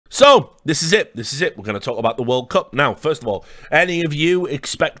So, this is it. This is it. We're going to talk about the World Cup. Now, first of all, any of you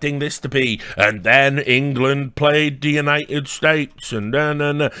expecting this to be, and then England played the United States, and then,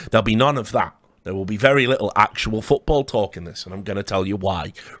 there'll be none of that. There will be very little actual football talk in this, and I'm going to tell you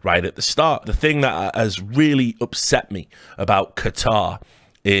why right at the start. The thing that has really upset me about Qatar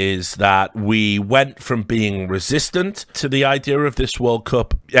is that we went from being resistant to the idea of this World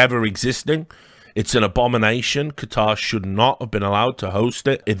Cup ever existing. It's an abomination. Qatar should not have been allowed to host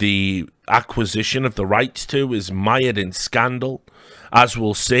it. The acquisition of the rights to is mired in scandal. As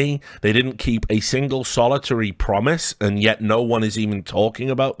we'll see, they didn't keep a single solitary promise, and yet no one is even talking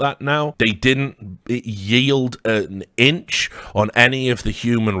about that now. They didn't yield an inch on any of the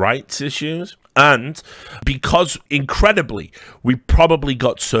human rights issues. And because, incredibly, we probably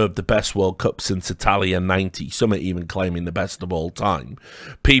got served the best World Cup since Italia 90, some are even claiming the best of all time,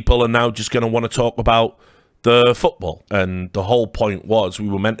 people are now just going to want to talk about the football. And the whole point was we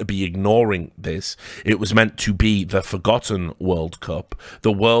were meant to be ignoring this. It was meant to be the forgotten World Cup.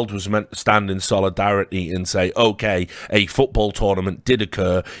 The world was meant to stand in solidarity and say, okay, a football tournament did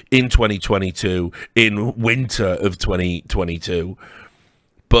occur in 2022, in winter of 2022.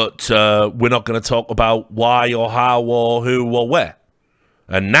 But we're not going to talk about why or how or who or where.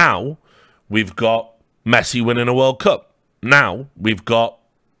 And now we've got Messi winning a World Cup. Now we've got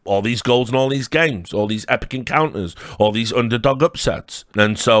all these goals in all these games, all these epic encounters, all these underdog upsets.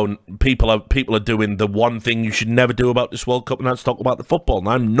 And so people are doing the one thing you should never do about this World Cup, and that's talk about the football. And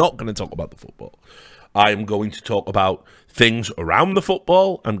I'm not going to talk about the football. I'm going to talk about things around the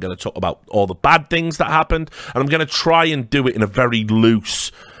football. I'm going to talk about all the bad things that happened, and I'm going to try and do it in a very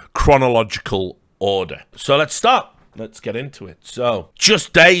loose chronological order. So let's start. Let's get into it. So,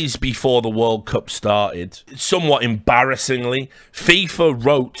 just days before the World Cup started, somewhat embarrassingly, FIFA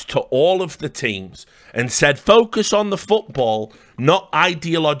wrote to all of the teams and said, focus on the football, not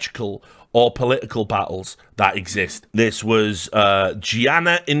ideological or political battles that exist. This was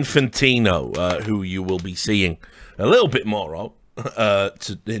Gianni Infantino, who you will be seeing a little bit more of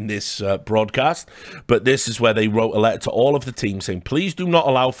in this broadcast, but this is where they wrote a letter to all of the teams saying, please do not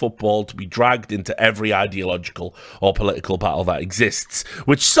allow football to be dragged into every ideological or political battle that exists,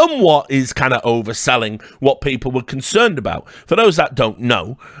 which somewhat is kind of overselling what people were concerned about. For those that don't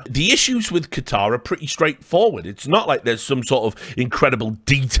know, the issues with Qatar are pretty straightforward. It's not like there's some sort of incredible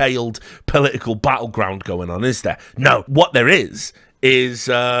detailed political battleground going on, is there? No, what there is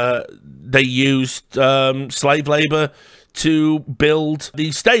they used slave labor to build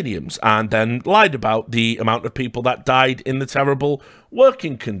these stadiums and then lied about the amount of people that died in the terrible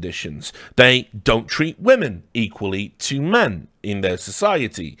working conditions. They don't treat women equally to men in their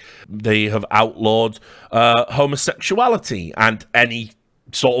society. They have outlawed homosexuality and any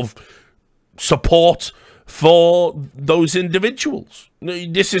sort of support for those individuals.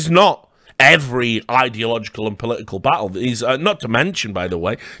 This is not every ideological and political battle. These not to mention, by the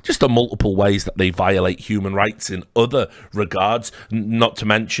way, just the multiple ways that they violate human rights in other regards, not to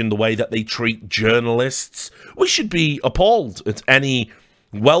mention the way that they treat journalists. We should be appalled at any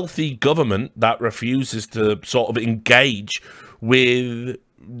wealthy government that refuses to sort of engage with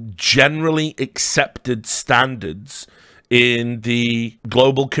generally accepted standards in the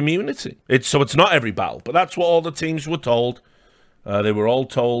global community. So it's not every battle, but that's what all the teams were told. They were all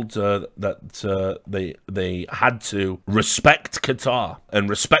told that they had to respect Qatar and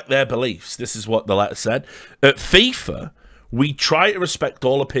respect their beliefs. This is what the letter said. At FIFA, we try to respect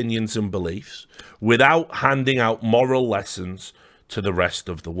all opinions and beliefs without handing out moral lessons to the rest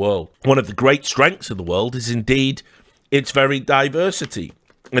of the world. One of the great strengths of the world is indeed its very diversity.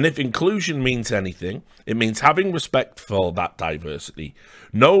 And if inclusion means anything, it means having respect for that diversity.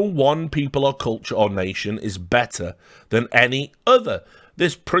 No one people or culture or nation is better than any other.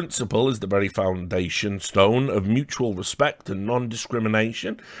 This principle is the very foundation stone of mutual respect and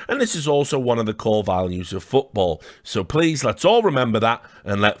non-discrimination, and this is also one of the core values of football. So please, let's all remember that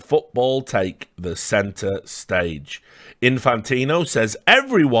and let football take the center stage. Infantino says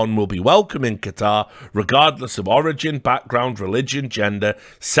everyone will be welcome in Qatar, regardless of origin, background, religion, gender,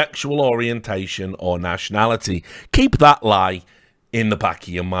 sexual orientation, or nationality. Keep that lie in the back of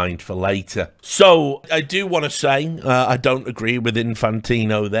your mind for later. So I do want to say I don't agree with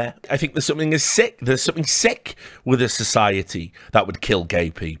Infantino there. I think there's something sick. There's something sick with a society that would kill gay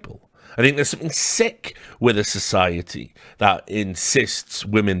people. I think there's something sick with a society that insists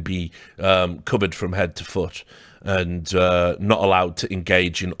women be covered from head to foot and not allowed to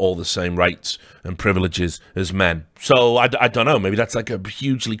engage in all the same rights and privileges as men. So I don't know, maybe that's like a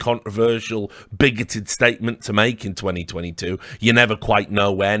hugely controversial, bigoted statement to make in 2022. You never quite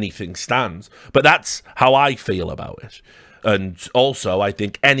know where anything stands, but that's how I feel about it. And also, I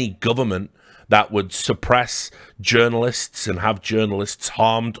think any government that would suppress journalists and have journalists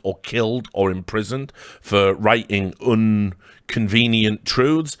harmed or killed or imprisoned for writing inconvenient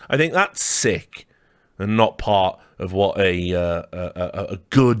truths, I think that's sick and not part of what a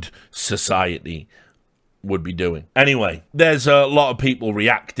good society would be doing. Anyway, there's a lot of people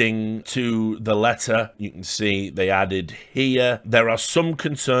reacting to the letter. You can see they added here, there are some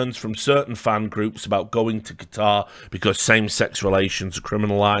concerns from certain fan groups about going to Qatar because same-sex relations are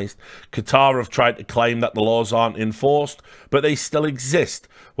criminalized. Qatar have tried to claim that the laws aren't enforced, but they still exist.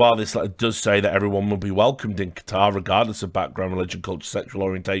 While this letter does say that everyone will be welcomed in Qatar, regardless of background, religion, culture, sexual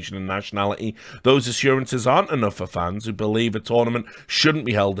orientation, and nationality, those assurances aren't enough for fans who believe a tournament shouldn't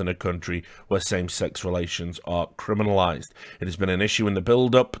be held in a country where same-sex relations are criminalized. It has been an issue in the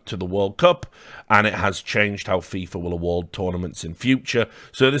build-up to the World Cup, and it has changed how FIFA will award tournaments in future.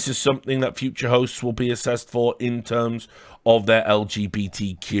 So this is something that future hosts will be assessed for in terms of their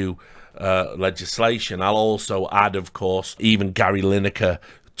LGBTQ legislation. I'll also add, of course, even Gary Lineker,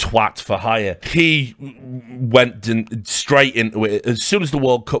 twat for hire, he went straight into it as soon as the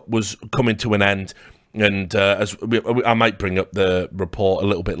World Cup was coming to an end. And I might bring up the report a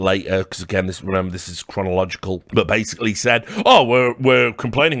little bit later, because again, remember this is chronological, but basically said, oh, we're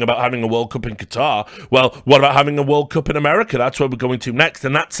complaining about having a World Cup in Qatar. Well, what about having a World Cup in America? That's where we're going to next,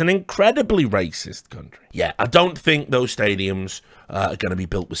 and that's an incredibly racist country. Yeah, I don't think those stadiums are going to be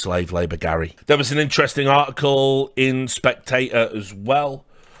built with slave labour, Gary. There was an interesting article in Spectator as well.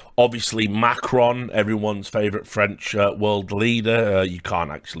 Obviously, Macron, everyone's favourite French world leader. You can't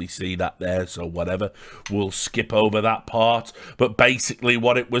actually see that there, so whatever. We'll skip over that part. But basically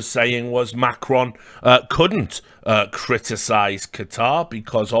what it was saying was Macron couldn't criticise Qatar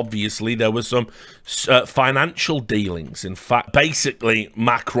because obviously there was some financial dealings. In fact, basically,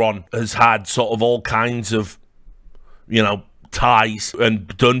 Macron has had sort of all kinds of, you know, ties and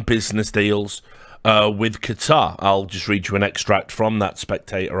done business deals with Qatar. I'll just read you an extract from that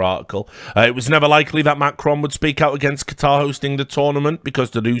Spectator article. It was never likely that Macron would speak out against Qatar hosting the tournament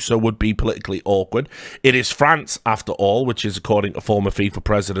because to do so would be politically awkward. It is France, after all, which is, according to former FIFA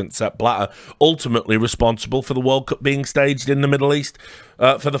president Sepp Blatter, ultimately responsible for the World Cup being staged in the Middle East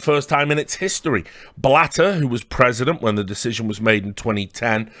for the first time in its history. Blatter, who was president when the decision was made in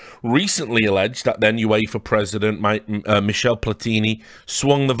 2010, recently alleged that then UEFA president Michel Platini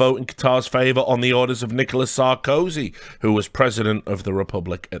swung the vote in Qatar's favour on the orders of Nicolas Sarkozy, who was president of the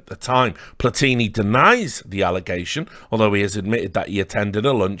Republic at the time. Platini denies the allegation, although he has admitted that he attended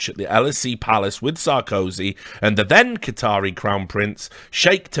a lunch at the LSE Palace with Sarkozy and the then Qatari Crown Prince,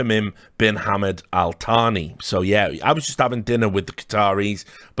 Sheikh Tamim bin Hamad Al Thani. So yeah, I was just having dinner with the Qataris,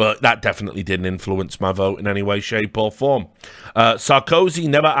 but that definitely didn't influence my vote in any way, shape or form. Sarkozy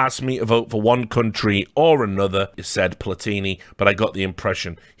never asked me to vote for one country or another, said Platini, but I got the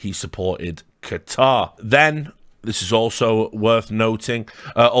impression he supported Qatar. Then, this is also worth noting,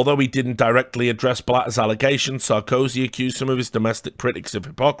 although he didn't directly address Blatter's allegations, Sarkozy accused some of his domestic critics of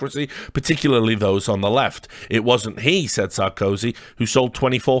hypocrisy, particularly those on the left. It wasn't he, said Sarkozy, who sold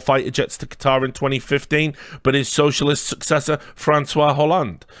 24 fighter jets to Qatar in 2015, but his socialist successor, Francois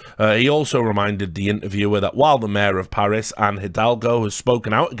Hollande. He also reminded the interviewer that while the mayor of Paris, Anne Hidalgo, has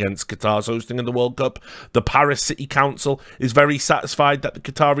spoken out against Qatar's hosting of the World Cup, the Paris City Council is very satisfied that the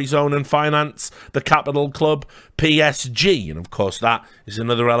Qataris own and finance the capital club, PSG, and of course that is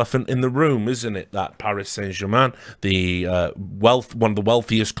another elephant in the room, isn't it? That Paris Saint-Germain, the one of the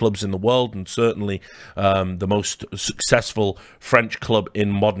wealthiest clubs in the world, and certainly the most successful French club in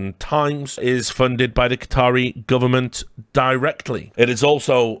modern times, is funded by the Qatari government directly. It is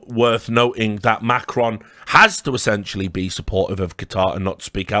also worth noting that Macron has to essentially be supportive of Qatar and not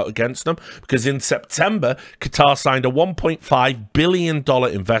speak out against them, because in September, Qatar signed a $1.5 billion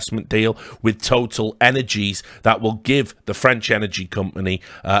investment deal with Total Energies that will give the French energy company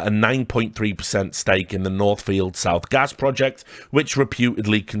a 9.3% stake in the North Field South gas project, which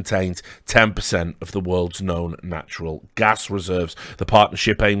reputedly contains 10% of the world's known natural gas reserves. The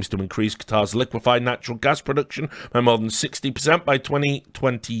partnership aims to increase Qatar's liquefied natural gas production by more than 60% by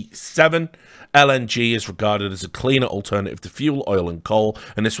 2027. LNG is regarded as a cleaner alternative to fuel, oil and coal,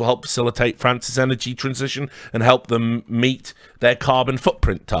 and this will help facilitate France's energy transition and help them meet their carbon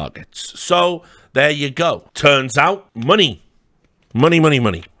footprint targets. So there you go. Turns out money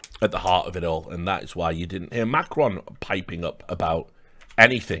at the heart of it all, and that is why you didn't hear Macron piping up about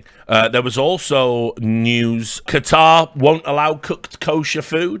anything. There was also news: Qatar won't allow cooked kosher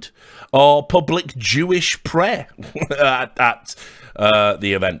food or public Jewish prayer at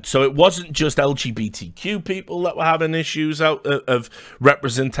the event. So it wasn't just LGBTQ people that were having issues out of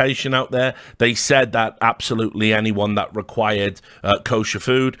representation out there. They said that absolutely anyone that required kosher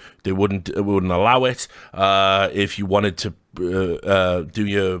food, they wouldn't allow it. If you wanted to do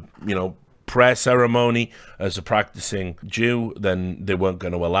your, prayer ceremony as a practicing Jew, then they weren't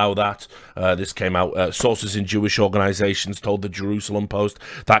going to allow that. This came out. Sources in Jewish organizations told the Jerusalem Post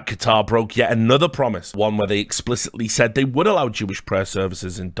that Qatar broke yet another promise, one where they explicitly said they would allow Jewish prayer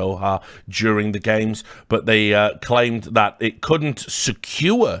services in Doha during the games, but they claimed that it couldn't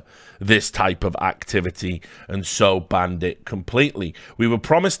secure this type of activity and so banned it completely. We were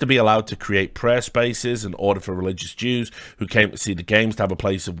promised to be allowed to create prayer spaces in order for religious Jews who came to see the games to have a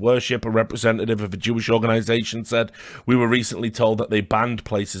place of worship, a representative of a Jewish organization said. We were recently told that they banned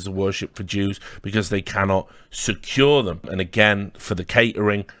places of worship for Jews because they cannot secure them. And again, for the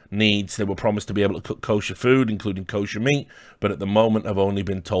catering needs, they were promised to be able to cook kosher food, including kosher meat, but at the moment have only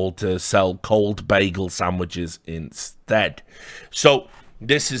been told to sell cold bagel sandwiches instead. So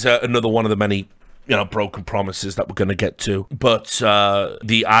this is another one of the many, broken promises that we're going to get to. But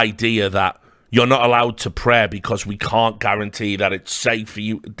the idea that you're not allowed to pray because we can't guarantee that it's safe for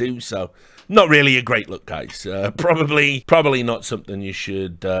you to do so, not really a great look, guys. Probably not something you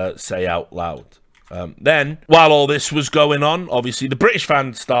should say out loud. Then, while all this was going on, obviously the British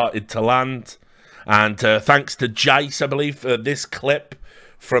fans started to land. And thanks to Jace, I believe, for this clip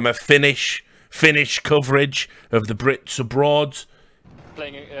from a Finnish coverage of the Brits abroad.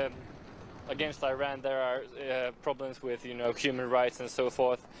 Playing against Iran, there are problems with, human rights and so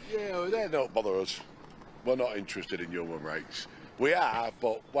forth. Yeah, well, they don't bother us. We're not interested in human rights. We are,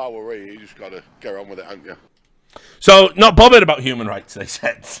 but while we're here, you just got to get on with it, haven't you? So, not bothered about human rights, they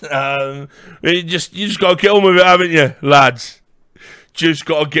said. You just got to get on with it, haven't you, lads? Just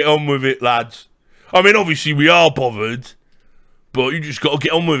got to get on with it, lads. I mean, obviously, we are bothered, but you just got to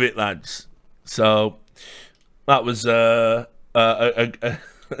get on with it, lads. So, that was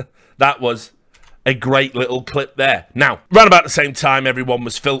that was a great little clip there. Now, around about the same time, everyone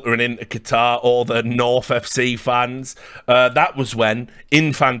was filtering into Qatar, all the North FC fans. That was when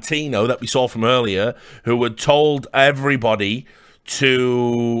Infantino, that we saw from earlier, who had told everybody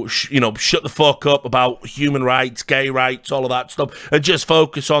to, shut the fuck up about human rights, gay rights, all of that stuff, and just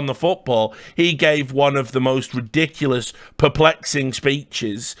focus on the football. He gave one of the most ridiculous, perplexing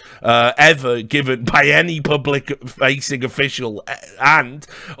speeches ever given by any public-facing official, and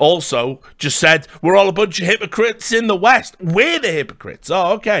also just said, we're all a bunch of hypocrites in the West. We're the hypocrites.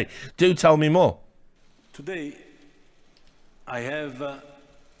 Oh, okay. Do tell me more. Today, I have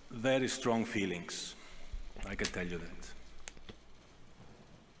very strong feelings. I can tell you that.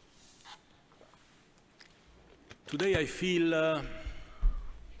 Today I feel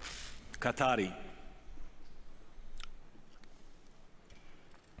Qatari.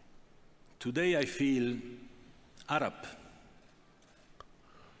 Today I feel Arab.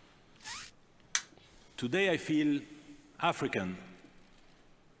 Today I feel African.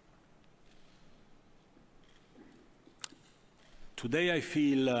 Today I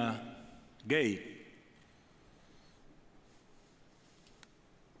feel gay.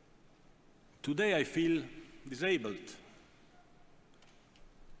 Today I feel disabled.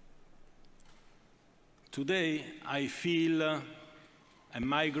 Today, I feel a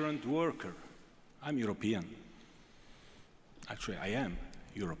migrant worker. I'm European. Actually, I am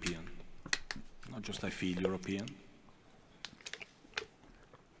European. Not just I feel European.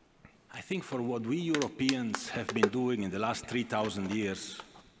 I think for what we Europeans have been doing in the last 3,000 years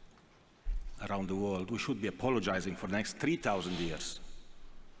around the world, we should be apologizing for the next 3,000 years.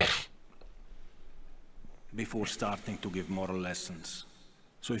 Before starting to give moral lessons.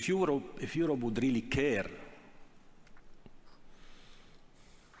 So if Europe would really care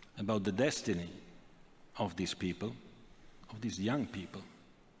about the destiny of these people, of these young people,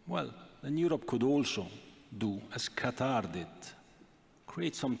 well, then Europe could also do as Qatar did,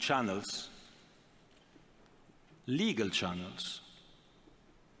 create some channels, legal channels,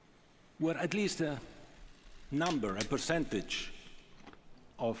 where at least a number, a percentage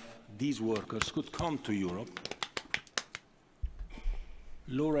of these workers could come to Europe,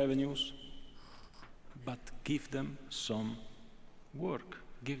 low revenues, but give them some work,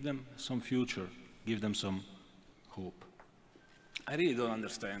 give them some future, give them some hope. I really don't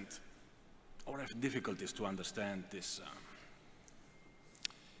understand, or have difficulties to understand this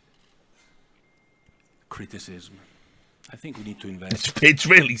criticism. I think we need to invest. It's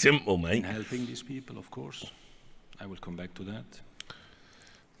really simple, mate. In helping these people, of course. I will come back to that.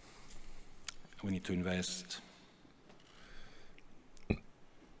 We need to invest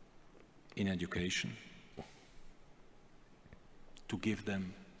in education to give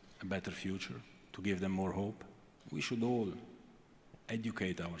them a better future, to give them more hope. We should all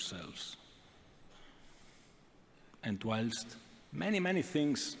educate ourselves. And whilst many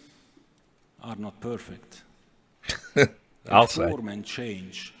things are not perfect, reform and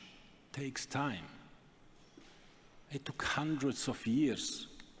change takes time. It took hundreds of years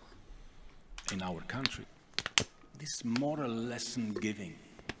in our country. This moral lesson giving,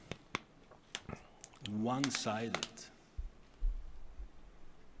 one-sided,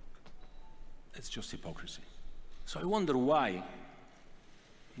 it's just hypocrisy. So I wonder why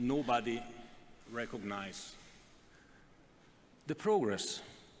nobody recognizes the progress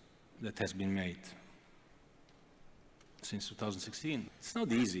that has been made since 2016. It's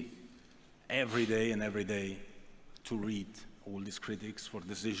not easy every day to read all these critics for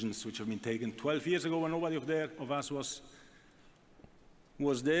decisions which have been taken 12 years ago when nobody of us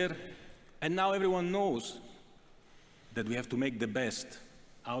was there. And now everyone knows that we have to make the best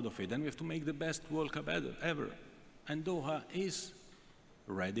out of it, and we have to make the best World Cup ever. And Doha is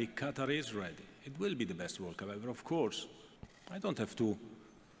ready, Qatar is ready. It will be the best World Cup ever, of course. I don't have to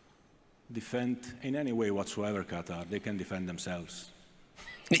defend in any way whatsoever Qatar. They can defend themselves.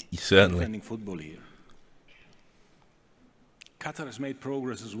 Certainly. Defending football here. Qatar has made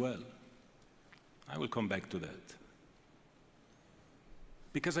progress as well. I will come back to that.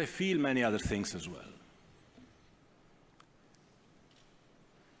 Because I feel many other things as well.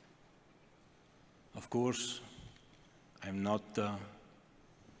 Of course, I'm not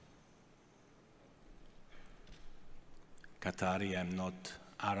Qatari, I'm not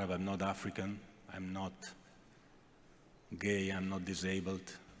Arab, I'm not African, I'm not gay, I'm not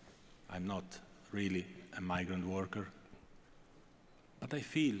disabled, I'm not really a migrant worker. But I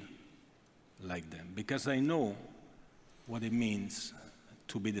feel like them because I know what it means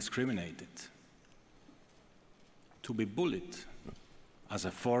to be discriminated, to be bullied as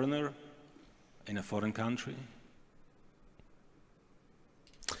a foreigner in a foreign country.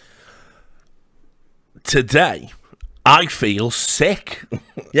 Today, I feel sick.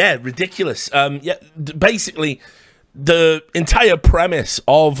 Yeah, ridiculous. Yeah, basically, the entire premise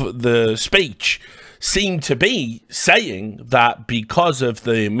of the speech seemed to be saying that because of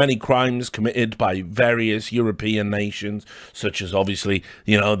the many crimes committed by various European nations, such as obviously,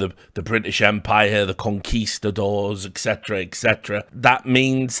 you know, the British Empire, the conquistadors, etc., that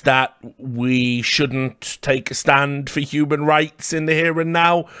means that we shouldn't take a stand for human rights in the here and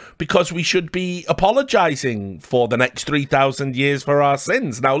now because we should be apologizing for the next 3,000 years for our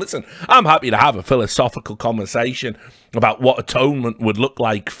sins. Now, listen, I'm happy to have a philosophical conversation about what atonement would look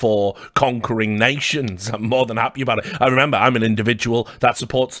like for conquering nations. I'm more than happy about it. I remember I'm an individual that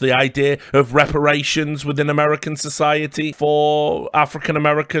supports the idea of reparations within American society for African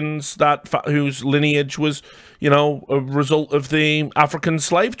Americans whose lineage was, you know, a result of the African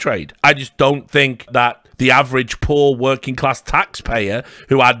slave trade. I just don't think that the average poor working class taxpayer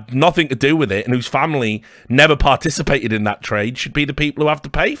who had nothing to do with it and whose family never participated in that trade should be the people who have to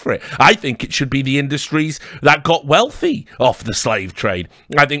pay for it. I think it should be the industries that got wealthy off the slave trade.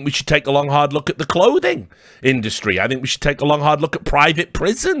 I think we should take a long hard look at the clothing industry. I think we should take a long hard look at private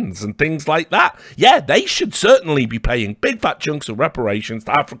prisons and things like that. Yeah, they should certainly be paying big fat chunks of reparations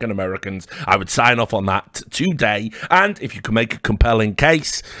to African Americans. I would sign off on that today. And if you can make a compelling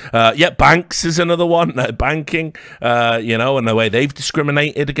case, yeah, banks is another one. Banking, you know, and the way they've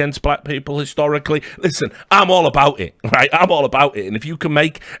discriminated against black people historically. Listen, I'm all about it, right? I'm all about it. And if you can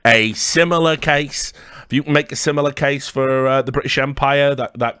make a similar case, for the British Empire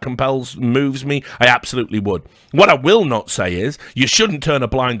that moves me, I absolutely would. What I will not say is you shouldn't turn a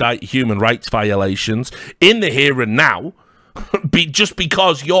blind eye to human rights violations in the here and now, just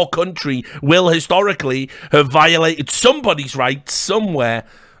because your country will historically have violated somebody's rights somewhere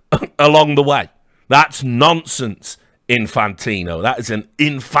along the way. That's nonsense, Infantino. That is an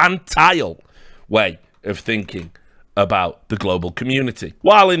infantile way of thinking about the global community.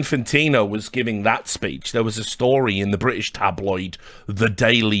 While Infantino was giving that speech, there was a story in the British tabloid The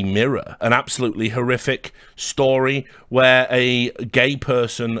Daily Mirror, an absolutely horrific story where a gay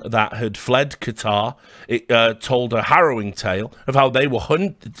person that had fled Qatar told a harrowing tale of how they were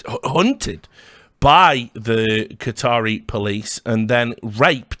hunted by the Qatari police and then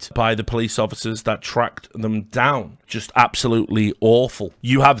raped by the police officers that tracked them down. Just absolutely awful.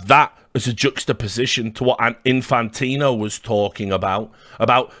 You have that as a juxtaposition to what Infantino was talking about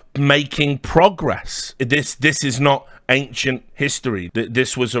making progress. This is not ancient history.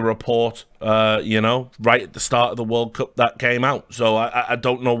 This was a report, you know, right at the start of the World Cup that came out. So I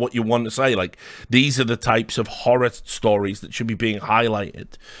don't know what you want to say. Like, these are the types of horror stories that should be being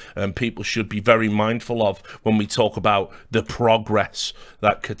highlighted, and people should be very mindful of when we talk about the progress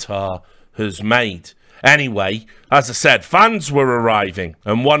that Qatar has made. Anyway, as I said, fans were arriving,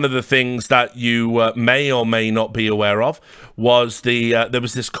 and one of the things that you may or may not be aware of was there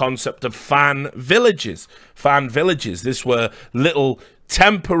was this concept of fan villages. Fan villages. This were little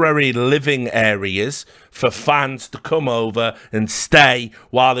temporary living areas for fans to come over and stay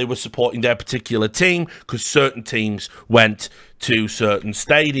while they were supporting their particular team, because certain teams went to certain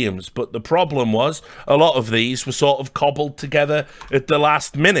stadiums. But the problem was a lot of these were sort of cobbled together at the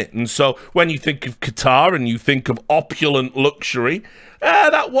last minute. And so when you think of Qatar and you think of opulent luxury,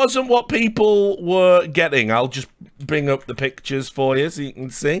 that wasn't what people were getting. I'll just bring up the pictures for you so you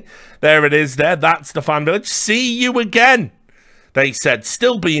can see. There it is there. That's the fan village. See you again, they said.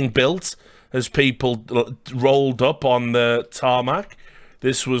 Still being built as people rolled up on the tarmac.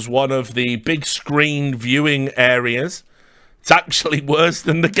 This was one of the big screen viewing areas. It's actually worse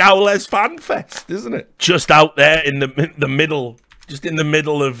than the Gaules Fan Fest, isn't it? Just out there in the middle, just in the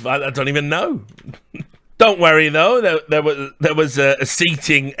middle of, I don't even know. Don't worry though, there was a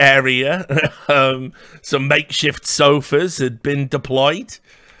seating area. Some makeshift sofas had been deployed,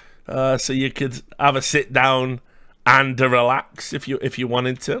 so you could have a sit down and a relax if you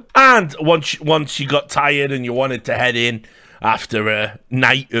wanted to. And once you got tired and you wanted to head in after a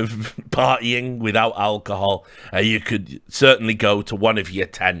night of partying without alcohol, you could certainly go to one of your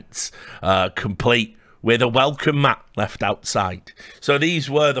tents, complete with a welcome mat left outside. So these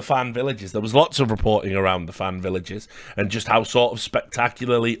were the fan villages. There was lots of reporting around the fan villages and just how sort of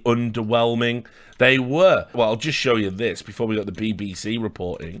spectacularly underwhelming they were. Well, I'll just show you this before we got the BBC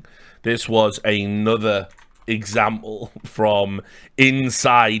reporting. This was another example from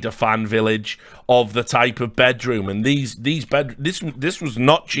inside a fan village of the type of bedroom. And this was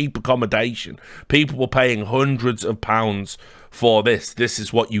not cheap accommodation. People were paying hundreds of pounds for this. This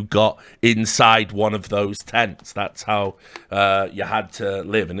is what you got inside one of those tents. That's how you had to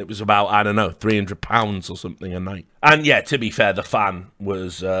live. And it was about, I don't know, £300 or something a night. And yeah, to be fair, the fan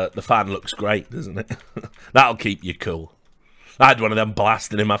looks great, doesn't it? That'll keep you cool. I had one of them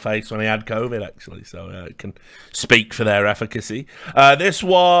blasted in my face when I had COVID, actually, so it can speak for their efficacy. This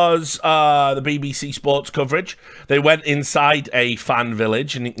was the BBC Sports coverage. They went inside a fan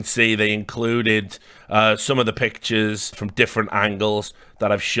village, and you can see they included some of the pictures from different angles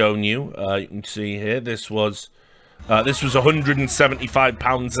that I've shown you. You can see here, this was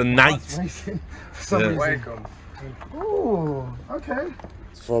 £175 a night. Welcome. Ooh, okay.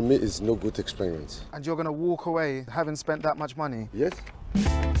 For me, it's no good experience. And you're going to walk away having spent that much money? Yes.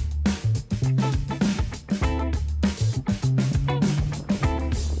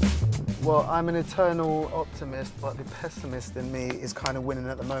 Well, I'm an eternal optimist, but the pessimist in me is kind of winning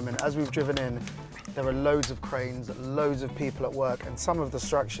at the moment. As we've driven in, there are loads of cranes, loads of people at work, and some of the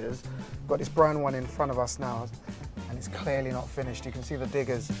structures, we've got this brown one in front of us now, and it's clearly not finished. You can see the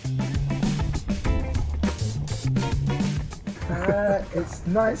diggers. It's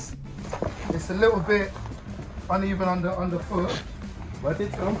nice. It's a little bit uneven underfoot. But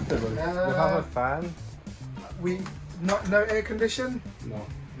it's comfortable. You have a fan? No air condition? No.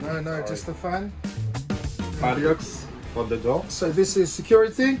 No, just a fan. Padlocks for the door? So this is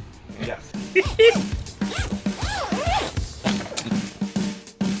security? Yes.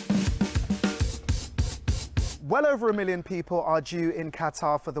 Well over 1 million people are due in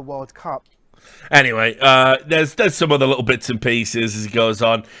Qatar for the World Cup. Anyway, there's some other little bits and pieces as he goes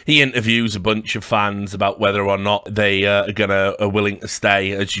on. He interviews a bunch of fans about whether or not they are willing to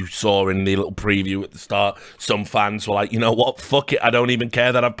stay. As you saw in the little preview at the start, some fans were like, you know what, fuck it, I don't even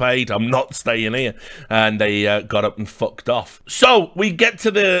care that I've paid, I'm not staying here, and they got up and fucked off. So we get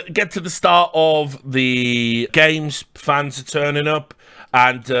to the start of the games. Fans are turning up,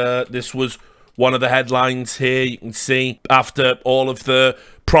 and this was one of the headlines here. You can see, after all of the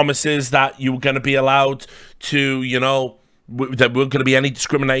promises that you were going to be allowed to, you know, there weren't going to be any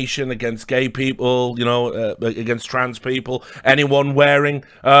discrimination against gay people, you know, against trans people. Anyone wearing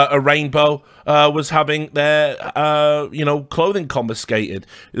a rainbow was having their, you know, clothing confiscated.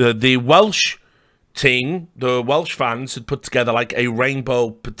 The Welsh team, the Welsh fans, had put together like a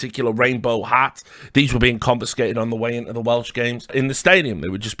particular rainbow hat. These were being confiscated on the way into the Welsh games in the stadium. They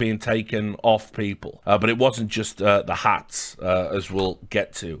were just being taken off people. But it wasn't just the hats, as we'll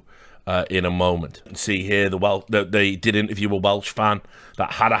get to in a moment. You can see here they did interview a Welsh fan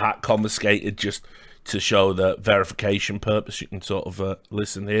that had a hat confiscated, just to show the verification purpose. You can sort of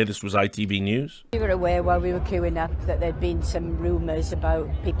listen here. This was ITV News. We were aware while we were queuing up that there'd been some rumours about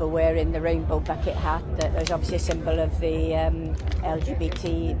people wearing the rainbow bucket hat. That there's obviously a symbol of the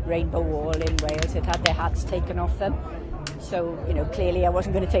LGBT rainbow wall in Wales. Had had their hats taken off them. So, you know, clearly I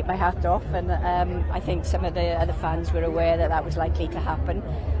wasn't going to take my hat off, and I think some of the other fans were aware that that was likely to happen.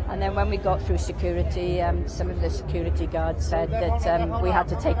 And then when we got through security, some of the security guards said that we had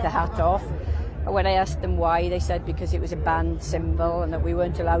to take the hat off. And when I asked them why, they said because it was a banned symbol and that we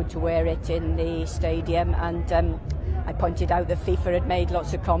weren't allowed to wear it in the stadium. And I pointed out that FIFA had made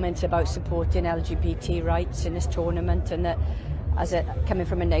lots of comments about supporting LGBT rights in this tournament, and that coming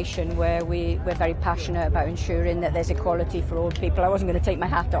from a nation where we're very passionate about ensuring that there's equality for all people, I wasn't going to take my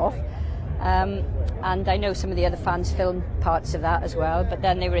hat off. And I know some of the other fans filmed parts of that as well, but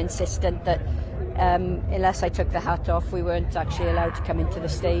then they were insistent that unless I took the hat off, we weren't actually allowed to come into the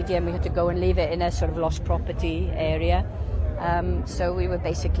stadium. We had to go and leave it in a sort of lost property area. So we were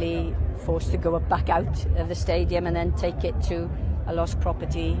basically forced to go back out of the stadium and then take it to a lost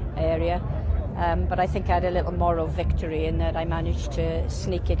property area. But I think I had a little moral victory in that I managed to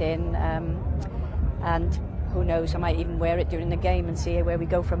sneak it in, and who knows, I might even wear it during the game and see where we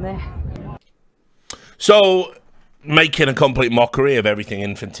go from there. So, making a complete mockery of everything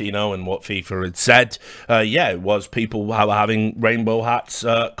Infantino and what FIFA had said, yeah, it was people were having rainbow hats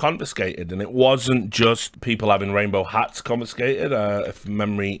confiscated. And it wasn't just people having rainbow hats confiscated. If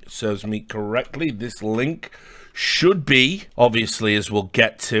memory serves me correctly, this link should be, obviously, as we'll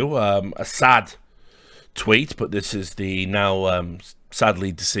get to, a sad tweet, but this is the now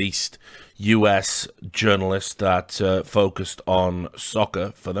sadly deceased US journalist that focused on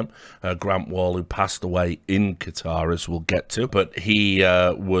soccer for them, Grant Wall, who passed away in Qatar, as we'll get to. But he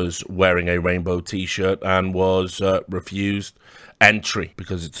was wearing a rainbow t-shirt and was refused entry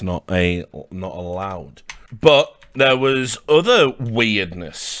because it's not allowed. But there was other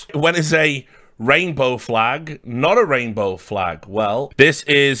weirdness. When is a rainbow flag not a rainbow flag? Well, this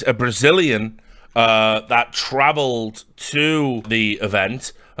is a Brazilian that traveled to the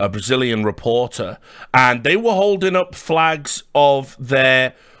event, a Brazilian reporter, and they were holding up flags of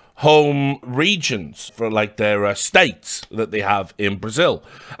their home regions, for like their states that they have in Brazil.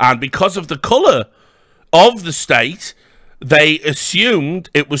 And because of the color of the state, they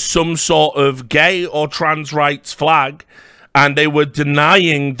assumed it was some sort of gay or trans rights flag, and they were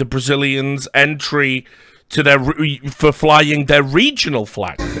denying the Brazilians entry to their for flying their regional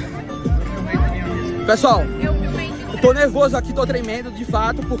flag. Pessoal, eu tô nervoso aqui, tô tremendo de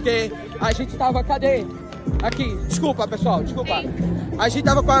fato, porque a gente tava, cadê? Aqui, desculpa pessoal, desculpa. A gente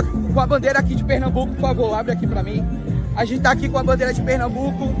tava com a bandeira aqui de Pernambuco, por favor, abre aqui pra mim. A gente tá aqui com a bandeira de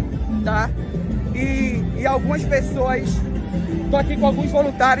Pernambuco, tá? E algumas pessoas, tô aqui com alguns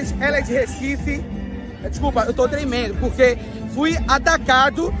voluntários, ela é de Recife. Desculpa, eu tô tremendo, porque fui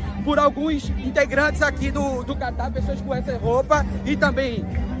atacado por alguns integrantes aqui do Catar, pessoas com essa roupa, e também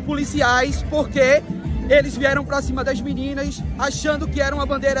policiais, porque eles vieram pra cima das meninas, achando que era uma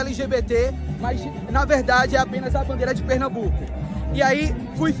bandeira LGBT, mas na verdade é apenas a bandeira de Pernambuco. E aí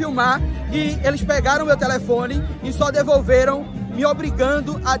fui filmar e eles pegaram meu telefone e só devolveram, me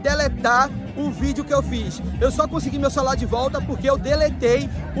obrigando a deletar o vídeo que eu fiz. Eu só consegui meu celular de volta porque eu deletei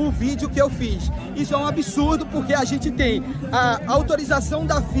o vídeo que eu fiz. Isso é um absurdo, porque a gente tem a autorização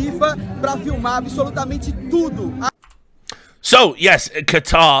da FIFA para filmar absolutamente tudo. So, yes,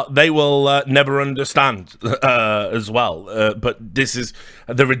 Qatar, they will never understand as well. But this is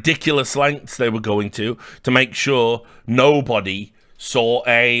the ridiculous lengths they were going to make sure nobody saw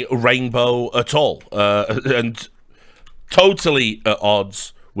a rainbow at all. And totally at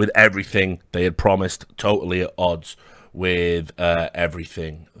odds with everything they had promised, totally at odds with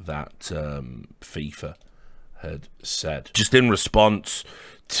everything that FIFA had said. Just in response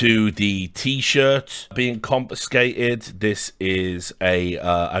to the t-shirt being confiscated, this is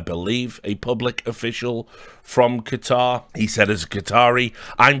I believe a public official from Qatar. He said, as a Qatari,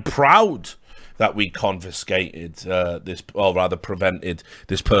 I'm proud that we confiscated this, or rather prevented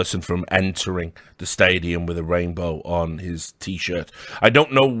this person from entering the stadium with a rainbow on his t-shirt. I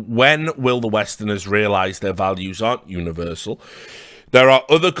don't know when will the Westerners realize their values aren't universal. There are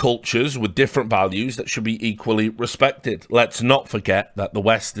other cultures with different values that should be equally respected. Let's not forget that the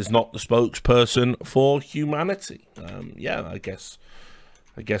West is not the spokesperson for humanity. Yeah, I guess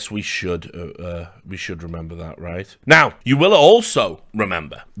we should remember that, right? Now, you will also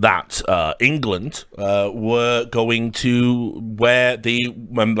remember that England were going to wear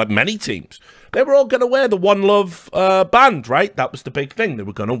like many teams, they were all going to wear the One Love band, right? That was the big thing. They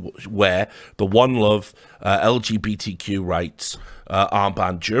were going to wear the One Love LGBTQ rights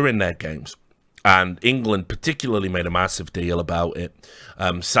armband during their games. And England particularly made a massive deal about it.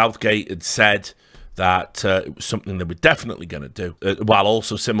 Southgate had said that it was something they were definitely going to do, while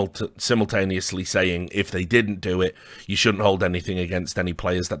also simultaneously saying if they didn't do it, you shouldn't hold anything against any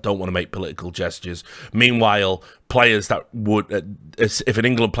players that don't want to make political gestures. Meanwhile, players that would, if an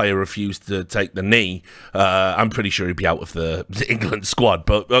England player refused to take the knee, I'm pretty sure he'd be out of the England squad.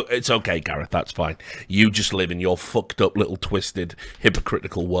 But it's okay, Gareth, that's fine. You just live in your fucked up little twisted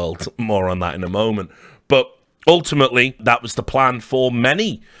hypocritical world. More on that in a moment. But ultimately, that was the plan for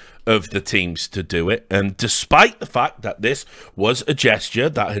many of the teams to do it, and despite the fact that this was a gesture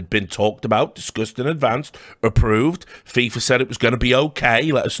that had been talked about, discussed in advance, approved, FIFA said it was going to be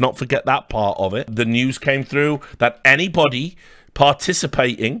okay. Let us not forget that part of it. The news came through that anybody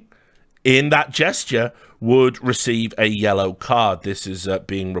participating in that gesture would receive a yellow card. This is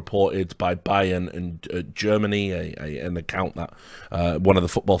being reported by Bayern and Germany, an account that one of the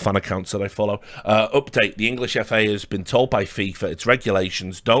football fan accounts that I follow. Update: the English FA has been told by FIFA its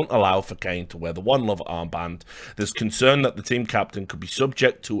regulations don't allow for Kane to wear the One Love armband. There's concern that the team captain could be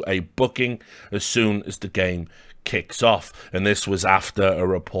subject to a booking as soon as the game kicks off. And this was after a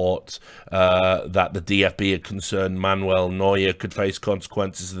report that the DFB had concerned Manuel Neuer could face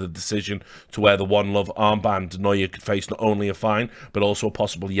consequences of the decision to wear the One Love armband. Neuer could face not only a fine but also a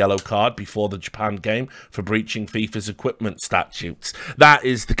possible yellow card before the Japan game for breaching FIFA's equipment statutes. That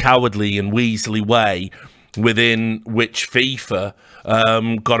is the cowardly and weaselly way within which FIFA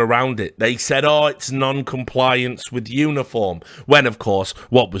got around it. They said, oh, it's non-compliance with uniform, when of course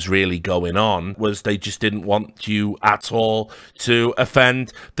what was really going on was they just didn't want you at all to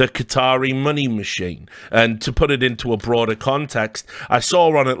offend the Qatari money machine. And to put it into a broader context, I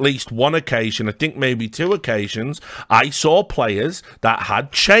saw on at least one occasion, I think maybe two occasions, I saw players that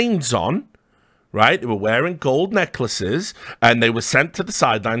had chains on, right? They were wearing gold necklaces and they were sent to the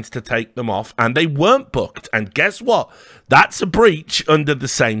sidelines to take them off, and they weren't booked. And guess what? That's a breach under the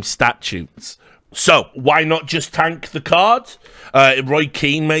same statutes. So why not just tank the card? Roy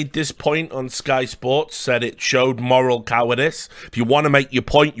Keane made this point on Sky Sports, said it showed moral cowardice. If you want to make your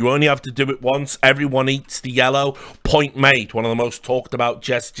point, you only have to do it once. Everyone eats the yellow. Point made. One of the most talked about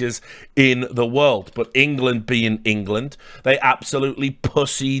gestures in the world. But England being England, they absolutely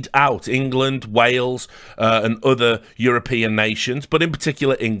pussied out. England, Wales, and other European nations, but in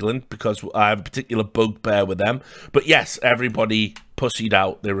particular England, because I have a particular bugbear with them. But yes, everybody pussied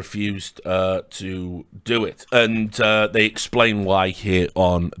out. They refused to do it, and they explain why here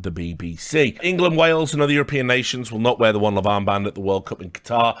on the BBC. England, Wales and other European nations will not wear the One Love armband at the World Cup in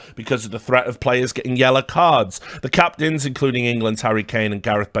Qatar because of the threat of players getting yellow cards. The captains, including England's Harry Kane and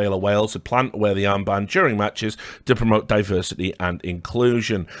Gareth Bale of Wales, had planned to wear the armband during matches to promote diversity and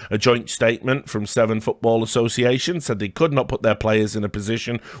inclusion. A joint statement from 7 football associations said they could not put their players in a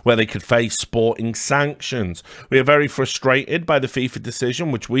position where they could face sporting sanctions. We are very frustrated by the FIFA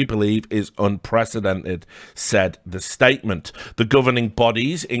decision, which we believe is unprecedented, said the statement. The governing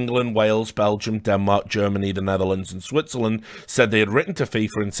bodies, England, Wales, Belgium, Denmark, Germany, the Netherlands and Switzerland, said they had written to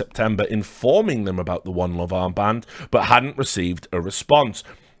FIFA in September informing them about the One Love armband, but hadn't received a response.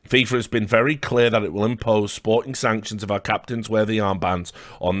 FIFA has been very clear that it will impose sporting sanctions if our captains wear the armbands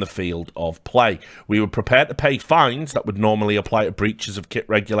on the field of play. We were prepared to pay fines that would normally apply to breaches of kit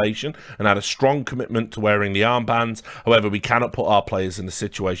regulation and had a strong commitment to wearing the armbands. However, we cannot put our players in a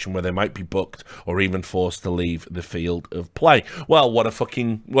situation where they might be booked or even forced to leave the field of play. Well, what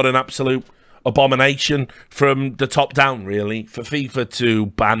an absolute abomination from the top down, really. For FIFA to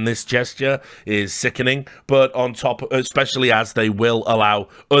ban this gesture is sickening, but on top, especially as they will allow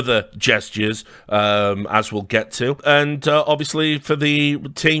other gestures, as we'll get to, and obviously for the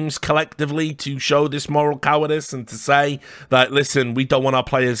teams collectively to show this moral cowardice and to say that, listen, we don't want our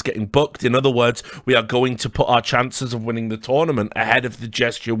players getting booked. In other words, we are going to put our chances of winning the tournament ahead of the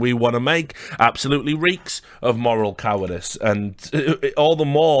gesture we want to make, absolutely reeks of moral cowardice. And all the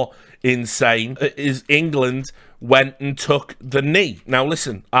more insane is England went and took the knee. Now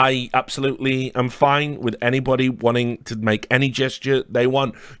listen, I absolutely am fine with anybody wanting to make any gesture they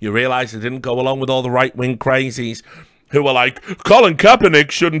want. You realise they didn't go along with all the right-wing crazies who are like, Colin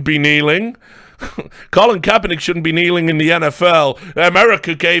Kaepernick shouldn't be kneeling. Colin Kaepernick shouldn't be kneeling in the NFL.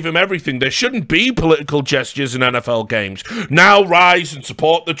 America gave him everything. There shouldn't be political gestures in NFL games. Now rise and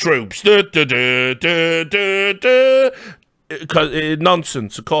support the troops.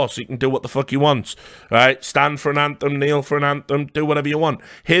 Nonsense. Of course, he can do what the fuck he wants, right? Stand for an anthem, kneel for an anthem, do whatever you want.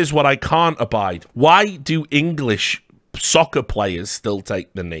 Here's what I can't abide. Why do English soccer players still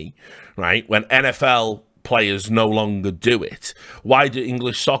take the knee, right, when NFL players no longer do it? Why do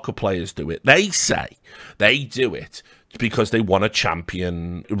English soccer players do it? They say they do it because they want to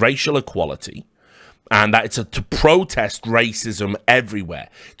champion racial equality, and that it's to protest racism everywhere.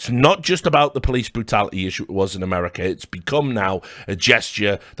 It's not just about the police brutality issue it was in America. It's become now a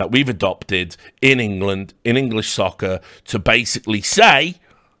gesture that we've adopted in England, in English soccer, to basically say,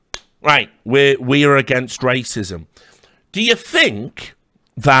 right, we are against racism. Do you think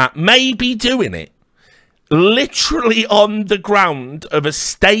that maybe doing it literally on the ground of a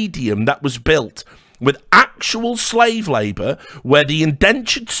stadium that was built with actual slave labour, where the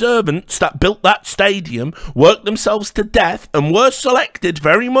indentured servants that built that stadium worked themselves to death and were selected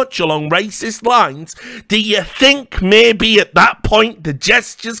very much along racist lines, do you think maybe at that point the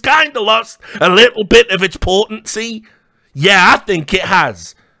gesture's kind of lost a little bit of its potency? Yeah, I think it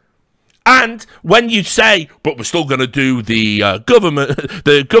has. And when you say, but we're still going to do the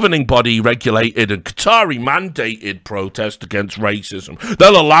the governing body regulated and Qatari mandated protest against racism,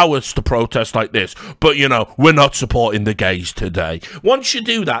 they'll allow us to protest like this, but, you know, we're not supporting the gays today. Once you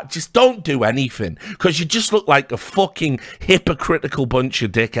do that, just don't do anything, because you just look like a fucking hypocritical bunch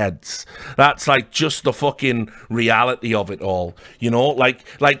of dickheads. That's, like, just the fucking reality of it all, you know?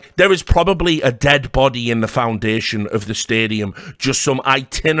 Like there is probably a dead body in the foundation of the stadium, just some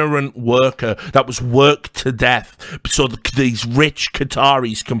itinerant worker that was worked to death so these rich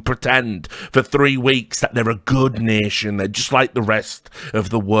Qataris can pretend for 3 weeks that they're a good nation. They're just like the rest of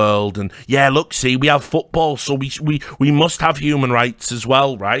the world. And yeah, look, see, we have football, so we must have human rights as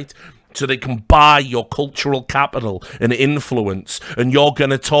well, right? So they can buy your cultural capital and influence, and you're going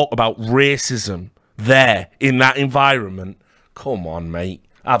to talk about racism there in that environment. Come on, mate,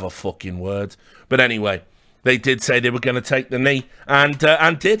 have a fucking word. But anyway, they did say they were going to take the knee, and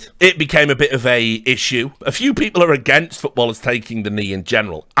did. It became a bit of a issue. A few people are against footballers taking the knee in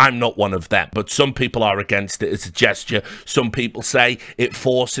general. I'm not one of them, but some people are against it as a gesture. Some people say it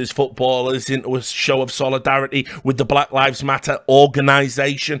forces footballers into a show of solidarity with the Black Lives Matter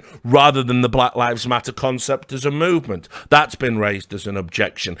organisation rather than the Black Lives Matter concept as a movement. That's been raised as an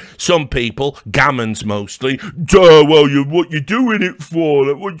objection. Some people, gammons mostly, well, what you doing it for?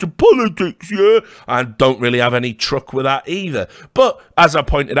 Like, what's your politics, yeah? And don't really have any truck with that either. But as I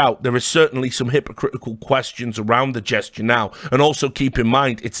pointed out, there is certainly some hypocritical questions around the gesture now. And also keep in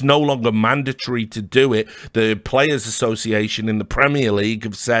mind, it's no longer mandatory to do it. The Players Association in the Premier League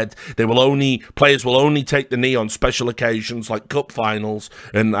have said players will only take the knee on special occasions like cup finals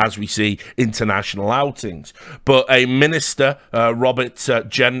and, as we see, international outings. But a minister, Robert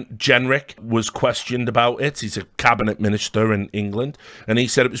Jenrick, was questioned about it. He's a cabinet minister in England, and he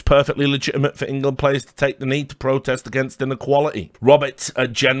said it was perfectly legitimate for England players to take the need to protest against inequality. Robert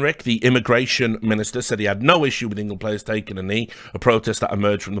Jenrick, the immigration minister, said he had no issue with England players taking a knee, a protest that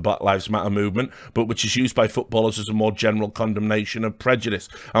emerged from the Black Lives Matter movement, but which is used by footballers as a more general condemnation of prejudice.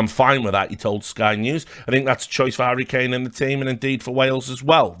 I'm fine with that, he told Sky News. I think that's a choice for Harry Kane and the team, and indeed for Wales as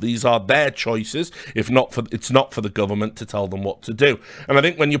well. These are their choices. It's not for the government to tell them what to do. And I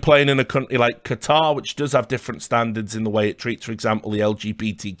think when you're playing in a country like Qatar, which does have different standards in the way it treats, for example, the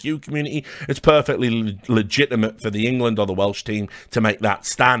LGBTQ community, it's perfectly legitimate for the England or the Welsh team to make that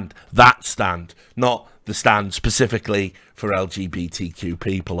stand, not the stand specifically for LGBTQ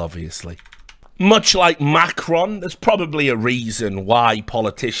people, obviously. Much like Macron, there's probably a reason why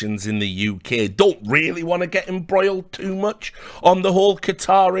politicians in the UK don't really want to get embroiled too much on the whole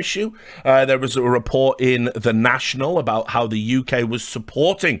Qatar issue. There was a report in The National about how the UK was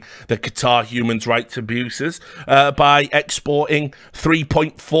supporting the Qatar human rights abuses by exporting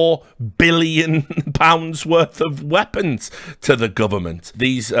 £3.4 billion worth of weapons to the government.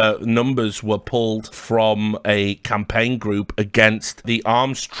 These numbers were pulled from a campaign group against the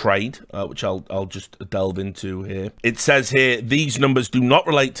arms trade, which I'll just delve into here. It says here, these numbers do not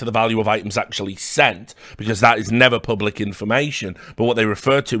relate to the value of items actually sent, because that is never public information, but what they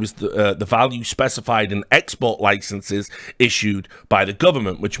refer to is the value specified in export licenses issued by the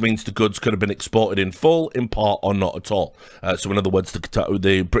government, which means the goods could have been exported in full, in part, or not at all. So in other words,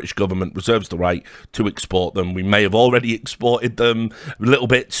 the British government reserves the right to export them. We may have already exported them, little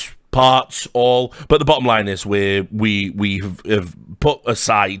bits, parts, all, but the bottom line is we have put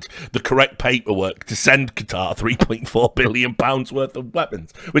aside the correct paperwork to send Qatar £3.4 billion worth of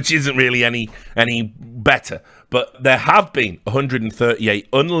weapons, which isn't really any better. But there have been 138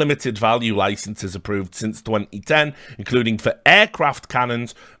 unlimited value licenses approved since 2010, including for aircraft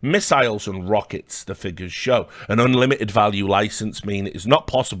cannons, missiles and rockets, the figures show. An unlimited value license means it is not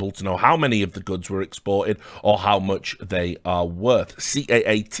possible to know how many of the goods were exported or how much they are worth.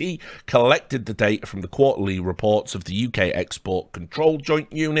 CAAT collected the data from the quarterly reports of the UK Export Control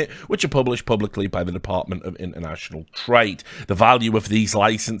Joint Unit, which are published publicly by the Department of International Trade. The value of these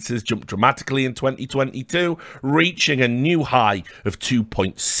licenses jumped dramatically in 2022, reaching a new high of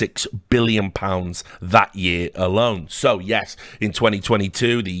 £2.6 billion that year alone. So yes, in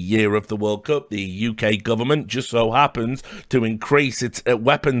 2022, the year of the World Cup, the UK government just so happens to increase its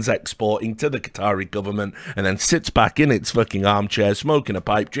weapons exporting to the Qatari government, and then sits back in its fucking armchair, smoking a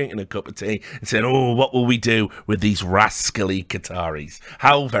pipe, drinking a cup of tea, and saying, oh, what will we do with these rascally Qataris?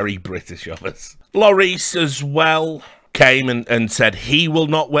 How very British of us. Lloris as well came and said he will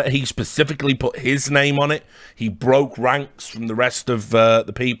not wear, he specifically put his name on it. He broke ranks from the rest of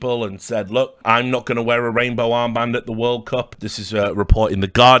the people and said, look, I'm not going to wear a rainbow armband at the World Cup. This is a report in The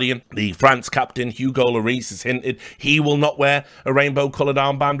Guardian. The France captain, Hugo Lloris, has hinted he will not wear a rainbow-coloured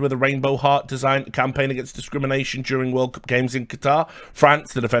armband with a rainbow heart design to campaign against discrimination during World Cup games in Qatar.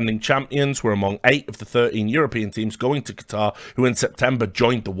 France, the defending champions, were among 8 of the 13 European teams going to Qatar, who in September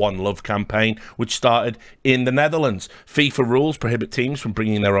joined the One Love campaign, which started in the Netherlands. FIFA rules prohibit teams from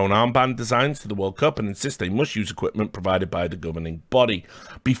bringing their own armband designs to the World Cup and insist they must use equipment provided by the governing body.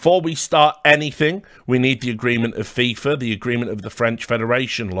 Before we start anything, we need the agreement of FIFA, the agreement of the French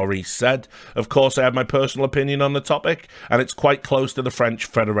Federation, Lloris said. Of course, I have my personal opinion on the topic, and it's quite close to the French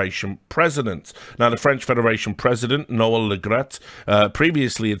Federation president. Now, the French Federation president, Noël Le Gret,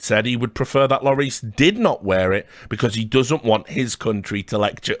 previously had said he would prefer that Lloris did not wear it because he doesn't want his country to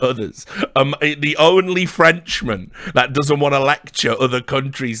lecture others. The only Frenchman that doesn't want to lecture other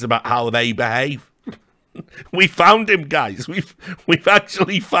countries about how they behave. We found him, guys. We've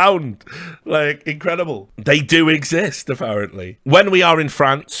actually found, like, incredible. They do exist, apparently. When we are in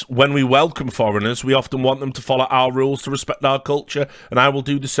France, when we welcome foreigners, we often want them to follow our rules, to respect our culture, and I will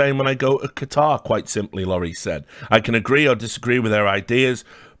do the same when I go to Qatar, quite simply, Lloris said. I can agree or disagree with their ideas,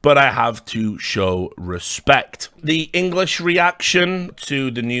 but I have to show respect. The English reaction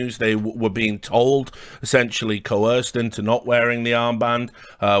to the news they were being told, essentially coerced into not wearing the armband,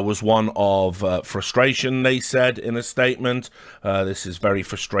 was one of frustration, they said in a statement. This is very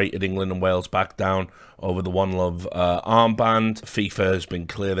frustrated. England and Wales back down over the One Love armband. FIFA has been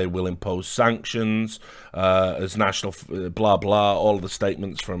clear they will impose sanctions as national blah blah, all the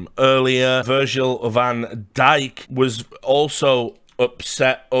statements from earlier. Virgil van Dijk was also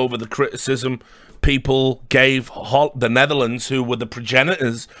upset over the criticism people gave the Netherlands, who were the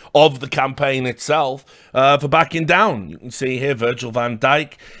progenitors of the campaign itself, for backing down. You can see here Virgil van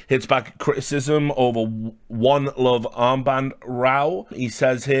Dijk hits back at criticism over One Love armband row. He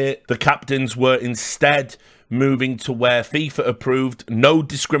says here the captains were instead moving to wear FIFA-approved no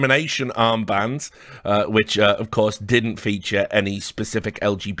discrimination armbands, which, of course, didn't feature any specific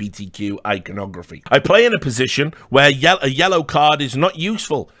LGBTQ iconography. I play in a position where a yellow card is not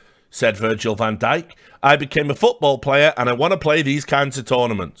useful, said Virgil van Dijk. I became a football player and I want to play these kinds of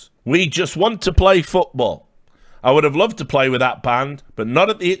tournaments. We just want to play football. I would have loved to play with that band, but not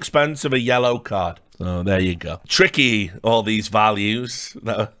at the expense of a yellow card. Oh, there you go. Tricky, all these values,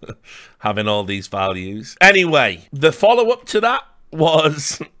 having all these values. Anyway, the follow-up to that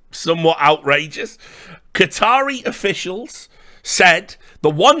was somewhat outrageous. Qatari officials said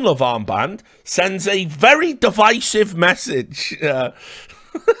the One Love armband sends a very divisive message. That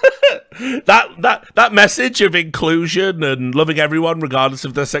message of inclusion and loving everyone regardless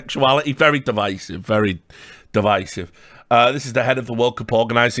of their sexuality, very divisive, very divisive. This is the head of the World Cup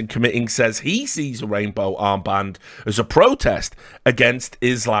organising committee, says he sees a rainbow armband as a protest against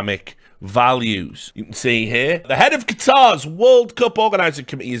Islamic values. You can see here the head of Qatar's World Cup organising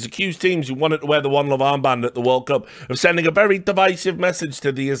committee has accused teams who wanted to wear the One Love armband at the World Cup of sending a very divisive message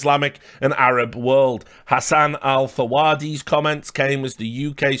to the Islamic and Arab world. Hassan Al-Thawadi's comments came as the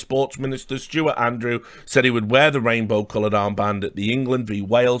UK Sports Minister Stuart Andrew said he would wear the rainbow coloured armband at the England v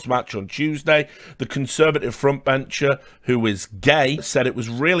Wales match on Tuesday. The Conservative frontbencher, who is gay, said it was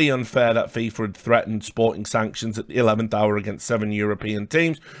really unfair that FIFA had threatened sporting sanctions at the 11th hour against 7 European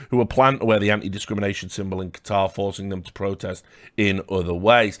teams who were planning to wear the anti-discrimination symbol in Qatar, forcing them to protest in other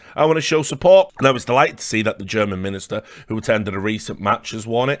ways. I want to show support, and I was delighted to see that the German minister who attended a recent match has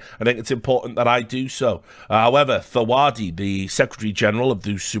worn it. I think it's important that I do so. However, Thawadi, the Secretary General of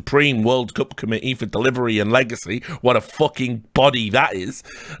the Supreme World Cup Committee for Delivery and Legacy, what a fucking body that is,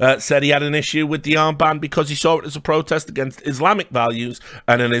 said he had an issue with the armband because he saw it as a protest against Islamic values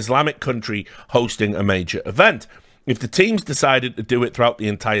and an Islamic country hosting a major event. If the teams decided to do it throughout the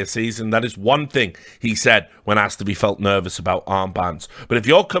entire season, that is one thing, he said. when asked if he felt nervous about armbands. But if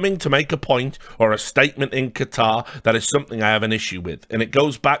you're coming to make a point or a statement in Qatar, that is something I have an issue with. And it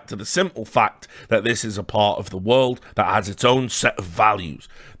goes back to the simple fact that this is a part of the world that has its own set of values.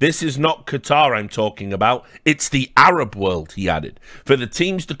 This is not Qatar I'm talking about. It's the Arab world, he added. For the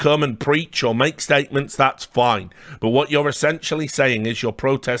teams to come and preach or make statements, that's fine. But what you're essentially saying is you're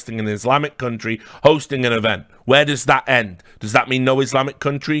protesting an Islamic country hosting an event. Where does that end? Does that mean no Islamic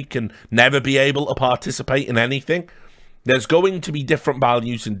country can never be able to participate in anything? There's going to be different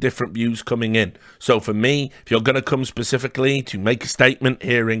values and different views coming in. So for me, if you're going to come specifically to make a statement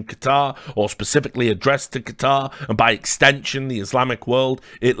here in Qatar, or specifically addressed to Qatar, and by extension the Islamic world,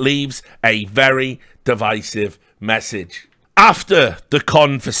 it leaves a very divisive message. After the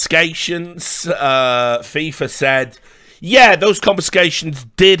confiscations, FIFA said, yeah, those confiscations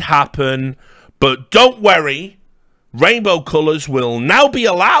did happen, but don't worry, rainbow colours will now be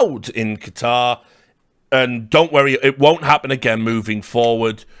allowed in Qatar. And don't worry, it won't happen again moving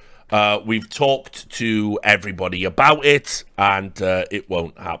forward. We've talked to everybody about it, and it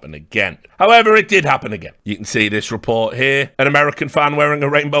won't happen again. However, it did happen again. You can see this report here. An American fan wearing a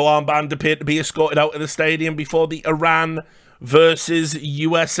rainbow armband appeared to be escorted out of the stadium before the Iran versus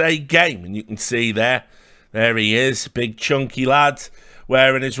USA game. And you can see there he is, big chunky lad,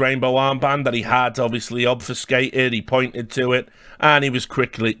 wearing his rainbow armband that he had obviously obfuscated. He pointed to it, and he was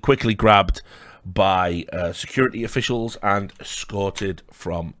quickly grabbed by security officials and escorted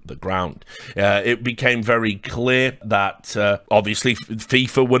from the ground. It became very clear that obviously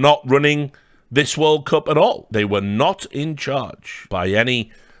FIFA were not running this World Cup at all. They were not in charge by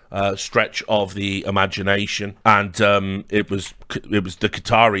any stretch of the imagination, and it was the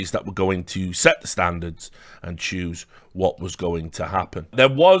Qataris that were going to set the standards and choose what was going to happen. There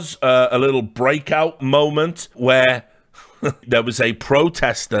was a little breakout moment where there was a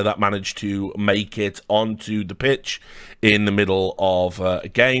protester that managed to make it onto the pitch in the middle of a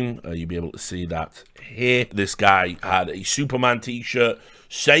game. You'll be able to see that here. This guy had a Superman t-shirt,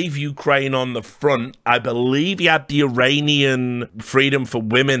 Save Ukraine on the front. I believe he had the Iranian Freedom for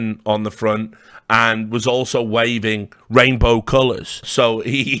Women on the front, and was also waving rainbow colours. So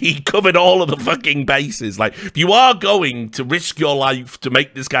he covered all of the fucking bases. Like, if you are going to risk your life to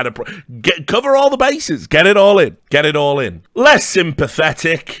make this kind of cover all the bases. Get it all in. Get it all in. Less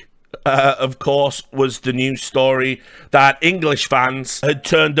sympathetic, of course, was the news story that English fans had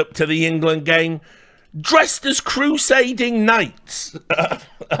turned up to the England game dressed as crusading knights.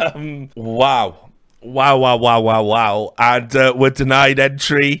 Wow. And were denied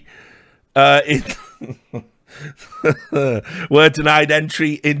entry were denied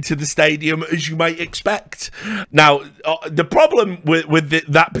entry into the stadium, as you might expect. Now, the problem with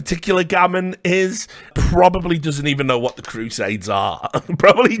that particular gammon is probably doesn't even know what the Crusades are.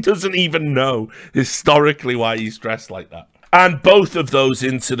 Probably doesn't even know historically why he's dressed like that. And both of those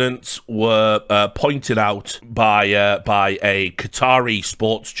incidents were pointed out by a Qatari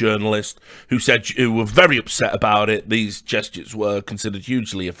sports journalist who were very upset about it. These gestures were considered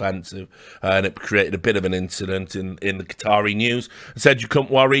hugely offensive, and it created a bit of an incident in the Qatari news. It said, "You come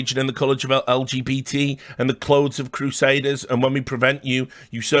to our region in the colours of LGBT and the clothes of crusaders, and when we prevent you,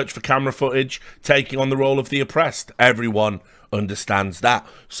 you search for camera footage, taking on the role of the oppressed." Everyone understands that.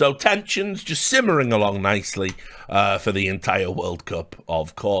 So tensions just simmering along nicely for the entire World Cup,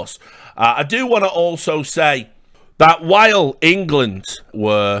 of course. I do want to also say that while England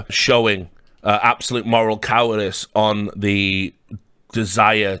were showing absolute moral cowardice on the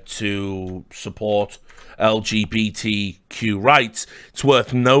desire to support LGBTQ rights, it's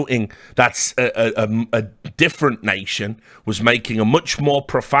worth noting that a different nation was making a much more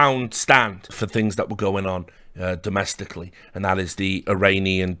profound stand for things that were going on domestically, and that is the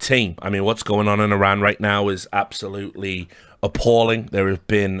Iranian team. I mean, what's going on in Iran right now is absolutely appalling. There has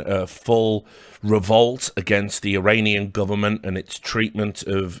been a full revolt against the Iranian government and its treatment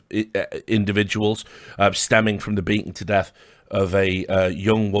of individuals, stemming from the beating to death of a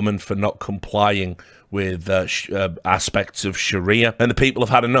young woman for not complying with aspects of Sharia. And the people have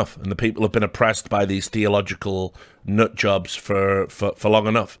had enough, and the people have been oppressed by these theological nut jobs for long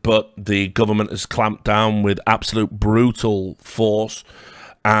enough. But the government has clamped down with absolute brutal force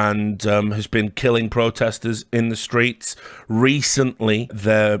and has been killing protesters in the streets. Recently,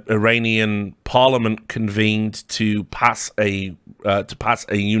 the Iranian parliament convened to pass a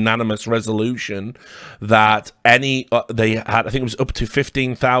unanimous resolution that they had, I think it was up to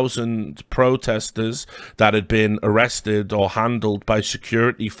 15,000 protesters that had been arrested or handled by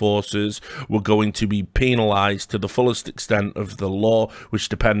security forces were going to be penalized to the fullest extent of the law, which,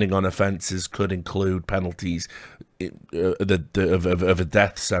 depending on offenses, could include penalties of a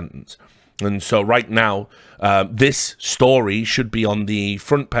death sentence. And so right now, this story should be on the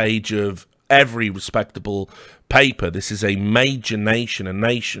front page of every respectable paper. This is a major nation, a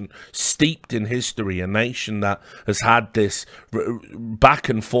nation steeped in history, a nation that has had this back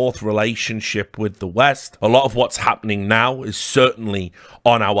and forth relationship with the West. A lot of what's happening now is certainly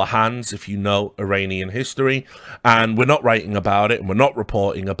on our hands, if you know Iranian history, and we're not writing about it and we're not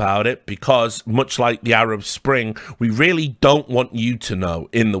reporting about it because, much like the Arab Spring, we really don't want you to know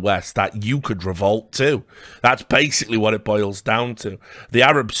in the West that you could revolt too. That's basically what it boils down to. The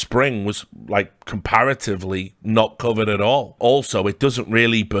Arab Spring was like comparatively not covered at all. Also, it doesn't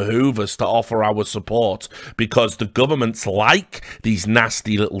really behoove us to offer our support because the governments like these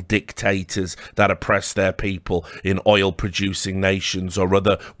nasty little dictators that oppress their people in oil-producing nations or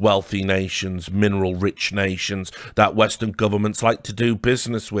other wealthy nations, mineral-rich nations that Western governments like to do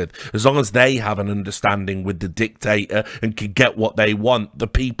business with. As long as they have an understanding with the dictator and can get what they want, the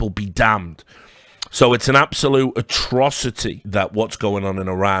people be damned. So it's an absolute atrocity that what's going on in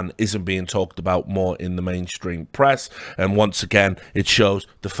Iran isn't being talked about more in the mainstream press. And once again, it shows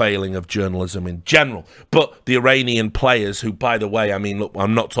the failing of journalism in general. But the Iranian players, who, by the way, I mean, look,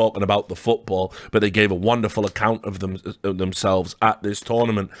 I'm not talking about the football, but they gave a wonderful account of themselves at this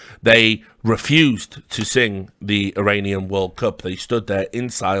tournament. They refused to sing the Iranian World Cup. They stood there in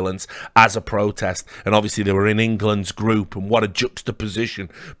silence as a protest. And obviously they were in England's group. And what a juxtaposition.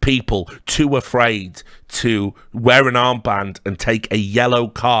 People too afraid to wear an armband and take a yellow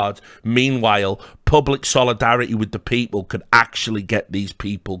card. Meanwhile, public solidarity with the people could actually get these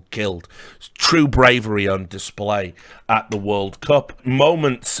people killed. True bravery on display at the World Cup.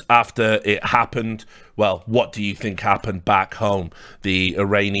 Moments after it happened, well, what do you think happened back home? The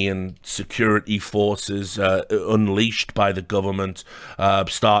Iranian security forces, unleashed by the government,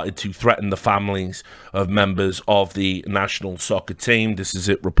 started to threaten the families of members of the national soccer team. This is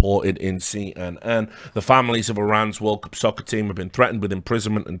it reported in CNN. The families of Iran's World Cup soccer team have been threatened with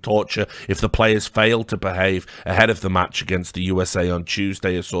imprisonment and torture if the players fail to behave ahead of the match against the USA on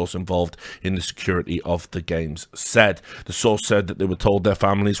Tuesday, a source involved in the security of the games said. The source said that they were told their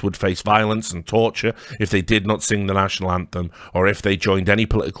families would face violence and torture if they did not sing the national anthem or if they joined any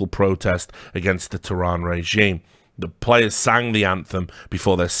political protest against the Tehran regime. The players sang the anthem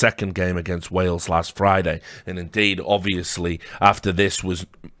before their second game against Wales last Friday. And indeed, obviously, after this was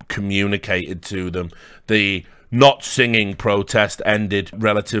communicated to them, the not singing protest ended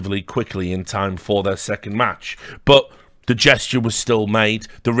relatively quickly in time for their second match. But the gesture was still made,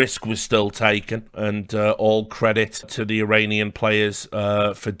 the risk was still taken, and all credit to the Iranian players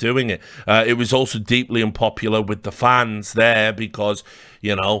for doing it. It was also deeply unpopular with the fans there because,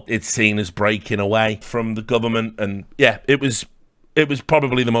 you know, it's seen as breaking away from the government. And yeah, it was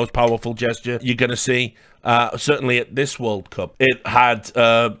probably the most powerful gesture you're going to see, certainly at this World Cup. It had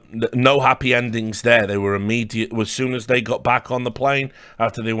no happy endings there. They were immediate. As soon as they got back on the plane,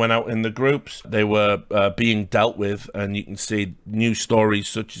 after they went out in the groups, they were being dealt with. And you can see news stories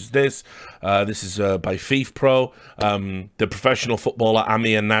such as this. This is by FIFPro. The professional footballer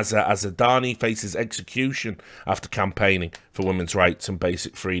Amir Nazar Azadani faces execution after campaigning for women's rights and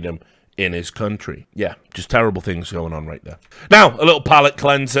basic freedom in his country. Yeah, just terrible things going on right there. Now, a little palate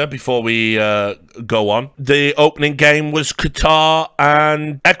cleanser before we go on. The opening game was Qatar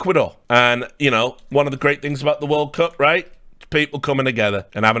and Ecuador. And, you know, one of the great things about the World Cup, right? It's people coming together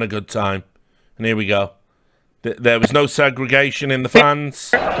and having a good time. And here we go. There was no segregation in the fans.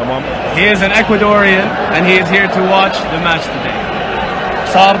 Come on. He is an Ecuadorian and he is here to watch the match today.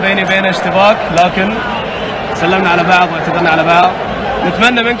 صار بيني وبين اشتباك لكن سلمنا على بعض واعتذرنا على بعض.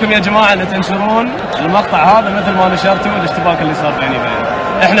 نتمنى منكم يا جماعة أن تنشرون المقطع هذا مثل ما نشرتوا الاشتباك اللي صار بيني وبينه.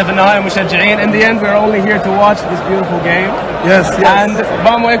 إحنا في النهاية مشجعين. In the end, we're only here to watch this beautiful game. Yes, yes. And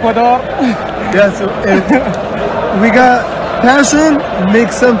vamos Ecuador. Yes, we got passion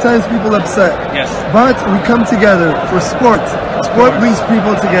makes sometimes people upset. Yes. But we come together for sport. Sport brings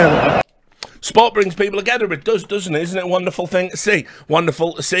people together. Sport brings people together. It does, doesn't it? Isn't it a wonderful thing to see?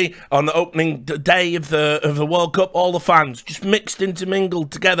 Wonderful to see on the opening day of the World Cup, all the fans just mixed,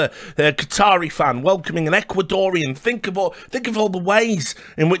 intermingled together. A Qatari fan welcoming an Ecuadorian. Think of all the ways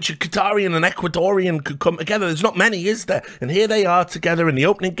in which a Qatari and an Ecuadorian could come together. There's not many, is there? And here they are together in the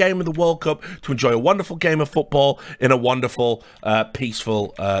opening game of the World Cup to enjoy a wonderful game of football in a wonderful,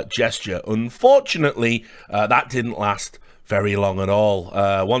 peaceful gesture. Unfortunately, that didn't last very long at all.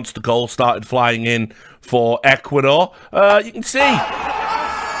 Once the goal started flying in for Ecuador, you can see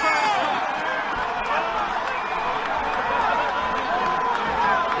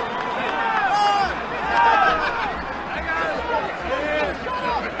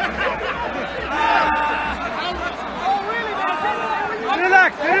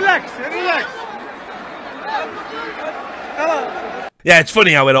Relax. Yeah, it's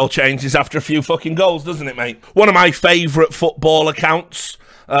funny how it all changes after a few fucking goals, doesn't it, mate? One of my favourite football accounts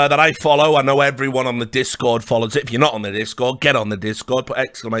that I follow, I know everyone on the Discord follows it. If you're not on the Discord, get on the Discord. Put !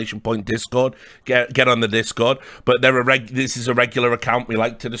 Discord. Get on the Discord. But this is a regular account we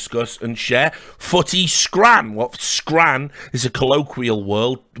like to discuss and share. Footy Scran. What Scran is a colloquial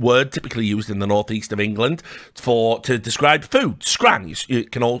word typically used in the northeast of England to describe food. Scran.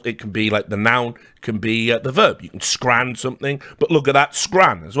 It can be like the noun, can be the verb. You can scran something, but look at that,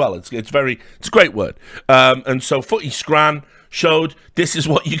 scran as well. It's a great word. And so Footy Scran showed this is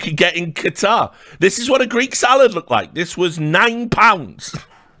what you could get in Qatar. This is what a Greek salad looked like. This was £9.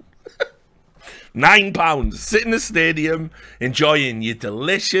 £9. Sit in the stadium enjoying your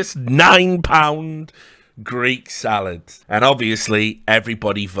delicious £9 Greek salad. And obviously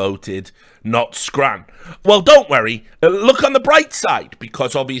everybody voted not scran. Well, don't worry. Look on the bright side,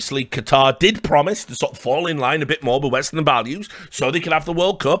 because obviously Qatar did promise to sort of fall in line a bit more with Western values so they could have the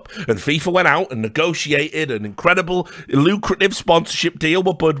World Cup, and FIFA went out and negotiated an incredible, lucrative sponsorship deal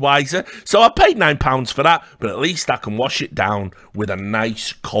with Budweiser. So I paid £9 for that, but at least I can wash it down with a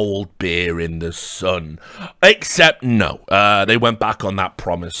nice cold beer in the sun. Except no, they went back on that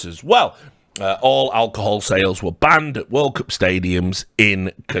promise as well. All alcohol sales were banned at World Cup stadiums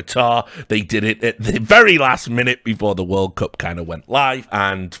in Qatar. They did it at the very last minute before the World Cup kind of went live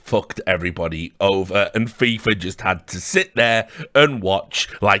and fucked everybody over. And FIFA just had to sit there and watch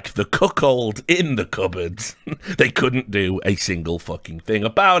like the cuckold in the cupboards. They couldn't do a single fucking thing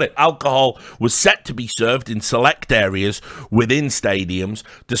about it. Alcohol was set to be served in select areas within stadiums,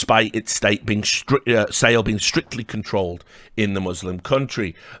 despite its sale being strictly controlled in the Muslim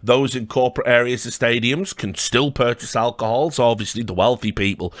country. Those in corporate areas of stadiums can still purchase alcohol, so obviously the wealthy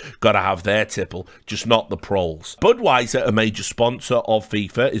people got to have their tipple, just not the proles. Budweiser, a major sponsor of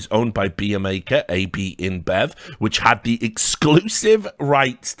FIFA, is owned by beer maker AB InBev, which had the exclusive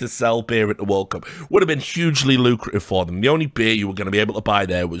rights to sell beer at the World Cup. Would have been hugely lucrative for them. The only beer you were going to be able to buy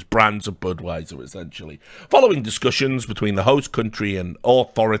there was brands of Budweiser, essentially. Following discussions between the host country and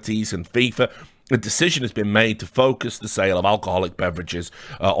authorities and FIFA, a decision has been made to focus the sale of alcoholic beverages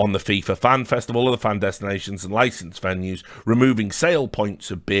on the FIFA Fan Festival, other fan destinations and licensed venues, removing sale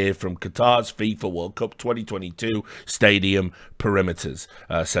points of beer from Qatar's FIFA World Cup 2022 stadium perimeters,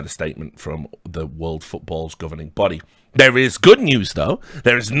 said a statement from the World Football's governing body. There is good news, though.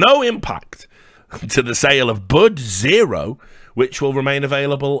 There is no impact to the sale of Bud Zero, which will remain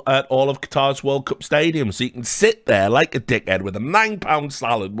available at all of Qatar's World Cup stadiums. So you can sit there like a dickhead with a £9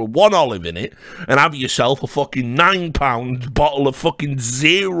 salad with one olive in it and have yourself a fucking £9 bottle of fucking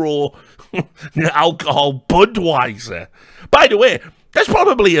zero alcohol Budweiser. By the way, there's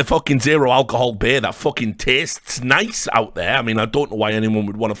probably a fucking zero alcohol beer that fucking tastes nice out there. I mean, I don't know why anyone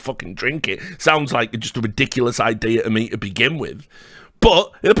would want to fucking drink it. Sounds like just a ridiculous idea to me to begin with.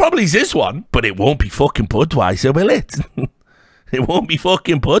 But there probably is one, but it won't be fucking Budweiser, will it? It won't be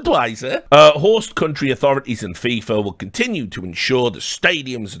fucking Budweiser. Host country authorities and FIFA will continue to ensure the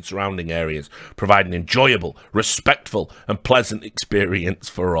stadiums and surrounding areas provide an enjoyable, respectful, and pleasant experience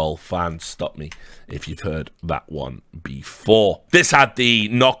for all fans. Stop me if you've heard that one before. This had the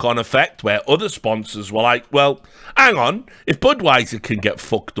knock-on effect where other sponsors were like, well, hang on, if Budweiser can get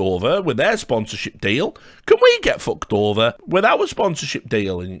fucked over with their sponsorship deal, can we get fucked over with our sponsorship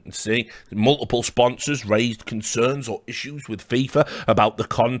deal? And you can see multiple sponsors raised concerns or issues with FIFA about the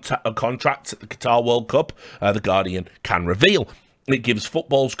contracts at the Qatar World Cup, The Guardian can reveal. It gives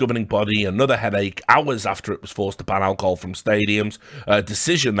football's governing body another headache hours after it was forced to ban alcohol from stadiums, a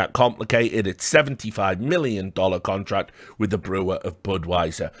decision that complicated its $75 million contract with the brewer of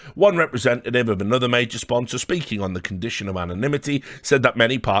Budweiser. One representative of another major sponsor, speaking on the condition of anonymity, said that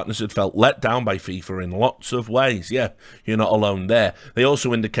many partners had felt let down by FIFA in lots of ways. Yeah, you're not alone there. They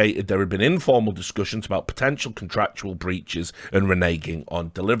also indicated there had been informal discussions about potential contractual breaches and reneging on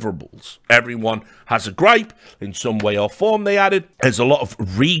deliverables. Everyone has a gripe in some way or form, they added. There's a lot of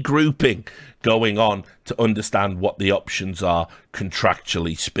regrouping going on to understand what the options are,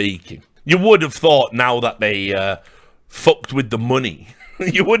 contractually speaking. You would have thought now that they fucked with the money,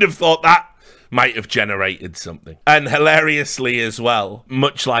 you would have thought that might have generated something. And hilariously as well,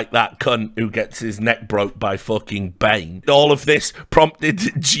 much like that cunt who gets his neck broke by fucking Bane, all of this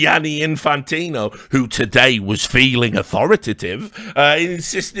prompted Gianni Infantino, who today was feeling authoritative,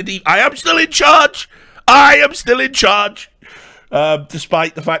 insisted I am still in charge! I am still in charge!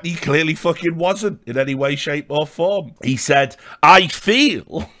 Despite the fact he clearly fucking wasn't in any way, shape or form. He said, I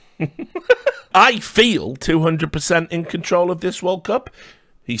feel 200% in control of this World Cup,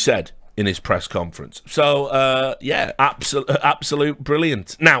 he said in his press conference. So, yeah, absolute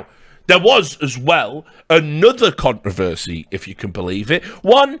brilliant. Now, There was, as well, another controversy, if you can believe it.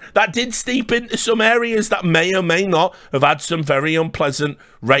 One that did steep into some areas that may or may not have had some very unpleasant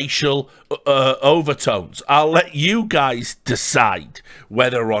racial overtones. I'll let you guys decide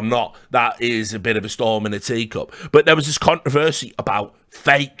whether or not that is a bit of a storm in a teacup. But there was this controversy about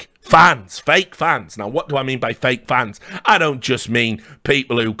fake fans. Fake fans. Now, what do I mean by fake fans? I don't just mean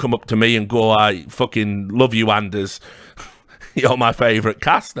people who come up to me and go, I fucking love you, Anders. You're my favourite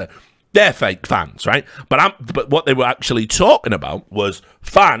caster. They're fake fans, right? But what they were actually talking about was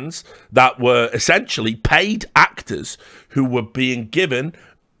fans that were essentially paid actors who were being given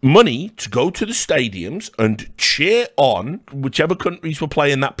money to go to the stadiums and cheer on whichever countries were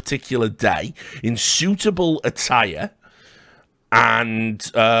playing that particular day in suitable attire, and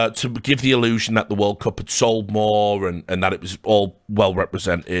to give the illusion that the World Cup had sold more and that it was all well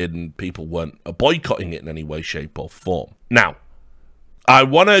represented and people weren't boycotting it in any way, shape or form. Now, I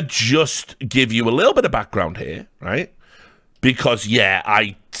want to just give you a little bit of background here, right? Because, yeah,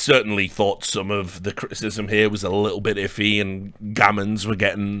 I certainly thought some of the criticism here was a little bit iffy and gammons were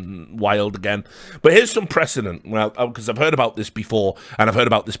getting wild again. But here's some precedent. Well, because I've heard about this before, and I've heard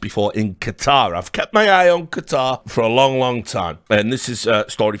about this before in Qatar. I've kept my eye on Qatar for a long, long time. And this is a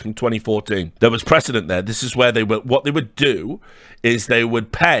story from 2014. There was precedent there. This is where what they would do is they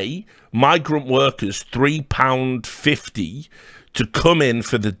would pay migrant workers £3.50 to come in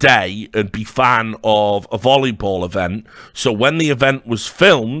for the day and be fan of a volleyball event. So when the event was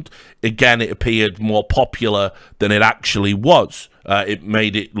filmed, again, it appeared more popular than it actually was. It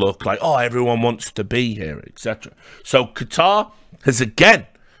made it look like, oh, everyone wants to be here, etc. So Qatar has again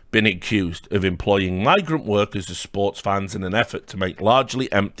been accused of employing migrant workers as sports fans in an effort to make largely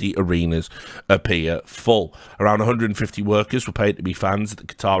empty arenas appear full. Around 150 workers were paid to be fans at the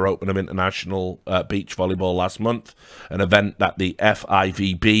Qatar Open of International Beach Volleyball last month, an event that the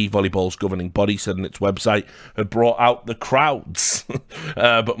FIVB, volleyball's governing body, said on its website had brought out the crowds.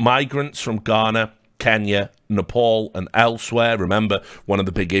 But migrants from Ghana, Kenya, Nepal and elsewhere. Remember, one of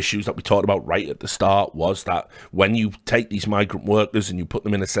the big issues that we talked about right at the start was that when you take these migrant workers and you put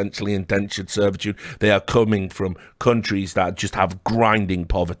them in essentially indentured servitude, they are coming from countries that just have grinding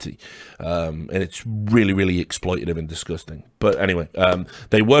poverty. And it's really, really exploitative and disgusting. But anyway,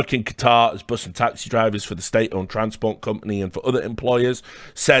 they work in Qatar as bus and taxi drivers for the state-owned transport company and for other employers,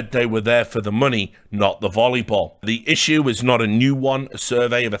 said they were there for the money, not the volleyball. The issue is not a new one. A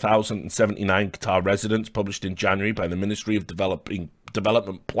survey of 1,079 Qatar residents published in January by the Ministry of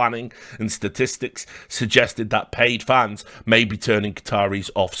Development Planning and Statistics suggested that paid fans may be turning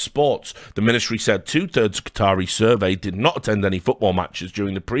Qataris off sports. The ministry said 2/3 of Qataris surveyed did not attend any football matches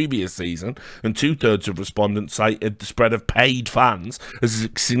during the previous season, and 2/3 of respondents cited the spread of paid fans as a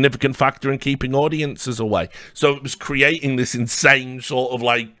significant factor in keeping audiences away. So it was creating this insane sort of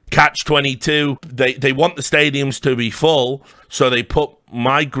like catch-22. They want the stadiums to be full, so they put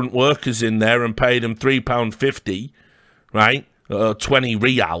migrant workers in there and paid them £3.50, right? 20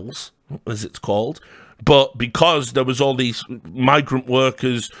 reals, as it's called. But because there was all these migrant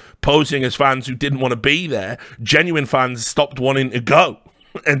workers posing as fans who didn't want to be there, genuine fans stopped wanting to go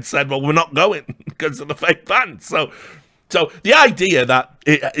and said, well, we're not going because of the fake fans. So the idea that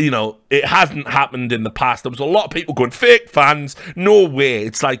it hasn't happened in the past, there was a lot of people going, fake fans, no way.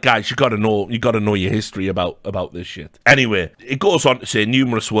 It's like, guys, you gotta know your history about this shit. Anyway, it goes on to say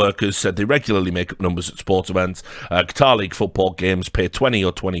numerous workers said they regularly make up numbers at sports events. Qatar League football games pay 20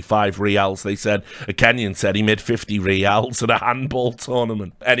 or 25 reals, they said. A Kenyan said he made 50 reals at a handball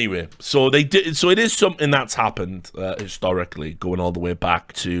tournament. Anyway, so it is something that's happened historically, going all the way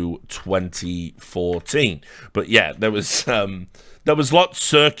back to 2014. But yeah, there was lots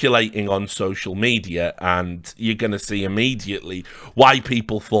circulating on social media, and you're going to see immediately why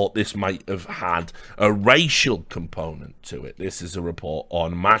people thought this might have had a racial component to it. This is a report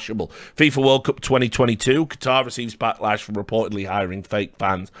on Mashable. FIFA World Cup 2022, Qatar receives backlash for reportedly hiring fake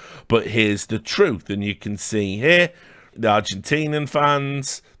fans, but here's the truth, and you can see here the Argentinian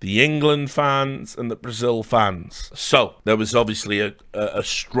fans, the England fans, and the Brazil fans. So there was obviously a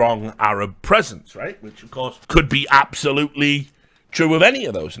strong Arab presence, right? Which, of course, could be absolutely true of any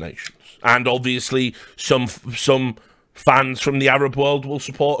of those nations. And obviously, some fans from the Arab world will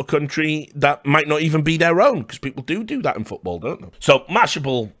support a country that might not even be their own, because people do that in football, don't they? So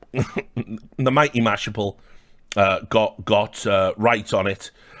Mashable, the mighty Mashable, got right on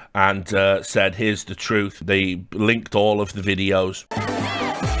it and said, here's the truth. They linked all of the videos.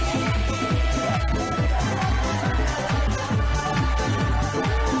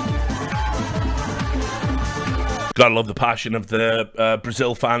 Gotta love the passion of the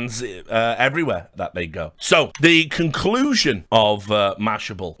Brazil fans everywhere that they go. So, the conclusion of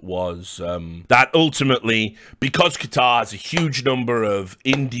Mashable was that ultimately, because Qatar has a huge number of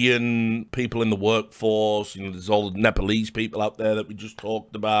Indian people in the workforce, you know, there's all the Nepalese people out there that we just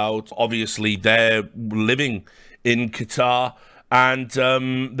talked about. Obviously, they're living in Qatar, and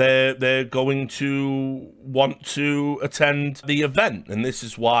they're going to want to attend the event. And this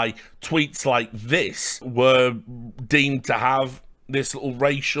is why tweets like this were deemed to have this little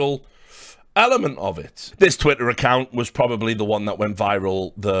racial element of it. This Twitter account was probably the one that went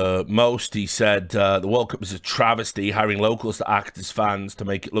viral the most. He said, the World Cup is a travesty, hiring locals to act as fans to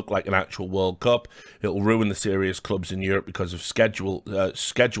make it look like an actual World Cup. It'll ruin the serious clubs in Europe because of schedule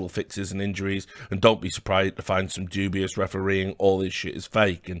fixes and injuries, and don't be surprised to find some dubious refereeing. All this shit is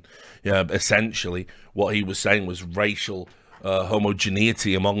fake. And essentially what he was saying was racial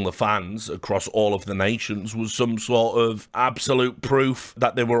homogeneity among the fans across all of the nations was some sort of absolute proof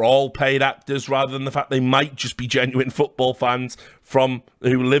that they were all paid actors, rather than the fact they might just be genuine football fans from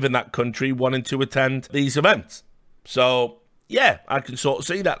who live in that country wanting to attend these events. So yeah, I can sort of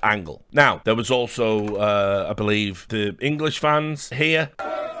see that angle. Now, there was also, I believe, the English fans here.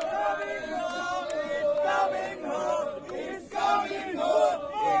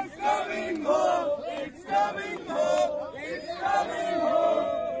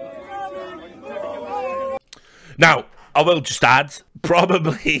 Now, I will just add,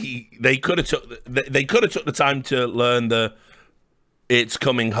 probably they could have took the time to learn the "It's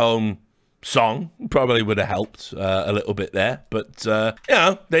Coming Home" song. Probably would have helped a little bit there, but you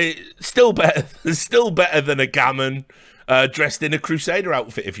know, they still better than a gammon dressed in a Crusader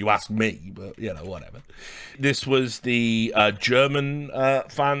outfit, if you ask me. But you know, whatever. This was the German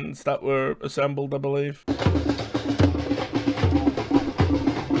fans that were assembled, I believe.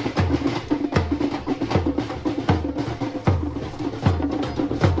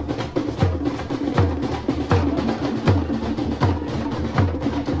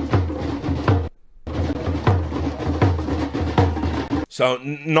 So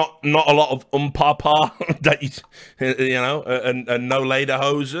not a lot of papa that you know, and no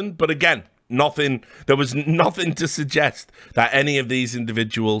lederhosen, but again, nothing. There was nothing to suggest that any of these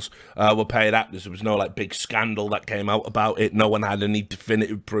individuals were paid actors. There was no like big scandal that came out about it. No one had any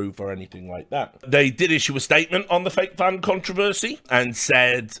definitive proof or anything like that. They did issue a statement on the fake fan controversy and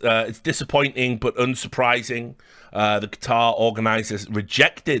said it's disappointing but unsurprising. The Qatar organisers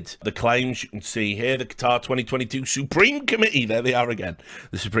rejected the claims. You can see here the Qatar 2022 Supreme Committee. There they are again.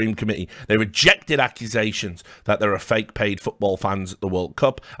 The Supreme Committee. They rejected accusations that there are fake paid football fans at the World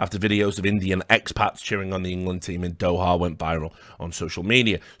Cup after videos of Indian expats cheering on the England team in Doha went viral on social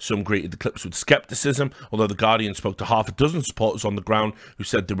media. Some greeted the clips with scepticism, although the Guardian spoke to half a dozen supporters on the ground who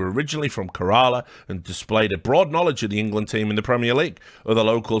said they were originally from Kerala and displayed a broad knowledge of the England team in the Premier League. Other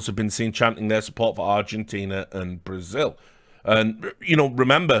locals have been seen chanting their support for Argentina and Brazil. And, you know,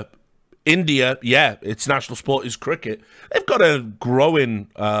 remember, India, yeah, its national sport is cricket. They've got a growing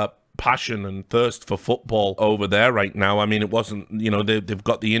passion and thirst for football over there right now. I mean, it wasn't, you know, they've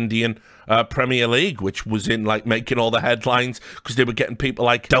got the Indian Premier League, which was in like making all the headlines because they were getting people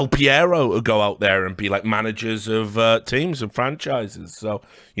like Del Piero to go out there and be like managers of teams and franchises. So,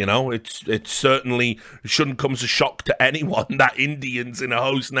 you know, it certainly shouldn't come as a shock to anyone that Indians in a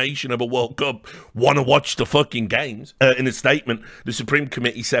host nation of a World Cup want to watch the fucking games. In a statement, the Supreme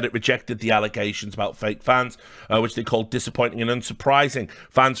Committee said it rejected the allegations about fake fans, which they called disappointing and unsurprising.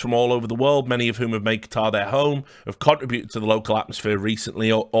 Fans from all over the world, many of whom have made Qatar their home, have contributed to the local atmosphere recently,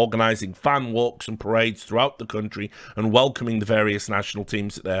 organising fan walks and parades throughout the country and welcoming the various national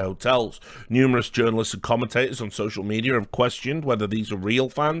teams at their hotels. Numerous journalists and commentators on social media have questioned whether these are real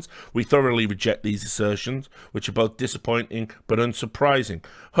fans. We thoroughly reject these assertions, which are both disappointing but unsurprising.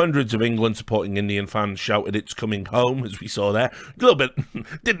 Hundreds of England supporting Indian fans shouted "It's coming home," as we saw there. A little bit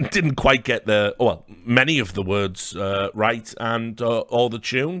didn't quite get the, well, many of the words right and all the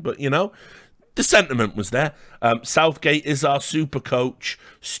tune, but you know, the sentiment was there. Southgate is our super coach.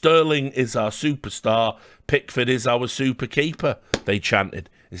 Sterling is our superstar. Pickford is our super keeper, they chanted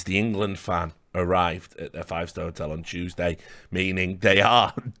as the England fan arrived at their five-star hotel on Tuesday, meaning they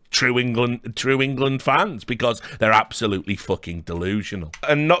are true England fans because they're absolutely fucking delusional.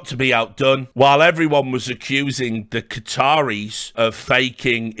 And not to be outdone, while everyone was accusing the Qataris of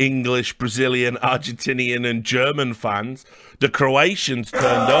faking English, Brazilian, Argentinian and German fans, the Croatians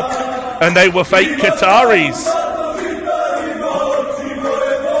turned up and they were fake Qataris.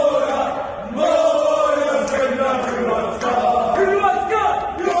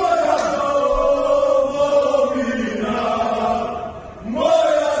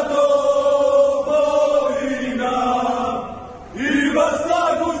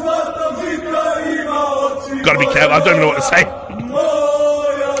 Gotta be careful. I don't even know what to say.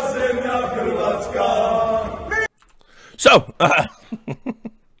 So,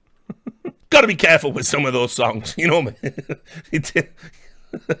 gotta be careful with some of those songs. You know what I mean?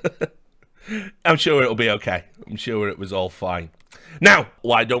 I'm sure it'll be okay. I'm sure it was all fine. Now,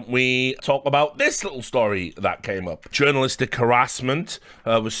 why don't we talk about this little story that came up? Journalistic harassment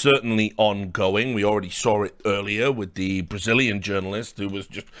was certainly ongoing. We already saw it earlier with the Brazilian journalist who was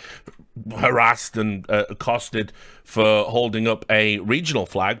just harassed and accosted for holding up a regional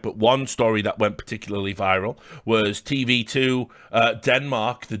flag. But one story that went particularly viral was TV2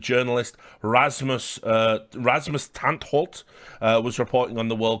 Denmark. The journalist Rasmus Tantholt was reporting on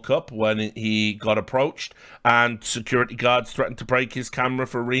the World Cup when he got approached, and security guards threatened to break his camera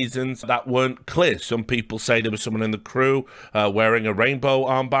for reasons that weren't clear. Some people say there was someone in the crew wearing a rainbow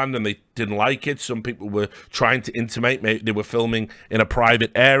armband and they didn't like it. Some people were trying to intimate maybe they were filming in a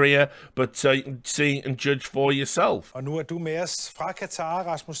private area, but you can see and judge for yourself. Og nu du med os fra Katar,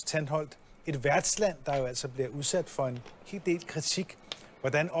 Rasmus Tantholt, et værtsland, der jo altså bliver udsat for en hel del kritik.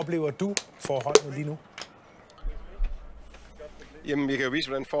 Hvordan oplever du forholdene lige nu? Jamen, vi kan jo vise,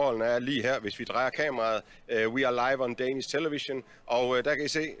 hvordan forholdene er lige her, hvis vi drejer kameraet. We are live on Danish television, og der kan I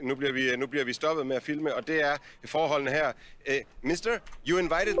se, nu bliver vi stoppet med at filme, og det er forholdene her. Mister, you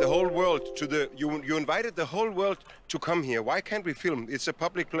invited the whole world to you invited the whole world to come here. Why can't we film? It's a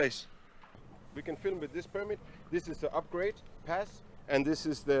public place. We can film with this permit. This is the upgrade pass, and this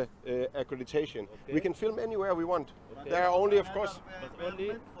is the accreditation. Okay. We can film anywhere we want. Okay. There are only, of course.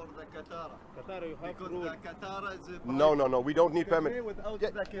 Only for the Qatar. Qatar, you have because the Qatar is no. We don't need permit.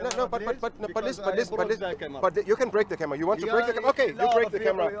 But you can break the camera. You want to break the camera? Okay, you break the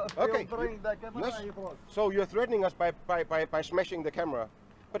camera. Okay. Yes. So you're threatening us by smashing the camera.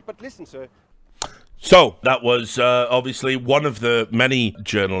 But listen, sir. So that was obviously one of the many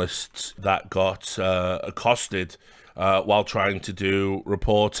journalists that got accosted while trying to do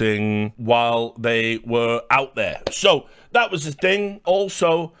reporting while they were out there. So that was the thing.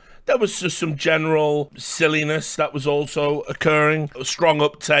 Also, there was just some general silliness that was also occurring. A strong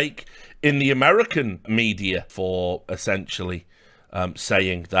uptake in the American media for essentially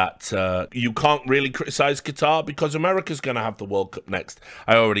saying that you can't really criticize Qatar because America's going to have the World Cup next.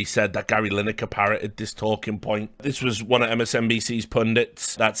 I already said that Gary Lineker parroted this talking point. This was one of MSNBC's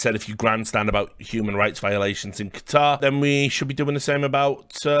pundits that said if you grandstand about human rights violations in Qatar, then we should be doing the same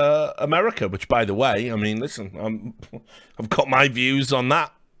about America, which, by the way, I mean, listen, I've got my views on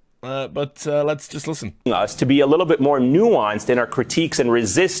that. But let's just listen. Us to be a little bit more nuanced in our critiques and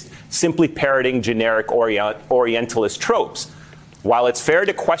resist simply parroting generic Orientalist tropes. While it's fair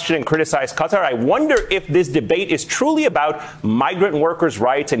to question and criticize Qatar, I wonder if this debate is truly about migrant workers'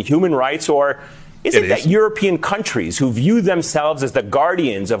 rights and human rights, or is it that European countries who view themselves as the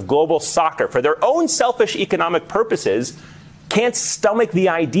guardians of global soccer for their own selfish economic purposes can't stomach the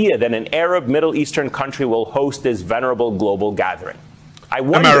idea that an Arab Middle Eastern country will host this venerable global gathering? I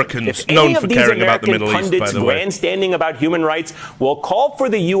wonder Americans if known any for of these caring about American the Middle East, by pundits the way. grandstanding about human rights will call for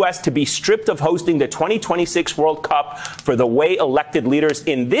the U.S. to be stripped of hosting the 2026 World Cup for the way elected leaders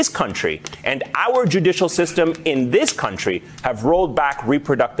in this country and our judicial system in this country have rolled back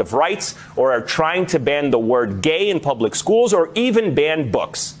reproductive rights or are trying to ban the word gay in public schools or even ban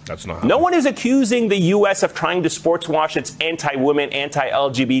books. That's not No one is accusing the U.S. of trying to sports wash its anti-women,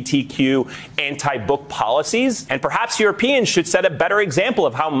 anti-LGBTQ, anti-book policies. And perhaps Europeans should set a better example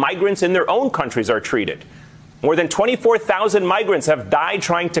of how migrants in their own countries are treated. More than 24,000 migrants have died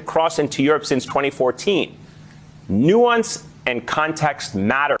trying to cross into Europe since 2014. Nuance and context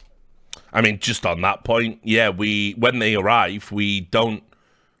matter. I mean, just on that point, yeah, when they arrive, we don't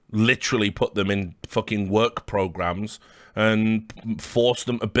literally put them in fucking work programs and force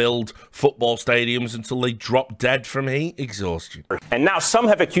them to build football stadiums until they drop dead from heat exhaustion. And now some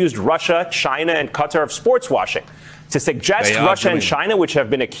have accused Russia, China, and Qatar of sports washing. To suggest Russia and China, which have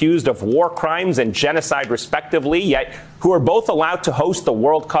been accused of war crimes and genocide respectively, yet who are both allowed to host the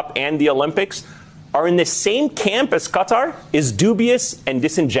World Cup and the Olympics, are in the same camp as Qatar is dubious and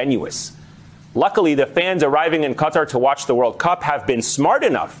disingenuous. Luckily, the fans arriving in Qatar to watch the World Cup have been smart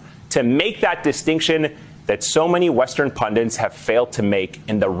enough to make that distinction that so many Western pundits have failed to make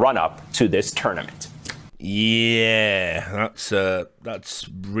in the run-up to this tournament. Yeah, that's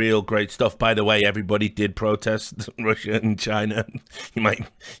real great stuff. By the way, everybody did protest Russia and China. You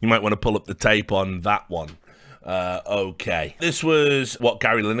might want to pull up the tape on that one. Okay. This was what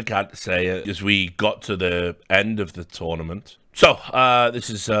Gary Lineker had to say as we got to the end of the tournament. So, this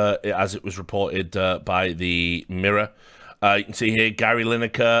is as it was reported by the Mirror. You can see here Gary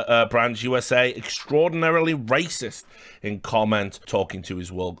Lineker brands USA extraordinarily racist in comment talking to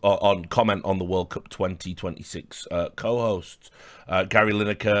his comment on the World Cup 2026 co-hosts. Gary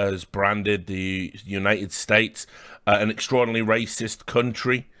Lineker has branded the United States an extraordinarily racist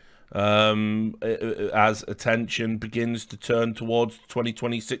country as attention begins to turn towards the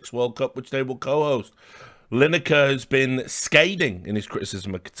 2026 World Cup, which they will co-host. Lineker has been scathing in his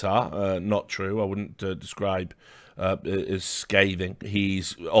criticism of Qatar. Not true. I wouldn't describe as scathing.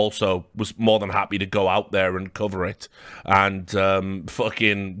 He's also was more than happy to go out there and cover it and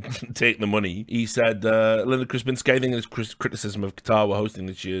fucking take the money. He said Lineker's been scathing in his criticism of Qatar were hosting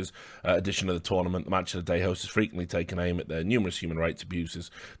this year's edition of the tournament. The Match of the Day host has frequently taken aim at their numerous human rights abuses,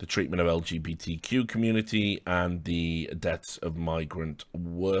 the treatment of LGBTQ community, and the deaths of migrant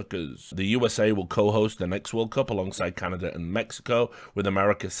workers. The USA will co-host the next World Cup alongside Canada and Mexico, with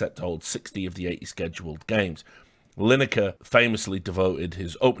America set to hold 60 of the 80 scheduled games. Lineker famously devoted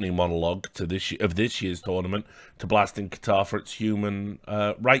his opening monologue to this year's tournament to blasting Qatar for its human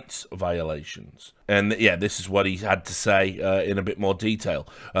rights violations. And yeah, this is what he had to say in a bit more detail.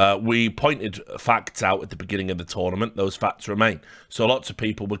 We pointed facts out at the beginning of the tournament. Those facts remain. So lots of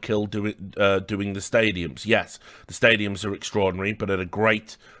people were killed doing the stadiums. Yes, the stadiums are extraordinary, but at a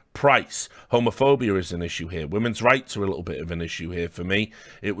great price. Homophobia is an issue here. Women's rights are a little bit of an issue here for me.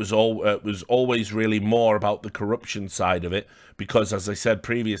 It was always really more about the corruption side of it, because as I said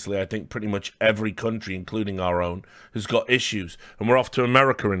previously, I think pretty much every country, including our own, has got issues. And we're off to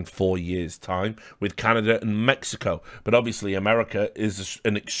America in 4 years' time with Canada and Mexico. But obviously America is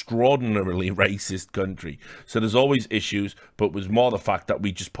an extraordinarily racist country. So there's always issues, but it was more the fact that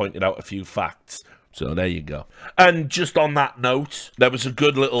we just pointed out a few facts. So there you go. And just on that note, there was a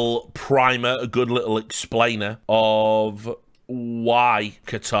good little primer, a good little explainer of why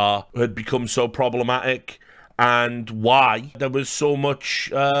Qatar had become so problematic and why there was so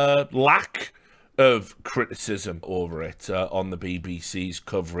much lack of criticism over it on the BBC's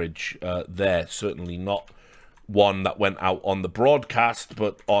coverage there. Certainly not one that went out on the broadcast,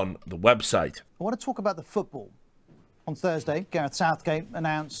 but on the website. I want to talk about the football. On Thursday, Gareth Southgate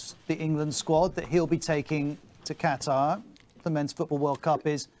announced the England squad that he'll be taking to Qatar. The Men's Football World Cup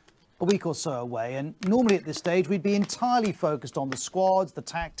is a week or so away, and normally at this stage we'd be entirely focused on the squads, the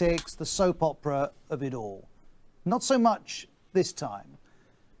tactics, the soap opera of it all. Not so much this time.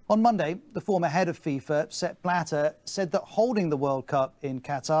 On Monday, the former head of FIFA, Sepp Blatter, said that holding the World Cup in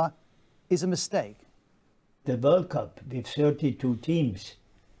Qatar is a mistake. The World Cup with 32 teams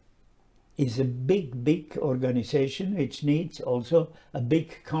is a big organization which needs also a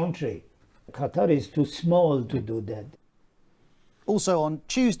big country. Qatar is too small to do that. Also on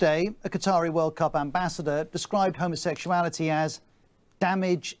Tuesday, a Qatari World Cup ambassador described homosexuality as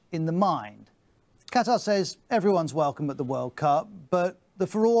damage in the mind. Qatar says everyone's welcome at the World Cup, but the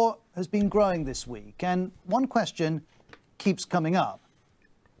furore has been growing this week, and one question keeps coming up.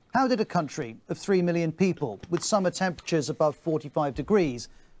 How did a country of 3 million people with summer temperatures above 45 degrees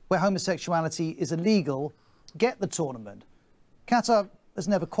where homosexuality is illegal, get the tournament? Qatar has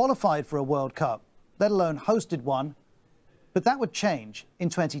never qualified for a World Cup, let alone hosted one, but that would change in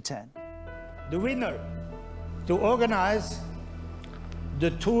 2010. The winner to organize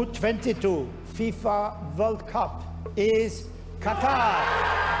the 2022 FIFA World Cup is Qatar.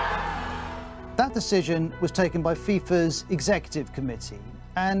 That decision was taken by FIFA's executive committee,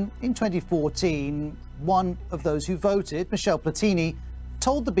 and in 2014, one of those who voted, Michel Platini,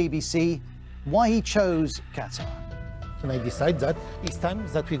 told the BBC why he chose Qatar. And I decided that it's time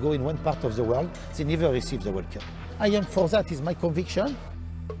that we go in one part of the world, they never receive the World Cup. I am for that, is my conviction.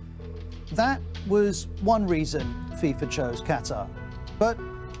 That was one reason FIFA chose Qatar, but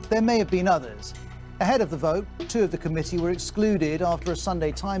there may have been others. Ahead of the vote, 2 of the committee were excluded after a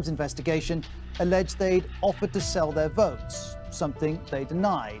Sunday Times investigation alleged they'd offered to sell their votes, something they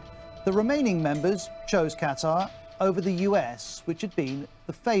denied. The remaining members chose Qatar over the US, which had been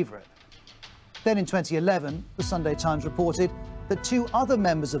the favourite. Then in 2011, the Sunday Times reported that 2 other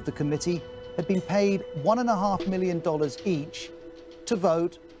members of the committee had been paid $1.5 million each to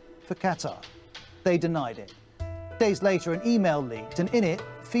vote for Qatar. They denied it. Days later, an email leaked, and in it,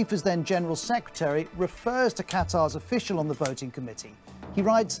 FIFA's then General Secretary refers to Qatar's official on the voting committee. He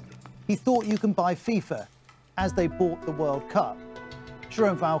writes, he thought you can buy FIFA, as they bought the World Cup.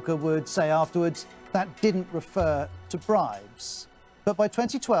 Jerome Valcke would say afterwards that didn't refer to bribes. But by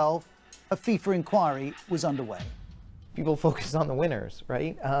 2012, a FIFA inquiry was underway. People focus on the winners,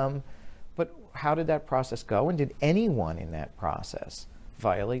 right? But how did that process go? And did anyone in that process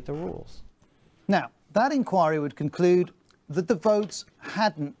violate the rules? Now, that inquiry would conclude that the votes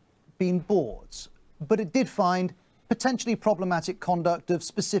hadn't been bought, but it did find potentially problematic conduct of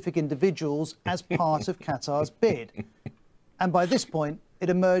specific individuals as part of Qatar's bid. And by this point, it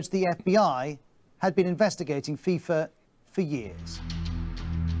emerged the FBI had been investigating FIFA for years.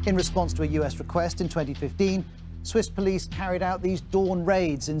 In response to a US request in 2015, Swiss police carried out these dawn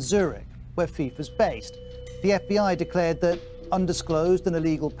raids in Zurich, where FIFA's based. The FBI declared that undisclosed and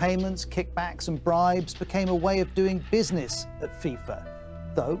illegal payments, kickbacks and bribes became a way of doing business at FIFA,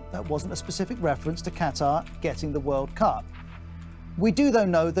 though that wasn't a specific reference to Qatar getting the World Cup. We do, though,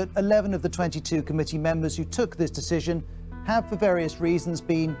 know that 11 of the 22 committee members who took this decision have, for various reasons,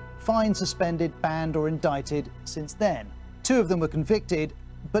 been fined, suspended, banned or indicted since then. 2 of them were convicted,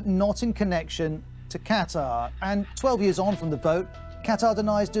 but not in connection to Qatar. And 12 years on from the vote, Qatar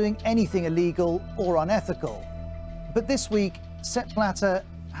denies doing anything illegal or unethical. But this week, Sepp Blatter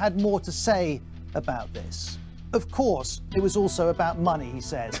had more to say about this. Of course, it was also about money, he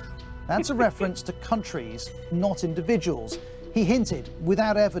says. That's a reference to countries, not individuals. He hinted,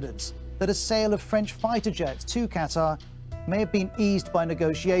 without evidence, that a sale of French fighter jets to Qatar may have been eased by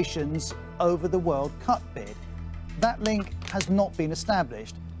negotiations over the World Cup bid. That link has not been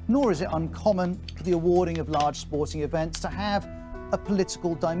established, nor is it uncommon for the awarding of large sporting events to have a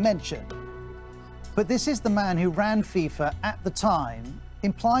political dimension. But this is the man who ran FIFA at the time,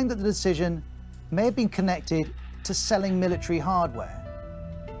 implying that the decision may have been connected to selling military hardware.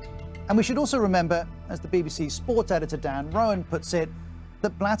 And we should also remember, as the BBC sport editor Dan Rowan puts it,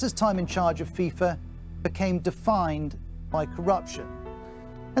 that Blatter's time in charge of FIFA became defined by corruption.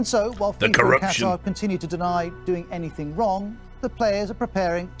 And so, while FIFA and Qatar continue to deny doing anything wrong, the players are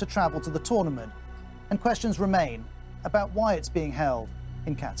preparing to travel to the tournament. And questions remain about why it's being held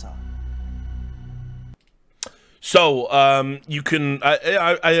in Qatar. So, you can, I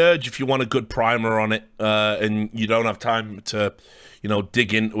urge, if you want a good primer on it, and you don't have time to, you know,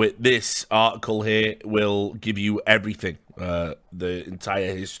 dig into it, this article here will give you everything, the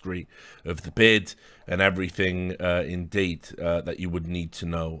entire history of the bid and everything, indeed, that you would need to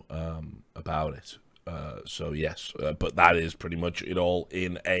know about it. So, yes, but that is pretty much it all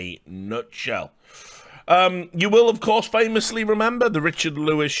in a nutshell. You will, of course, famously remember the Richard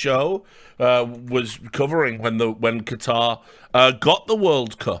Lewis show was covering when Qatar got the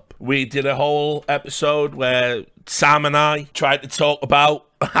World Cup. We did a whole episode where Sam and I tried to talk about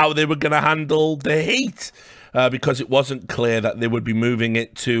how they were going to handle the heat because it wasn't clear that they would be moving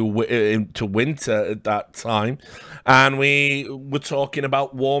it to winter at that time. And we were talking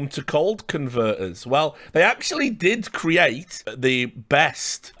about warm to cold converters. Well, they actually did create the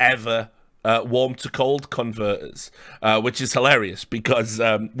best ever warm to cold converters, which is hilarious because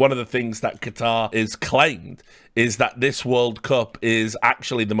one of the things that Qatar is claimed is that this World Cup is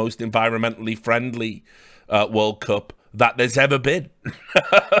actually the most environmentally friendly World Cup that there's ever been,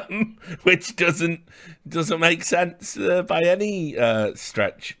 which doesn't make sense by any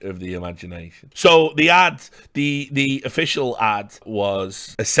stretch of the imagination. So the ad, the official ad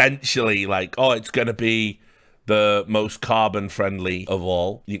was essentially like, oh, it's going to be the most carbon friendly of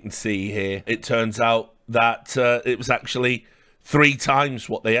all. You can see here, it turns out that it was actually 3 times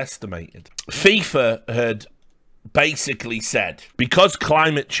what they estimated. FIFA had basically said, because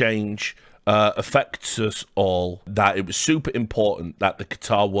climate change affects us all, that it was super important that the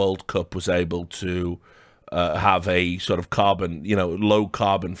Qatar World Cup was able to have a sort of carbon, you know, low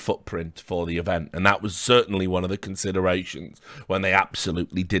carbon footprint for the event. And that was certainly one of the considerations when they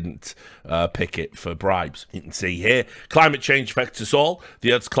absolutely didn't pick it for bribes. You can see here, climate change affects us all.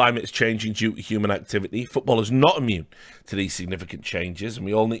 The Earth's climate is changing due to human activity. Football is not immune to these significant changes, and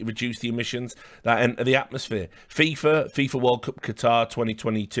we all need to reduce the emissions that enter the atmosphere. FIFA World Cup Qatar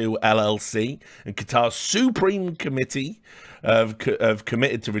 2022 LLC, and Qatar's Supreme Committee have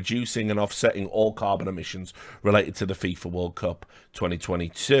committed to reducing and offsetting all carbon emissions related to the FIFA World Cup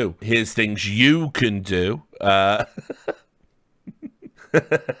 2022. Here's things you can do. I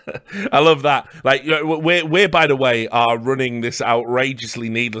love that. Like, we're by the way, are running this outrageously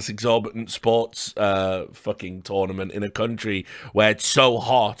needless, exorbitant sports fucking tournament in a country where it's so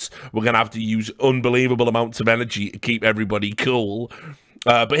hot, we're going to have to use unbelievable amounts of energy to keep everybody cool.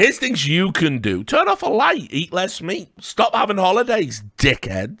 But here's things you can do. Turn off a light, eat less meat, stop having holidays,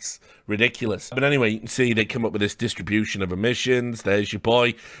 dickheads. Ridiculous. But anyway, you can see they come up with this distribution of emissions. There's your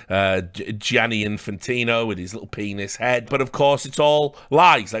boy, Gianni Infantino with his little penis head. But of course, it's all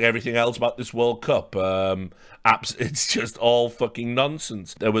lies, like everything else about this World Cup. It's just all fucking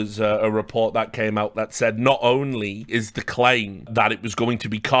nonsense. There was a report that came out that said not only is the claim that it was going to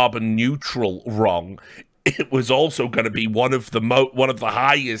be carbon neutral wrong, it was also going to be one of the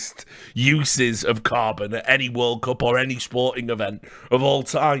highest uses of carbon at any World Cup or any sporting event of all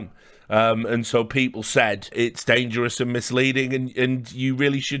time. And so people said it's dangerous and misleading, and you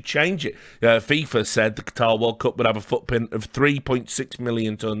really should change it. FIFA said the Qatar World Cup would have a footprint of 3.6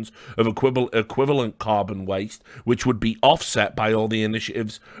 million tonnes of equivalent carbon waste, which would be offset by all the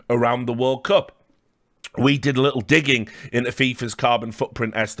initiatives around the World Cup. We did a little digging into FIFA's carbon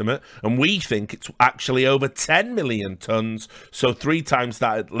footprint estimate, and we think it's actually over 10 million tonnes, so 3 times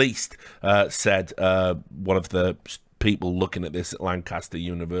that at least, said one of the people looking at this at Lancaster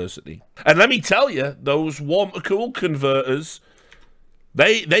University. And let me tell you, those warm to cool converters,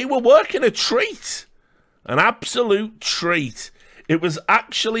 they were working a treat, an absolute treat. It was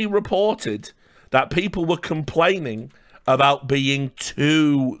actually reported that people were complaining about being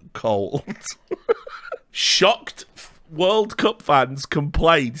too cold. Shocked World Cup fans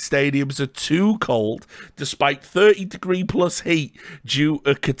complained stadiums are too cold despite 30-degree plus heat due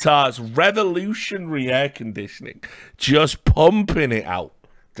to Qatar's revolutionary air conditioning, just pumping it out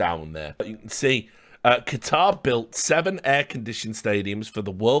down there. You can see Qatar built 7 air-conditioned stadiums for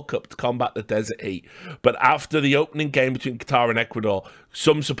the World Cup to combat the desert heat, but after the opening game between Qatar and Ecuador,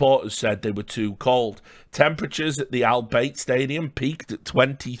 some supporters said they were too cold. Temperatures at the Al Bayt Stadium peaked at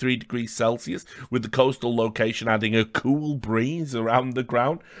 23 degrees Celsius, with the coastal location adding a cool breeze around the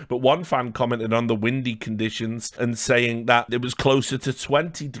ground. But one fan commented on the windy conditions and saying that it was closer to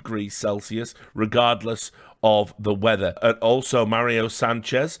 20 degrees Celsius, regardless of the weather. And also Mario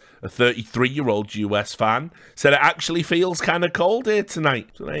Sanchez, a 33-year-old US fan, said it actually feels kind of cold here tonight.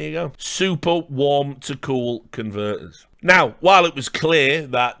 So there you go. Super warm to cool converters. Now, while it was clear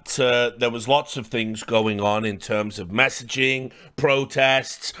that there was lots of things going on in terms of messaging,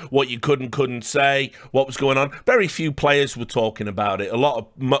 protests, what you could and couldn't say, what was going on, very few players were talking about it.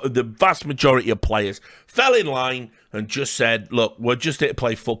 The vast majority of players fell in line and just said, look, we're just here to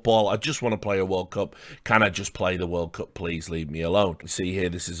play football. I just want to play a World Cup. Can I just play the World Cup? Please leave me alone. You see here,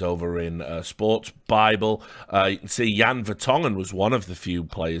 this is over in Sports Bible. You can see Jan Vertonghen was one of the few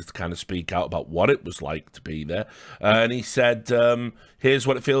players to kind of speak out about what it was like to be there. And he said, here's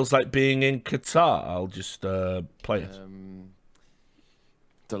what it feels like being in Qatar. I'll just play it.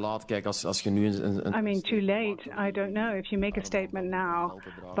 I mean, too late. I don't know. If you make a statement now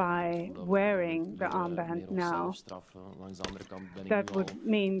by wearing the armband now, that would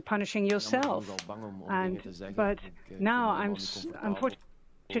mean punishing yourself. But now I'm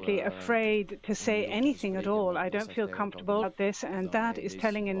unfortunately afraid to say anything at all. I don't feel comfortable about this, and that is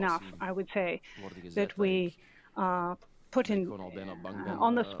telling enough, I would say, that we are put in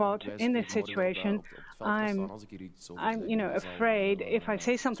on the spot in this situation. I'm afraid if I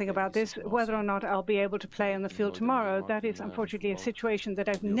say something about this, whether or not I'll be able to play on the field tomorrow. That is unfortunately a situation that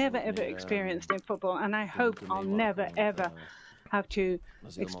I've never ever experienced in football, and I hope I'll never ever have to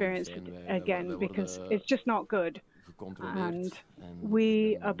experience it again, because it's just not good. And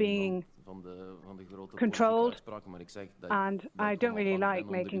we are being controlled, and I don't really like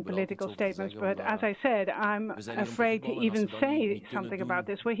making political statements, but as I said, I'm afraid to even say something about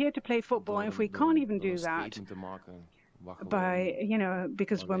this. We're here to play football, and if we can't even do that by,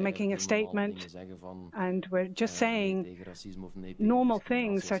 because we're making a statement and we're just saying normal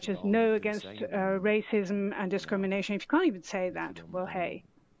things such as no against racism and discrimination, if you can't even say that, well, hey,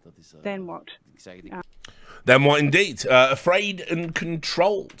 then what? Then what indeed? Afraid and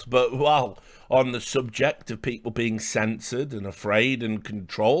controlled. But while on the subject of people being censored and afraid and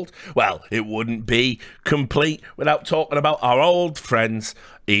controlled, well, it wouldn't be complete without talking about our old friends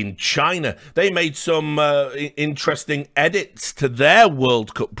in China. They made some interesting edits to their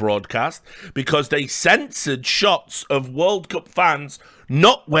World Cup broadcast because they censored shots of World Cup fans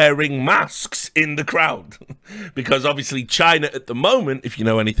not wearing masks in the crowd. Because obviously China at the moment, if you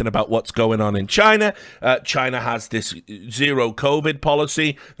know anything about what's going on in China, China has this zero COVID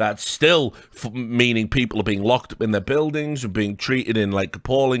policy that's still meaning people are being locked up in their buildings, are being treated in like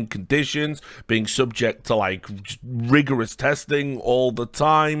appalling conditions, being subject to like rigorous testing all the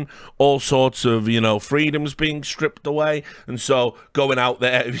time, all sorts of, freedoms being stripped away. And so going out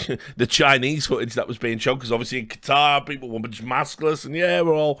there, the Chinese footage that was being shown, because obviously in Qatar, people were just maskless, and yeah,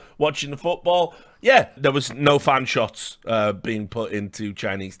 we're all watching the football. Yeah, there was no fan shots being put into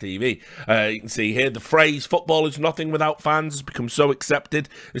Chinese TV. You can see here the phrase "football is nothing without fans" has become so accepted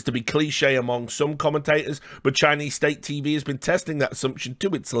as to be cliche among some commentators, but Chinese state TV has been testing that assumption to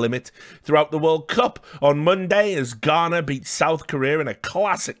its limit throughout the World Cup. On Monday, as Ghana beat South Korea in a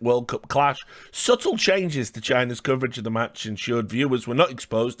classic World Cup clash, subtle changes to China's coverage of the match ensured viewers were not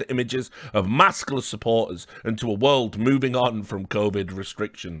exposed to images of maskless supporters and to a world moving on from COVID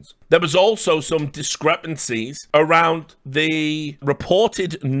restrictions. There was also some discrepancies around the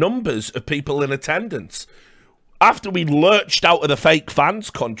reported numbers of people in attendance. after we lurched out of the fake fans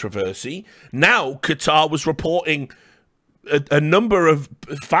controversy, now Qatar was reporting a number of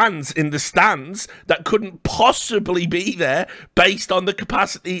fans in the stands that couldn't possibly be there based on the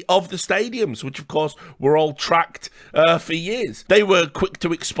capacity of the stadiums, which of course were all tracked for years. They were quick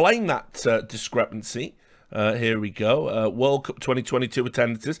to explain that discrepancy. Here we go. World Cup 2022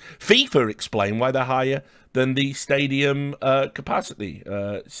 attendances. FIFA explained why they're higher than the stadium capacity.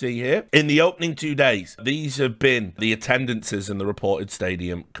 See here. In the opening 2 days, these have been the attendances and the reported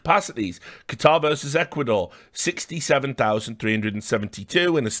stadium capacities. Qatar versus Ecuador,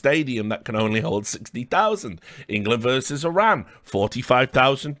 67,372 in a stadium that can only hold 60,000. England versus Iran,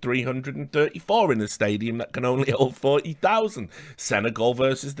 45,334 in a stadium that can only hold 40,000. Senegal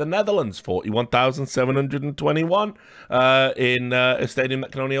versus the Netherlands, 41,721 in a stadium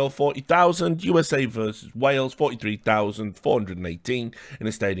that can only hold 40,000. USA versus Wales, 43,418 in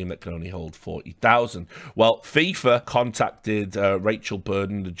a stadium that can only hold 40,000. Well, FIFA contacted Rachel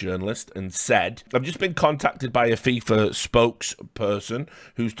Burden, the journalist, and said, I've just been contacted by a FIFA spokesperson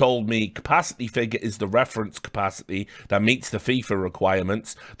who's told me capacity figure is the reference capacity that meets the FIFA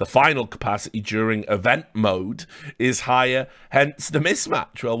requirements. The final capacity during event mode is higher, hence the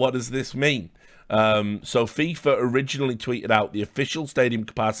mismatch. Well, what does this mean? So FIFA originally tweeted out the official stadium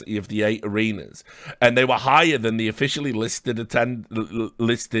capacity of the 8 arenas, and they were higher than the officially listed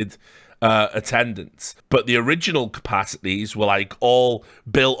attendance. But the original capacities were like all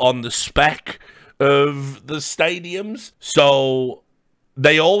built on the spec of the stadiums. So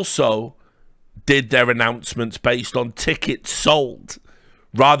they also did their announcements based on tickets sold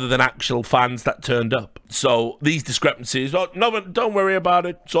rather than actual fans that turned up. So these discrepancies, oh, no, don't worry about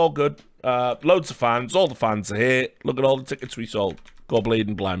it. It's all good. Loads of fans, all the fans are here. Look at all the tickets we sold. God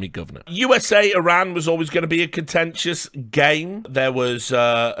bleeding blimey, governor. USA-Iran was always going to be a contentious game. There was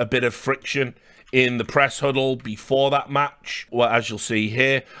a bit of friction in the press huddle before that match. Well, as you'll see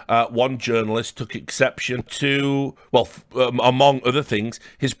here, one journalist took exception to, well, among other things,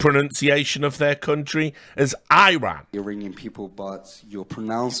 his pronunciation of their country as Iran. Iranian people, but you're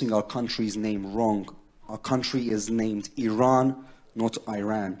pronouncing our country's name wrong. Our country is named Iran, not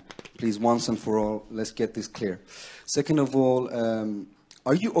Iran. Please, once and for all, let's get this clear. Second of all,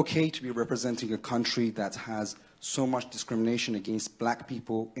 are you okay to be representing a country that has so much discrimination against black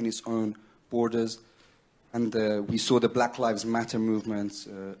people in its own borders? And we saw the Black Lives Matter movement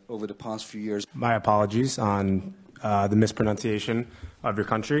over the past few years. My apologies on the mispronunciation of your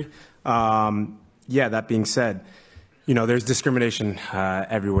country. Yeah, that being said, you know, there's discrimination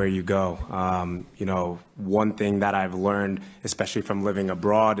everywhere you go. You know, one thing that I've learned, especially from living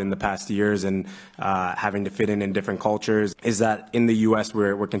abroad in the past years and having to fit in different cultures, is that in the U.S.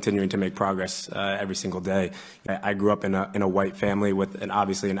 we're continuing to make progress every single day. I grew up in a white family with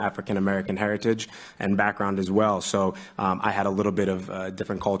obviously an African-American heritage and background as well. So I had a little bit of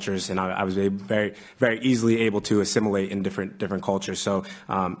different cultures, and I was very easily able to assimilate in different cultures. So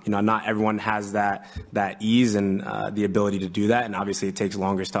you know, not everyone has that ease and the ability to do that, and obviously it takes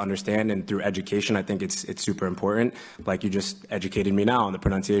longer to understand. And through education, I think it's super important. Like you just educated me now on the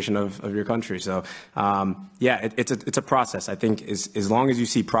pronunciation of your country. So yeah, it's a process. I think as long as you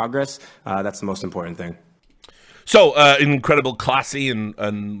see progress, that's the most important thing. So, an incredible, classy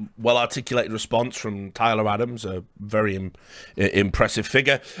and well-articulated response from Tyler Adams, a very impressive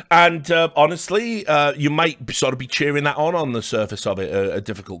figure. And honestly, you might sort of be cheering that on the surface of it, a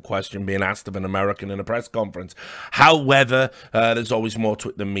difficult question being asked of an American in a press conference. However, there's always more to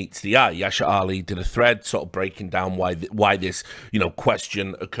it than meets the eye. Yasha Ali did a thread sort of breaking down why this, you know,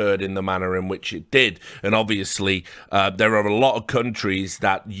 question occurred in the manner in which it did. And obviously, there are a lot of countries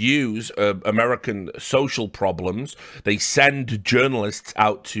that use American social problems. They send journalists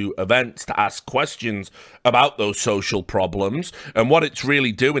out to events to ask questions about those social problems. And what it's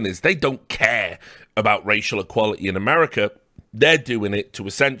really doing is they don't care about racial equality in America. They're doing it to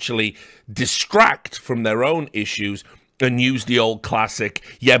essentially distract from their own issues and use the old classic,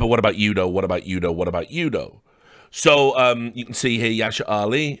 yeah, but what about you, though? What about you, though? What about you, though? So you can see here Yasha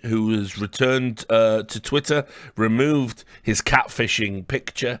Ali, who has returned to Twitter, removed his catfishing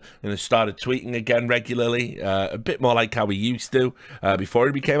picture and has started tweeting again regularly, a bit more like how he used to before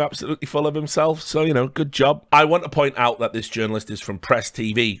he became absolutely full of himself. So, you know, good job. I want to point out that this journalist is from Press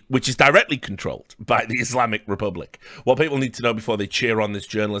TV, which is directly controlled by the Islamic Republic. What people need to know before they cheer on this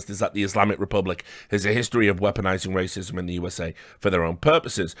journalist is that the Islamic Republic has a history of weaponizing racism in the USA for their own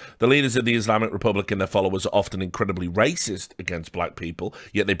purposes. The leaders of the Islamic Republic and their followers are often incredibly incredibly racist against black people,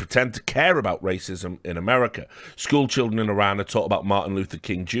 yet they pretend to care about racism in America. School children in Iran are taught about Martin Luther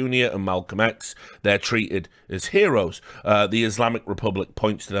King Jr. and Malcolm X. They're treated as heroes. The Islamic Republic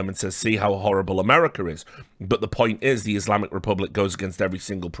points to them and says, see how horrible America is. But the point is, the Islamic Republic goes against every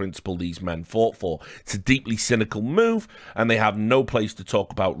single principle these men fought for. It's a deeply cynical move, and they have no place to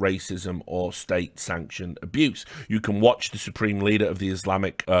talk about racism or state-sanctioned abuse. You can watch the supreme leader of the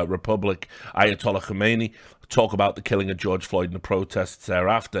Islamic Republic, Ayatollah Khomeini, talk about the killing of George Floyd and the protests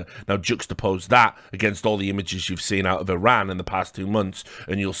thereafter. Now juxtapose that against all the images you've seen out of Iran in the past 2 months,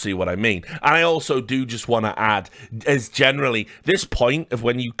 and you'll see what I mean. And I also do just want to add, as generally, this point of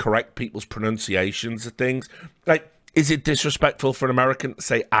when you correct people's pronunciations of things, like, is it disrespectful for an American to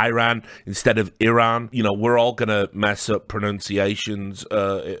say Iran instead of Iran? You know, we're all going to mess up pronunciations,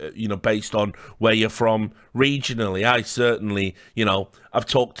 you know, based on where you're from regionally. I certainly, you know, I've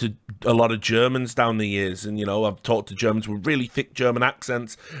talked to a lot of Germans down the years, and, you know, I've talked to Germans with really thick German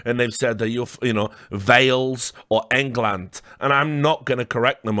accents, and they've said that you're, you know, Wales or England, and I'm not going to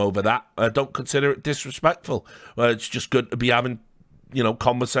correct them over that. I don't consider it disrespectful. It's just good to be having, you know,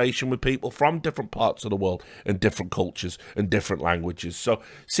 conversation with people from different parts of the world and different cultures and different languages. So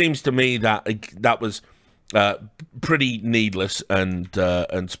seems to me that that was pretty needless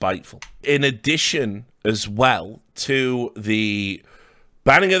and spiteful. In addition, as well, to the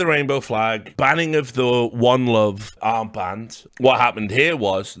banning of the rainbow flag, banning of the One Love armband, what happened here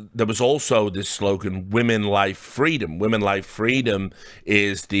was there was also this slogan, Women, Life, Freedom. Women, Life, Freedom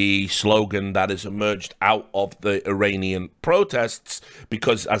is the slogan that has emerged out of the Iranian protests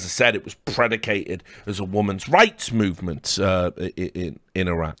because, as I said, it was predicated as a women's rights movement in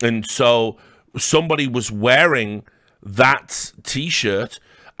Iran. And so somebody was wearing that T-shirt,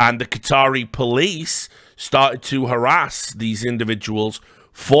 and the Qatari police started to harass these individuals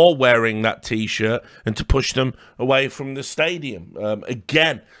for wearing that T-shirt and to push them away from the stadium.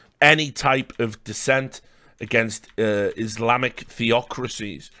 Again, any type of dissent against Islamic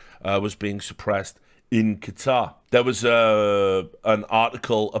theocracies was being suppressed in Qatar. There was an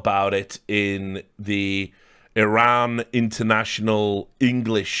article about it in the Iran International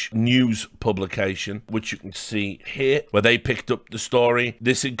English news publication, which you can see here, where they picked up the story.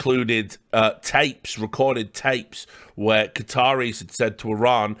 This included tapes, recorded tapes, where Qataris had said to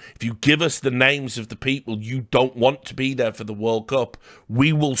Iran, if you give us the names of the people you don't want to be there for the World Cup,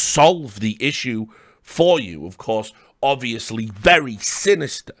 we will solve the issue for you. Of course, obviously very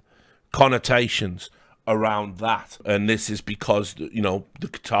sinister connotations around that, and this is because, you know, the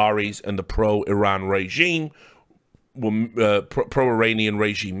Qataris and the pro-Iran regime were pro-Iranian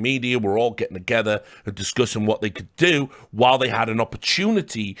regime media were all getting together and discussing what they could do while they had an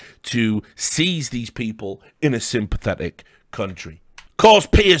opportunity to seize these people in a sympathetic country. Of course,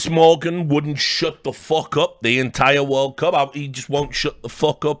 Piers Morgan wouldn't shut the fuck up the entire World Cup. He just won't shut the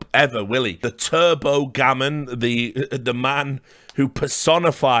fuck up ever, will he? The turbo gammon, the man who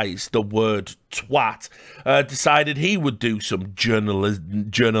personifies the word twat, decided he would do some journalism.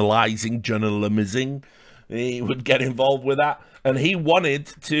 He would get involved with that, and he wanted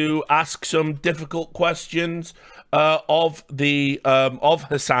to ask some difficult questions of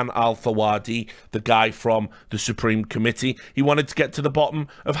Hassan al-Thawadi, the guy from the Supreme Committee. He wanted to get to the bottom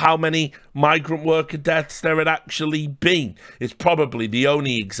of how many migrant worker deaths there had actually been. It's probably the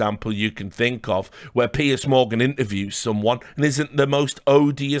only example you can think of where Piers Morgan interviews someone and isn't the most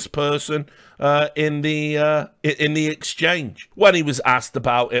odious person in the exchange. When he was asked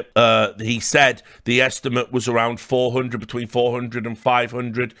about it, he said the estimate was around 400, between 400 and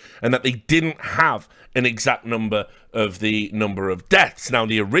 500, and that they didn't have an exact number of the number of deaths. Now,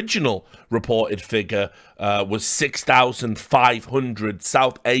 the original reported figure was 6,500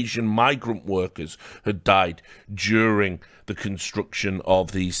 South Asian migrant workers had died during the construction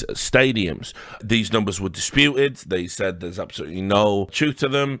of these stadiums. These numbers were disputed. They said there's absolutely no truth to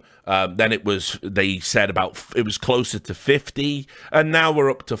them. Then they said it was closer to 50, and now we're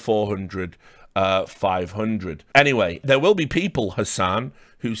up to 400, 500. Anyway, there will be people, Hassan,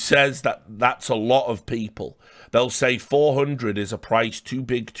 who says that that's a lot of people. They'll say 400 is a price too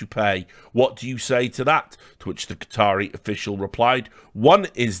big to pay. What do you say to that? To which the Qatari official replied, one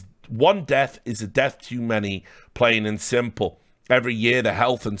death is a death too many, plain and simple. Every year, the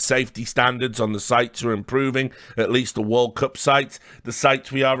health and safety standards on the sites are improving, at least the World Cup sites, the sites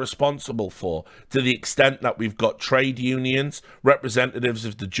we are responsible for, to the extent that we've got trade unions. Representatives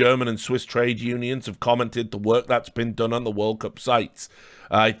of the German and Swiss trade unions have commented the work that's been done on the World Cup sites.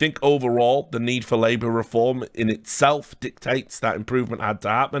 I think overall, the need for labour reform in itself dictates that improvement had to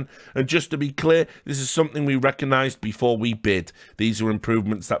happen. And just to be clear, this is something we recognised before we bid. These are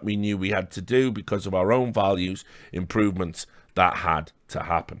improvements that we knew we had to do because of our own values, improvements that had to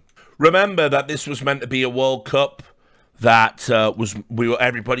happen. Remember that this was meant to be a World Cup that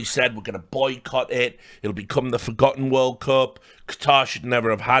everybody said we're going to boycott it. It'll become the forgotten World Cup. Qatar should never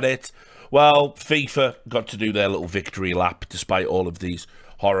have had it. Well, FIFA got to do their little victory lap despite all of these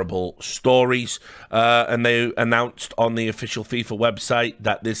horrible stories, and they announced on the official FIFA website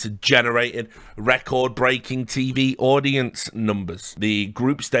that this had generated record-breaking TV audience numbers. The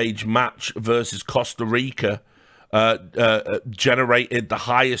group stage match versus Costa Rica generated the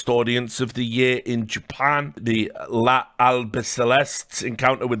highest audience of the year in Japan. The La Albicelestes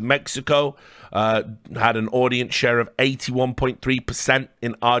encounter with Mexico had an audience share of 81.3%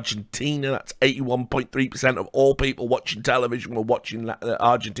 in Argentina. That's 81.3% of all people watching television were watching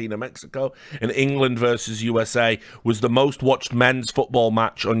Argentina-Mexico. And England versus USA was the most watched men's football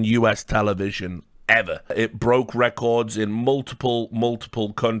match on US television ever. It broke records in multiple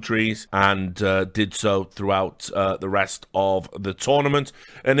countries and did so throughout the rest of the tournament.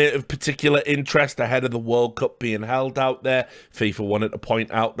 And of particular interest ahead of the World Cup being held out there, FIFA wanted to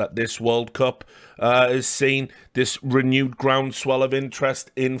point out that this World Cup has seen this renewed groundswell of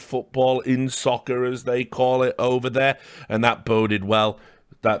interest in football, in soccer as they call it over there, and that boded well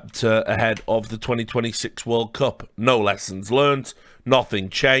that ahead of the 2026 World Cup. No lessons learned, nothing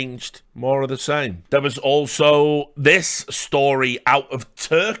changed, more of the same. There was also this story out of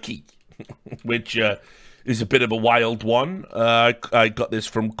Turkey, which is a bit of a wild one. I got this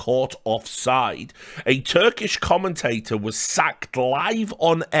from Caught Offside. A Turkish commentator was sacked live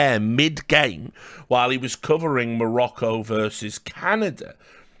on air mid-game while he was covering Morocco versus Canada.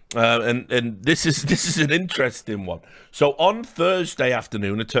 And this is an interesting one. So on Thursday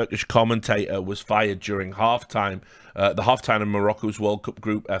afternoon, a Turkish commentator was fired during halftime, the halftime of Morocco's World Cup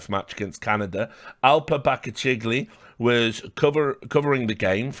Group F match against Canada. Alpa Bakachigli was covering the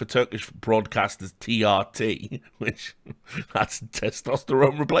game for Turkish broadcasters TRT, which that's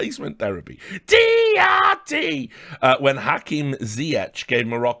testosterone replacement therapy. TRT! When Hakim Ziyech gave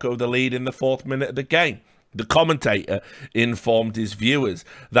Morocco the lead in the 4th minute of the game. The commentator informed his viewers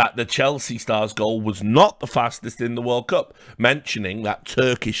that the Chelsea star's goal was not the fastest in the World Cup, mentioning that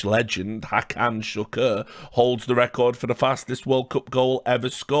Turkish legend Hakan Şükür holds the record for the fastest World Cup goal ever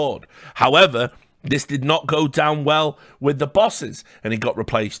scored. However, this did not go down well with the bosses, and he got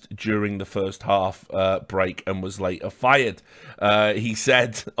replaced during the first half break and was later fired. He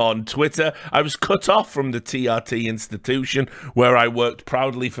said on Twitter, "I was cut off from the TRT institution where I worked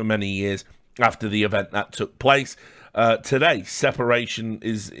proudly for many years after the event that took place. Today, separation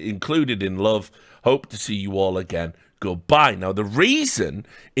is included in love. Hope to see you all again. Goodbye." Now, the reason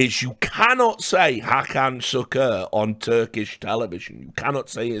is you cannot say Hakan Şükür on Turkish television. You cannot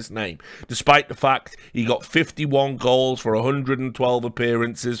say his name, despite the fact he got 51 goals for 112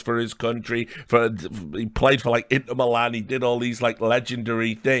 appearances for his country. He played for, like, Inter Milan. He did all these, like,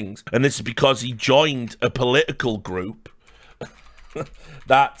 legendary things. And this is because he joined a political group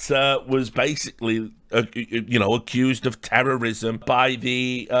that was basically, accused of terrorism by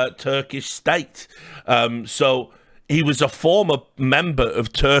the Turkish state. So he was a former member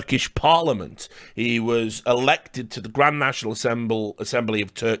of Turkish parliament. He was elected to the Grand National Assembly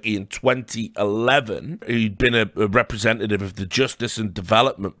of Turkey in 2011. He'd been a representative of the Justice and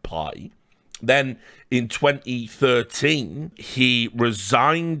Development Party. Then in 2013, he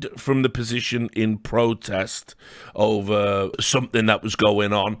resigned from the position in protest over something that was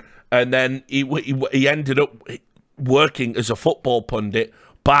going on. And then he ended up working as a football pundit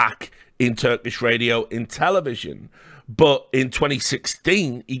back in Turkish radio and television. But in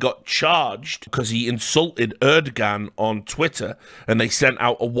 2016, he got charged because he insulted Erdogan on Twitter, and they sent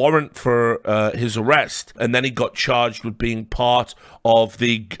out a warrant for his arrest. And then he got charged with being part of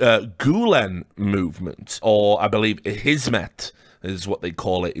the Gulen movement, or I believe Hizmet is what they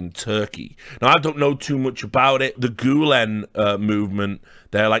call it in Turkey. Now, I don't know too much about it. The Gulen movement,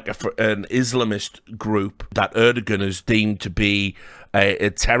 they're like an Islamist group that Erdogan is deemed to be a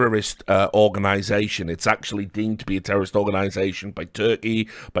terrorist organization. It's actually deemed to be a terrorist organization by Turkey,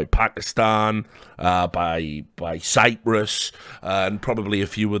 by Pakistan, by Cyprus, and probably a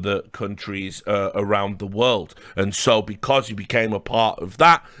few other countries around the world. And so because he became a part of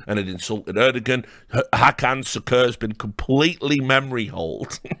that and it insulted Erdogan, Hakan Şükür has been completely memory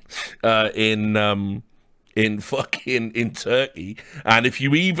holed in Turkey. And if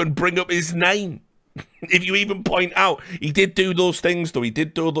you even bring up his name, if you even point out, he did do those things, though. He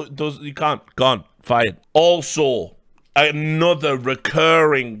did do those. You can't. Gone. Fired. Also, another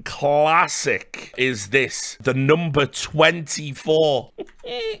recurring classic is this. The number 24.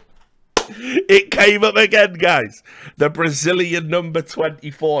 It came up again, guys. The Brazilian number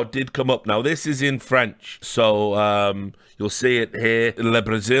 24 did come up. Now, this is in French. So, you'll see it here. Le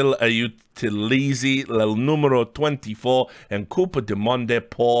Brésil utilise le numéro 24 en Coupe du Monde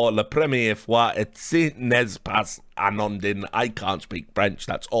pour la première fois et ce n'est pas anodin. I can't speak French.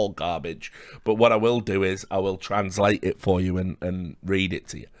 That's all garbage. But what I will do is I will translate it for you and read it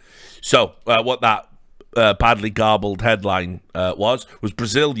to you. So, what that badly garbled headline was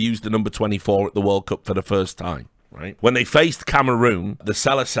Brazil used the number 24 at the World Cup for the first time. Right, when they faced Cameroon, the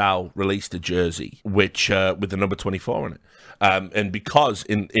Seleção released a jersey which with the number 24 on it, and because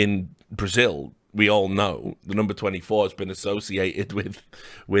in Brazil, we all know the number 24 has been associated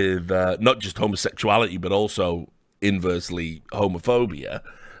with not just homosexuality but also inversely homophobia.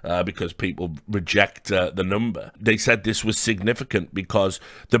 Because people reject the number. They said this was significant because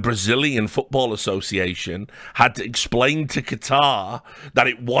the Brazilian Football Association had to explain to Qatar that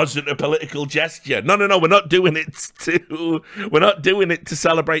it wasn't a political gesture. No, we're not doing it to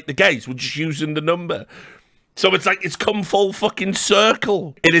celebrate the gays. We're just using the number. So it's like it's come full fucking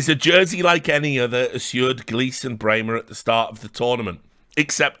circle. It is a jersey like any other, assured Gleeson Bremer at the start of the tournament.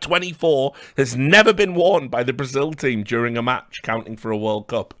 Except 24 has never been worn by the Brazil team during a match counting for a World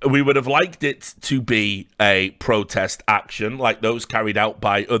Cup. We would have liked it to be a protest action like those carried out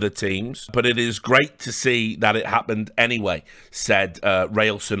by other teams, but it is great to see that it happened anyway, said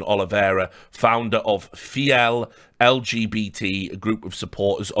Railson Oliveira, founder of Fiel LGBT, a group of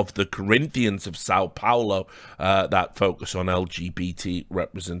supporters of the Corinthians of Sao Paulo that focus on LGBT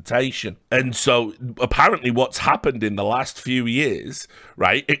representation. And so apparently what's happened in the last few years,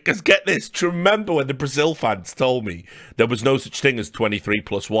 right, because get this, to remember when the Brazil fans told me there was no such thing as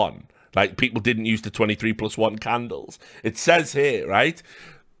 23+1, like people didn't use the 23+1 candles. It says here, right,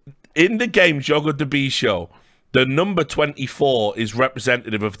 in the game Jogo de Bicho, the number 24 is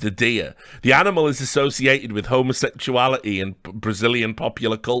representative of the deer. The animal is associated with homosexuality in Brazilian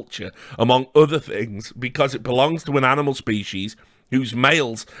popular culture, among other things, because it belongs to an animal species whose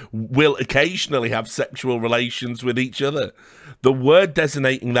males will occasionally have sexual relations with each other. The word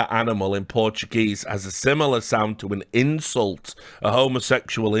designating that animal in Portuguese has a similar sound to an insult, a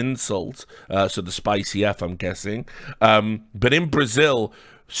homosexual insult, so the spicy F, I'm guessing. But in Brazil,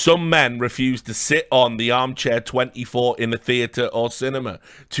 some men refuse to sit on the armchair 24 in a theatre or cinema,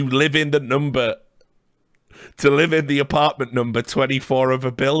 to live in the apartment number 24 of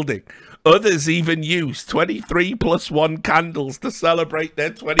a building. Others even use 23+1 candles to celebrate their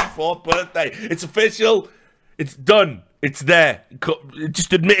 24th birthday. It's official. It's done. It's there.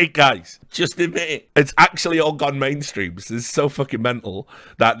 Just admit it, guys. Just admit it. It's actually all gone mainstream. This is so fucking mental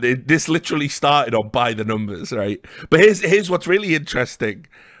that this literally started on By the Numbers, right? But here's what's really interesting,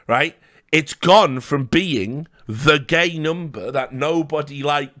 right? It's gone from being the gay number that nobody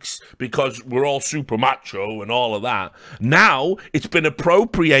likes because we're all super macho and all of that. Now it's been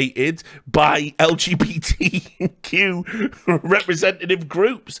appropriated by LGBTQ representative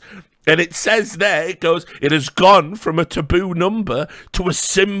groups. And it says there, it goes, it has gone from a taboo number to a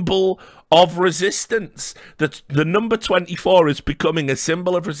symbol of resistance. That the number 24 is becoming a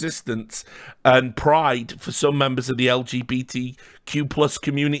symbol of resistance and pride for some members of the LGBTQ plus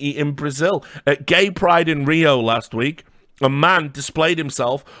community in Brazil. At Gay Pride in Rio last week, a man displayed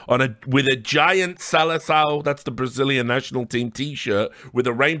himself with a giant Seleção, that's the Brazilian national team t-shirt, with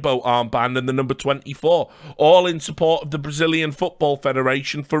a rainbow armband and the number 24, all in support of the Brazilian Football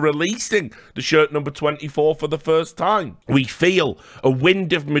Federation for releasing the shirt number 24 for the first time. We feel a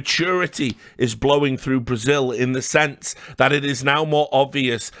wind of maturity is blowing through Brazil in the sense that it is now more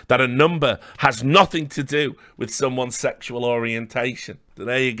obvious that a number has nothing to do with someone's sexual orientation. So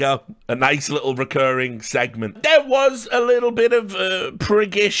there you go. A nice little recurring segment. There was a little bit of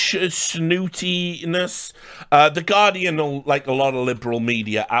priggish snootiness. The Guardian, like a lot of liberal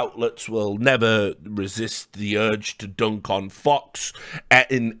media outlets, will never resist the urge to dunk on Fox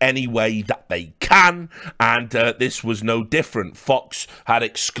in any way that they can. And this was no different. Fox had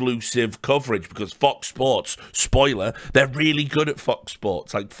exclusive coverage because Fox Sports, spoiler, they're really good at Fox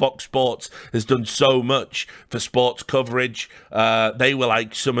Sports. Like, Fox Sports has done so much for sports coverage. They were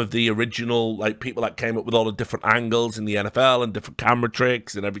like some of the original people that came up with all the different angles in the NFL and different camera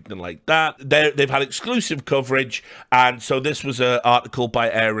tricks and everything like that. They've had exclusive coverage, and so this was an article by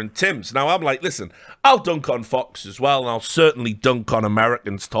Aaron Timms. Now I'm like, listen, I'll dunk on Fox as well, and I'll certainly dunk on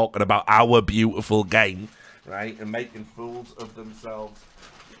Americans talking about our beautiful game, right, and making fools of themselves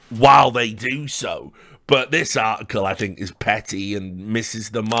while they do so. But this article, I think, is petty and misses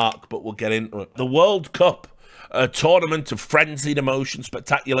the mark, but we'll get into it. The World Cup, a tournament of frenzied emotion,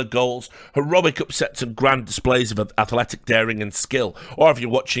 spectacular goals, heroic upsets and grand displays of athletic daring and skill. Or if you're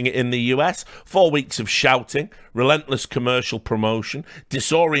watching it in the US, 4 weeks of shouting, relentless commercial promotion,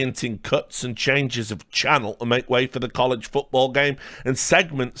 disorienting cuts and changes of channel to make way for the college football game, and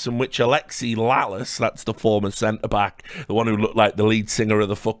segments in which Alexi Lalas, that's the former centre-back, the one who looked like the lead singer of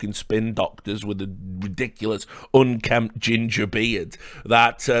the fucking Spin Doctors with a ridiculous unkempt ginger beard,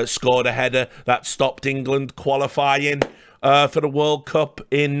 that scored a header that stopped England qualifying for the World Cup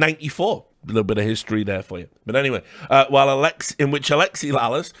in '94. A little bit of history there for you. But anyway, in which Alexi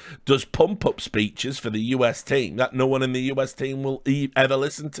Lalas does pump-up speeches for the US team that no one in the US team will ever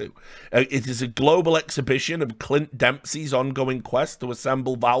listen to. It is a global exhibition of Clint Dempsey's ongoing quest to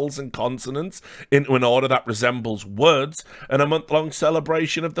assemble vowels and consonants into an order that resembles words, and a month-long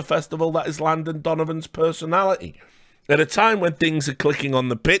celebration of the festival that is Landon Donovan's personality. At a time when things are clicking on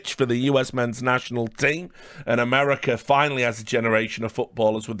the pitch for the US men's national team, and America finally has a generation of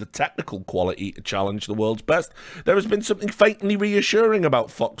footballers with the technical quality to challenge the world's best, there has been something faintly reassuring about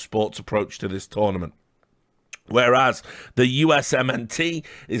Fox Sports' approach to this tournament. Whereas the USMNT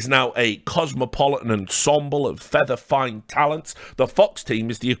is now a cosmopolitan ensemble of feather-fine talents, the Fox team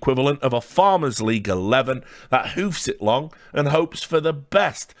is the equivalent of a Farmers League 11 that hoofs it long and hopes for the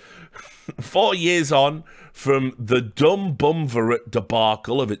best. 4 years on from the dumb bumvirate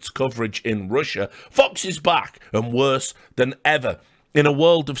debacle of its coverage in Russia, Fox is back, and worse than ever. In a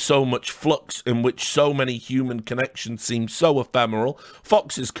world of so much flux, in which so many human connections seem so ephemeral,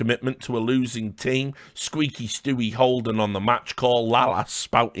 Fox's commitment to a losing team, squeaky Stewie Holden on the match call, Lalas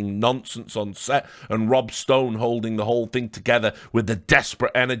spouting nonsense on set, and Rob Stone holding the whole thing together with the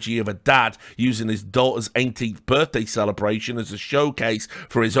desperate energy of a dad using his daughter's 18th birthday celebration as a showcase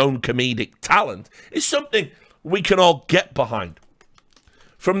for his own comedic talent, is something we can all get behind.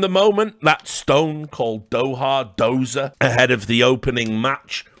 From the moment that Stone called Doha Dozer ahead of the opening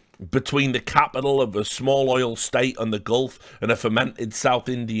match between the capital of a small oil state on the Gulf and a fermented South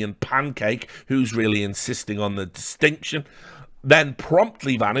Indian pancake, who's really insisting on the distinction, then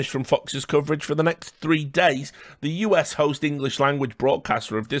promptly vanished from Fox's coverage for the next 3 days, the US host English language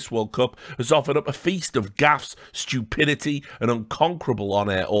broadcaster of this World Cup has offered up a feast of gaffes, stupidity, and unconquerable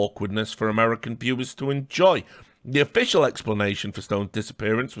on-air awkwardness for American viewers to enjoy. The official explanation for Stone's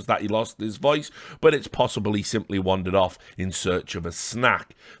disappearance was that he lost his voice, but it's possible he simply wandered off in search of a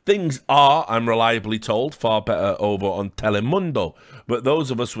snack. Things are, I'm reliably told, far better over on Telemundo, but those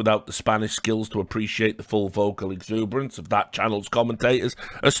of us without the Spanish skills to appreciate the full vocal exuberance of that channel's commentators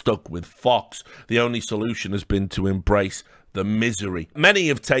are stuck with Fox. The only solution has been to embrace the misery. Many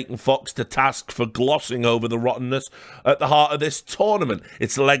have taken Fox to task for glossing over the rottenness at the heart of this tournament.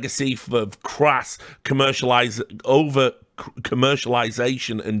 Its legacy of crass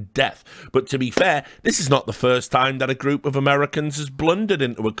commercialization and death. But to be fair, this is not the first time that a group of Americans has blundered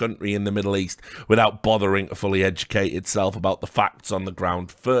into a country in the Middle East without bothering to fully educate itself about the facts on the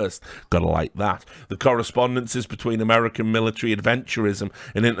ground first. Gotta like that. The correspondences between American military adventurism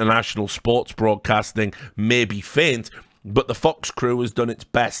and international sports broadcasting may be faint, but the Fox crew has done its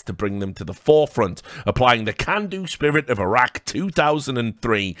best to bring them to the forefront, applying the can-do spirit of Iraq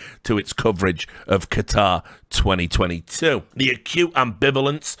 2003 to its coverage of Qatar 2022. The acute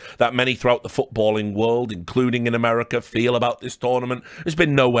ambivalence that many throughout the footballing world, including in America, feel about this tournament has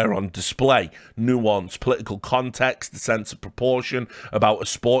been nowhere on display. Nuance, political context, the sense of proportion about a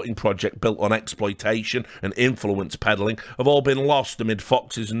sporting project built on exploitation and influence peddling have all been lost amid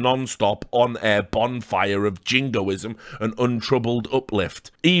Fox's non-stop on-air bonfire of jingoism and untroubled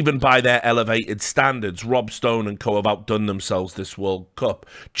uplift. Even by their elevated standards, Rob Stone and co have outdone themselves this World Cup,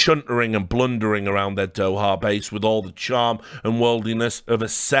 chuntering and blundering around their Doha base with all the charm and worldliness of a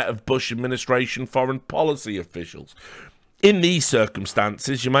set of Bush administration foreign policy officials. In these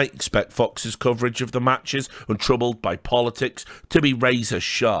circumstances, you might expect Fox's coverage of the matches, untroubled by politics, to be razor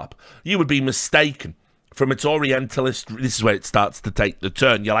sharp. You would be mistaken. From its Orientalist, this is where it starts to take the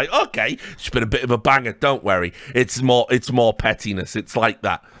turn. You're like, okay, it's been a bit of a banger, don't worry. It's more pettiness. It's like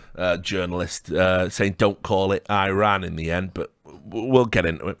that journalist saying don't call it Iran in the end, but we'll get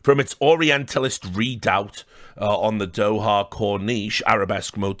into it. From its Orientalist redoubt on the Doha Corniche,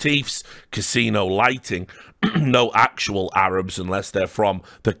 arabesque motifs, casino lighting, no actual Arabs unless they're from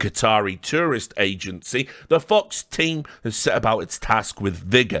the Qatari tourist agency, the Fox team has set about its task with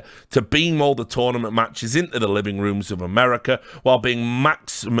vigour to beam all the tournament matches into the living rooms of America while being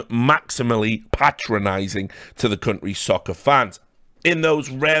maximally patronising to the country's soccer fans. In those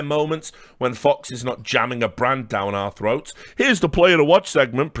rare moments when Fox is not jamming a brand down our throats, here's the Player to Watch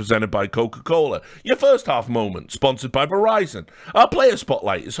segment presented by Coca-Cola. Your first half moment, sponsored by Verizon. Our Player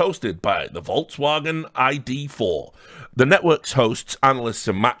Spotlight is hosted by the Volkswagen ID4. The network's hosts, analysts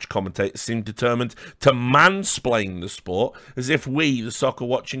and match commentators seem determined to mansplain the sport as if we, the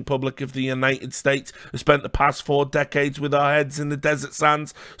soccer-watching public of the United States, have spent the past 4 decades with our heads in the desert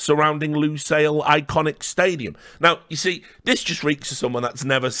sands surrounding Lusail iconic stadium. Now, you see, this just reeks of someone that's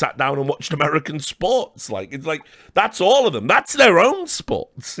never sat down and watched American sports. It's like that's all of them. That's their own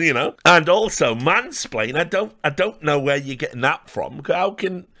sports, you know. And also, mansplain. I don't know where you're getting that from. How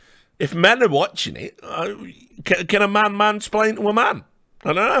can... If men are watching it, can a man mansplain to a man?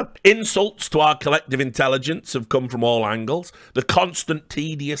 I don't know. Insults to our collective intelligence have come from all angles. The constant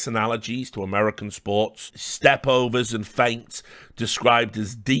tedious analogies to American sports, stepovers and feints described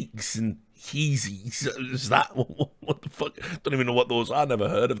as deeks and heezies. Is that what the fuck? Don't even know what those are. Never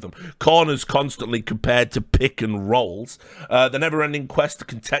heard of them. Corners constantly compared to pick and rolls. The never-ending quest to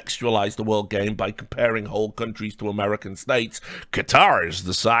contextualize the world game by comparing whole countries to American states. Qatar is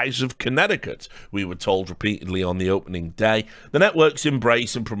the size of Connecticut, we were told repeatedly on the opening day. The network's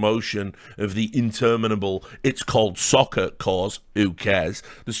embrace and promotion of the interminable "it's called soccer" cause. Who cares?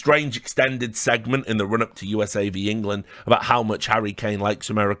 The strange extended segment in the run-up to USA v England about how much Harry Kane likes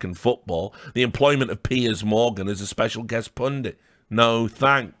American football. The employment of Piers Morgan as a special guest pundit. No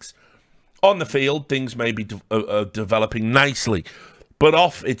thanks. On the field, things may be developing nicely, but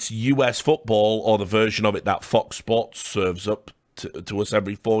off it's US football, or the version of it that Fox Sports serves up to us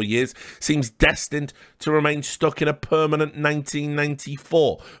every 4 years, seems destined to remain stuck in a permanent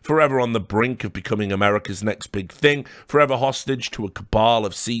 1994, forever on the brink of becoming America's next big thing, forever hostage to a cabal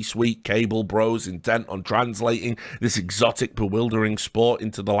of C-suite cable bros intent on translating this exotic, bewildering sport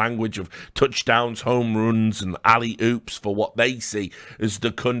into the language of touchdowns, home runs, and alley-oops for what they see as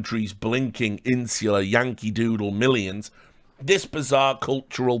the country's blinking, insular Yankee Doodle millions. This bizarre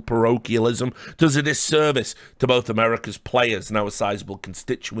cultural parochialism does a disservice to both America's players, now a sizable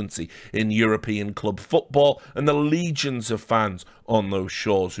constituency in European club football, and the legions of fans on those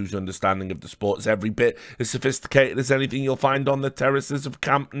shores whose understanding of the sport is every bit as sophisticated as anything you'll find on the terraces of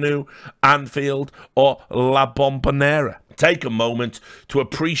Camp Nou, Anfield, or La Bombonera. Take a moment to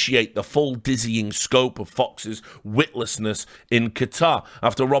appreciate the full dizzying scope of Fox's witlessness in Qatar.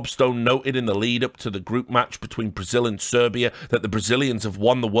 After Rob Stone noted in the lead-up to the group match between Brazil and Serbia that the Brazilians have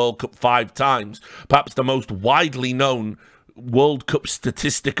won the World Cup 5 times, perhaps the most widely known World Cup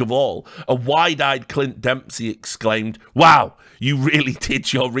statistic of all, a wide-eyed Clint Dempsey exclaimed, "Wow, you really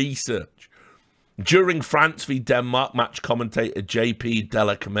did your research." During France v Denmark, match commentator JP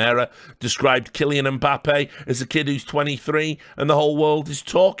Della Camera described Kylian Mbappe as a kid who's 23 and the whole world is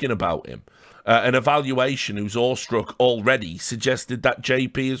talking about him. An evaluation who's awestruck already suggested that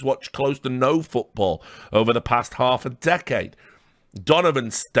JP has watched close to no football over the past half a decade.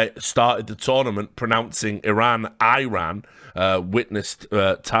 Donovan started the tournament pronouncing Iran, witnessed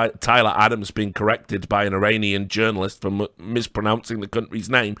Tyler Adams being corrected by an Iranian journalist for mispronouncing the country's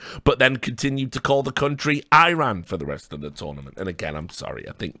name, but then continued to call the country Iran for the rest of the tournament. And again, I'm sorry,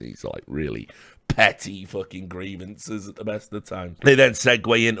 I think these are like really petty fucking grievances at the best of the time. They then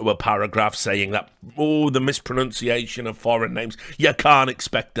segue into a paragraph saying that, oh, the mispronunciation of foreign names, you can't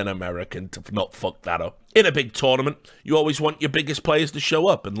expect an American to not fuck that up. In a big tournament, you always want your biggest players to show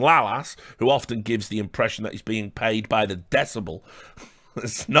up, and Lalas, who often gives the impression that he's being paid by the decibel,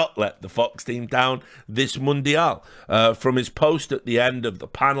 has not let the Fox team down this Mundial. From his post at the end of the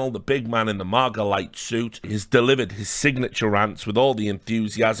panel, the big man in the Marga light suit has delivered his signature rants with all the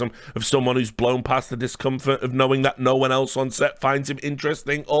enthusiasm of someone who's blown past the discomfort of knowing that no one else on set finds him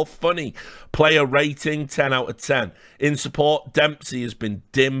interesting or funny. Player rating, 10 out of 10. In support, Dempsey has been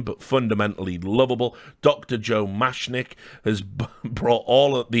dim but fundamentally lovable. Dr. Joe Mashnick has brought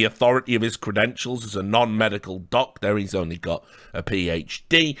all of the authority of his credentials as a non-medical doctor. He's only got a PhD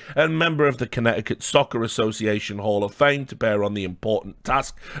PhD and member of the Connecticut Soccer Association Hall of Fame, to bear on the important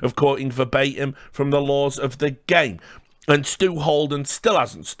task of quoting verbatim from the laws of the game. And Stu Holden still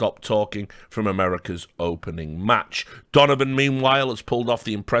hasn't stopped talking from America's opening match. Donovan, meanwhile, has pulled off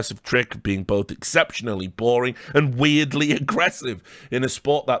the impressive trick of being both exceptionally boring and weirdly aggressive. In a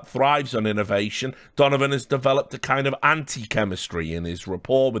sport that thrives on innovation, Donovan has developed a kind of anti-chemistry in his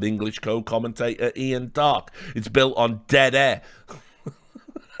rapport with English co-commentator Ian Darke. It's built on dead air.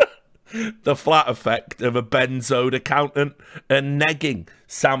 The flat effect of a benzoed accountant and negging.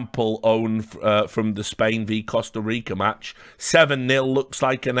 Sample owned from the Spain v Costa Rica match. 7-0 looks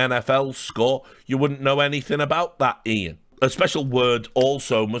like an NFL score. You wouldn't know anything about that, Ian. A special word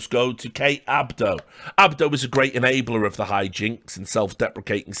also must go to Kate Abdo. Abdo is a great enabler of the hijinks and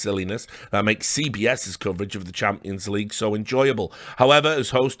self-deprecating silliness that makes CBS's coverage of the Champions League so enjoyable. However, as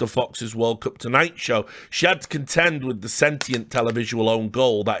host of Fox's World Cup Tonight show, she had to contend with the sentient televisual own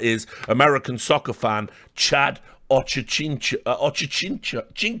goal that is American soccer fan Chad Ochachinko,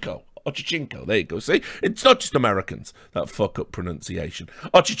 there you go. See, it's not just Americans that fuck up pronunciation.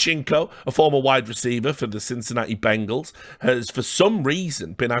 Ochachinko, a former wide receiver for the Cincinnati Bengals, has for some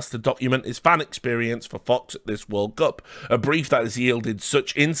reason been asked to document his fan experience for Fox at this World Cup. A brief that has yielded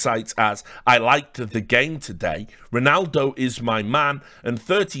such insights as, "I liked the game today," "Ronaldo is my man," and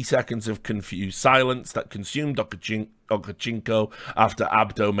 30 seconds of confused silence that consumed Okachinko after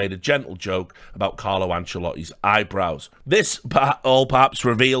Abdo made a gentle joke about Carlo Ancelotti's eyebrows. This all perhaps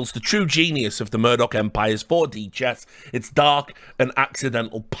reveals the true genius of the Murdoch Empire's 4D chess, its dark and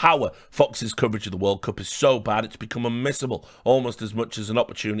accidental power. Fox's coverage of the World Cup is so bad it's become unmissable, almost as much as an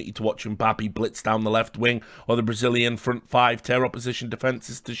opportunity to watch Mbappe blitz down the left wing or the Brazilian front five tear opposition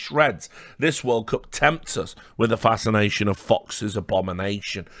defences to shreds. This World Cup tempts us with the fascination of Fox's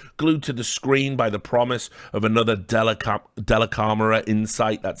abomination, glued to the screen by the promise of another Delacamera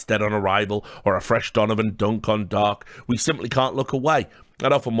insight that's dead on arrival, or a fresh Donovan dunk on Dark. We simply can't look away.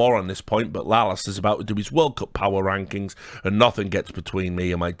 I'd offer more on this point, but Lallis is about to do his World Cup power rankings, and nothing gets between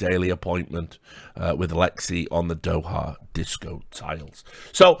me and my daily appointment with Lexi on the Doha disco tiles.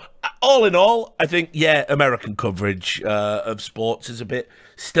 So, all in all, I think, yeah, American coverage of sports is a bit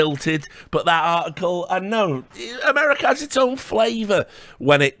stilted, but that article, I know, America has its own flavour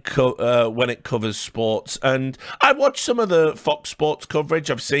when it covers sports, and I watched some of the Fox Sports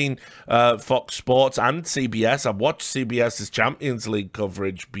coverage. I've seen Fox Sports and CBS. I've watched CBS's Champions League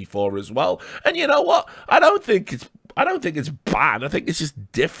coverage before as well, and you know what? I don't think it's bad. I think it's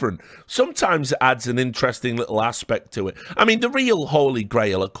just different. Sometimes it adds an interesting little aspect to it. I mean, the real holy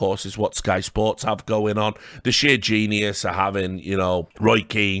grail, of course, is what Sky Sports have going on. The sheer genius of having, you know, Roy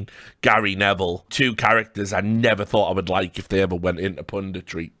Keane, Gary Neville, two characters I never thought I would like if they ever went into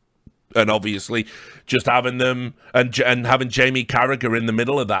punditry. And obviously, just having them and having Jamie Carragher in the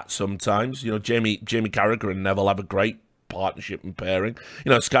middle of that sometimes. You know, Jamie Carragher and Neville have a great partnership and pairing.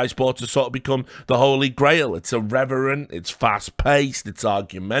 You know, Sky Sports has sort of become the holy grail. It's irreverent, it's fast-paced, it's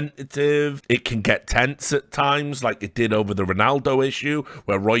argumentative, it can get tense at times, like it did over the Ronaldo issue,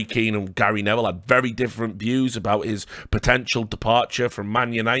 where Roy Keane and Gary Neville had very different views about his potential departure from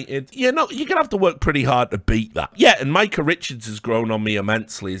Man United. You know, you're gonna have to work pretty hard to beat that. Yeah, and Micah Richards has grown on me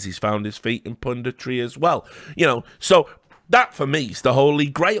immensely as he's found his feet in punditry as well. You know, so that for me is the holy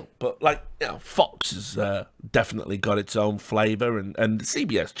grail. But like, you know, Fox has definitely got its own flavour, and the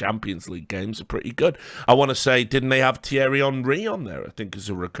CBS Champions League games are pretty good. I want to say, didn't they have Thierry Henry on there? I think as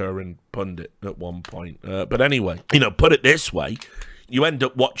a recurring pundit at one point. But anyway, you know, put it this way. You end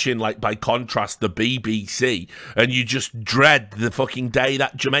up watching, like, by contrast, the BBC, and you just dread the fucking day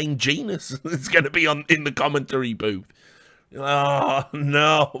that Jermaine Genius is going to be in the commentary booth. Oh,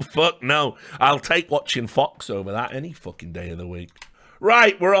 no. Fuck no. I'll take watching Fox over that any fucking day of the week.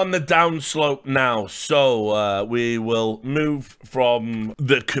 Right, we're on the downslope now, so we will move from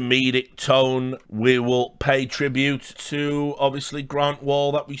the comedic tone. We will pay tribute to, obviously, Grant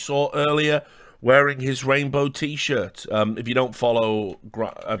Wall that we saw earlier, wearing his rainbow T-shirt. If you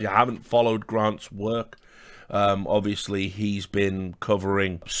haven't followed Grant's work, obviously he's been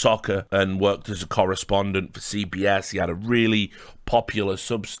covering soccer and worked as a correspondent for CBS. He had a really popular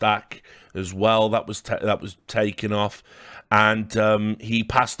Substack as well that was taken off, and he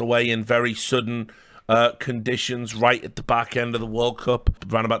passed away in very sudden conditions right at the back end of the World Cup,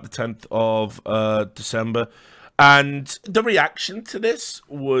 around about the 10th of December. And the reaction to this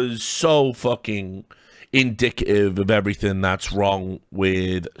was so fucking indicative of everything that's wrong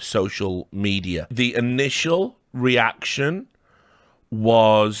with social media. The initial reaction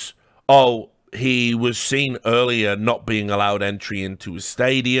was, oh, he was seen earlier not being allowed entry into a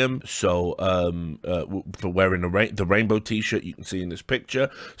stadium, so for wearing the rainbow T-shirt you can see in this picture.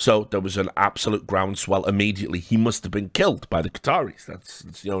 So there was an absolute groundswell immediately. He must have been killed by the Qataris. That's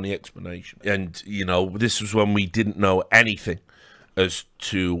the only explanation. And, you know, this was when we didn't know anything as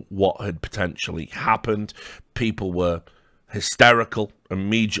to what had potentially happened. People were hysterical,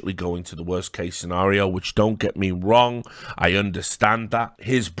 immediately going to the worst case scenario, which, don't get me wrong, I understand that.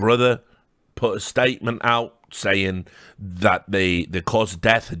 His brother put a statement out saying that the cause of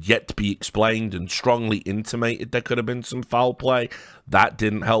death had yet to be explained and strongly intimated there could have been some foul play. That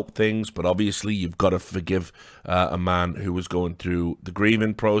didn't help things, but obviously you've got to forgive a man who was going through the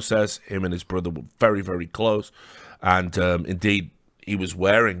grieving process. Him and his brother were very, very close, and indeed, he was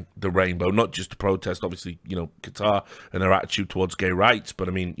wearing the rainbow, not just to protest, obviously, you know, Qatar and their attitude towards gay rights, but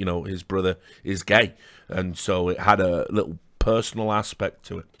I mean, you know, his brother is gay, and so it had a little personal aspect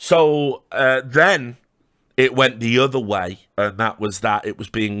to it. So then it went the other way, and that was that it was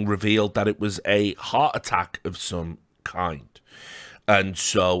being revealed that it was a heart attack of some kind. And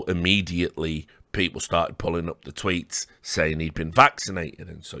so immediately people started pulling up the tweets saying he'd been vaccinated,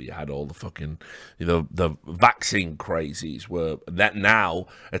 and so you had all the fucking, you know, the vaccine crazies were that now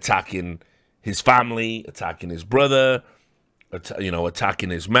attacking his family, attacking his brother, you know,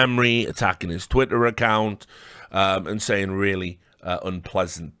 attacking his memory, attacking his Twitter account, and saying really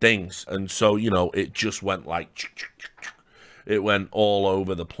unpleasant things. And so, you know, it just went like, it went all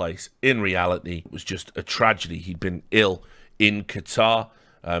over the place. In reality, it was just a tragedy. He'd been ill in Qatar.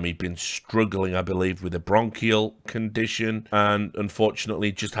 He'd been struggling, I believe, with a bronchial condition, and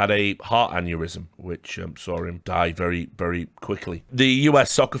unfortunately just had a heart aneurysm, which saw him die very, very quickly. The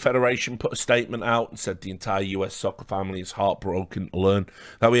US Soccer Federation put a statement out and said the entire US soccer family is heartbroken to learn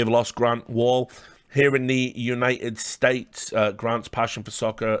that we have lost Grant Wall. Here in the United States, Grant's passion for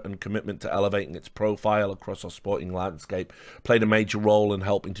soccer and commitment to elevating its profile across our sporting landscape played a major role in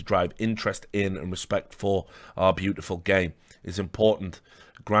helping to drive interest in and respect for our beautiful game. It's important.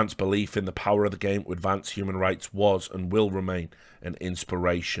 Grant's belief in the power of the game to advance human rights was and will remain an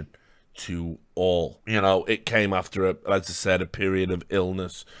inspiration to all. You know, it came after, as I said, a period of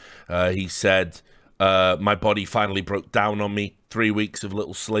illness. He said, my body finally broke down on me. 3 weeks of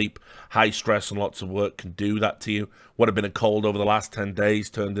little sleep, high stress and lots of work can do that to you. What had been a cold over the last 10 days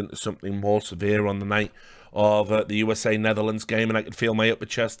turned into something more severe on the night of the USA-Netherlands game, and I could feel my upper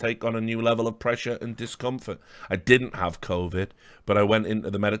chest take on a new level of pressure and discomfort. I didn't have COVID, but I went into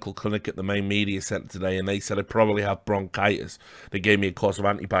the medical clinic at the main media centre today, and they said I probably have bronchitis. They gave me a course of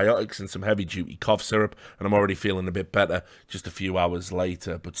antibiotics and some heavy-duty cough syrup, and I'm already feeling a bit better just a few hours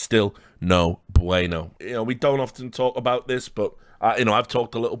later, but still no bueno. You know, we don't often talk about this, but you know, I've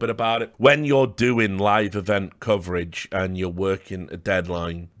talked a little bit about it. When you're doing live event coverage and you're working a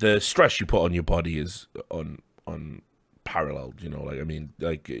deadline, the stress you put on your body is unparalleled. You know, like, I mean,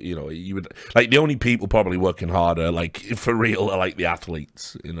 like, you know, you would, like, the only people probably working harder, like, for real, are like the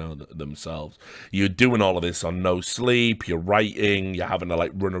athletes, you know, themselves. You're doing all of this on no sleep. You're writing. You're having to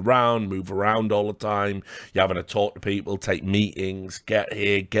like run around, move around all the time. You're having to talk to people, take meetings, get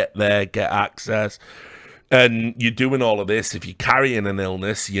here, get there, get access. And you're doing all of this. If you're carrying an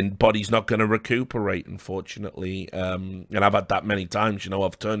illness, your body's not going to recuperate, unfortunately. And I've had that many times. You know,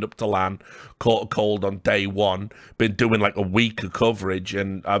 I've turned up to LAN, caught a cold on day one, been doing like a week of coverage,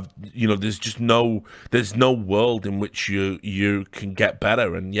 and I've, you know, there's no world in which you can get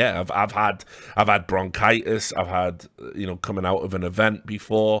better. And yeah, I've had bronchitis. I've had, you know, coming out of an event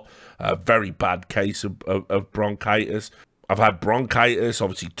before, a very bad case of bronchitis. I've had bronchitis,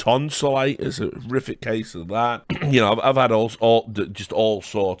 obviously tonsillitis, a horrific case of that. You know, I've had just all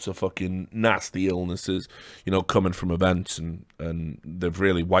sorts of fucking nasty illnesses, you know, coming from events, and they've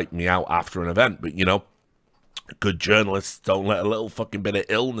really wiped me out after an event. But, you know, good journalists don't let a little fucking bit of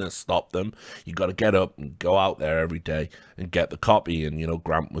illness stop them. You got to get up and go out there every day and get the copy. And, you know,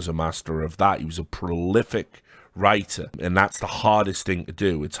 Grant was a master of that. He was a prolific writer, and that's the hardest thing to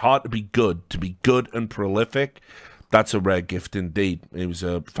do. It's hard to be good and prolific. That's a rare gift indeed. He was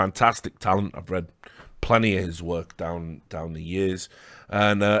a fantastic talent. I've read plenty of his work down the years,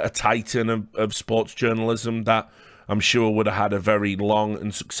 and a titan of sports journalism that I'm sure would have had a very long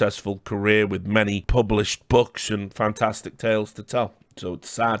and successful career with many published books and fantastic tales to tell. So it's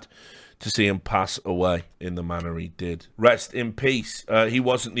sad to see him pass away in the manner he did. Rest in peace. He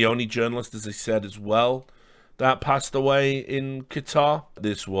wasn't the only journalist, as I said, as well, that passed away in Qatar.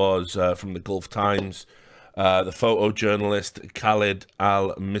 This was from the Gulf Times. The photojournalist Khalid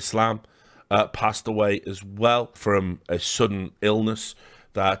al-Mislam passed away as well from a sudden illness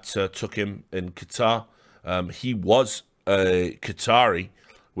that took him in Qatar. He was a Qatari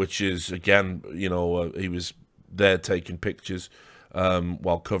which is, again, you know, he was there taking pictures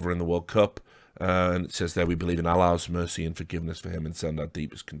while covering the World Cup. And it says there, we believe in Allah's mercy and forgiveness for him and send our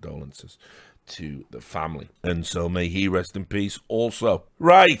deepest condolences to the family. And so may he rest in peace also.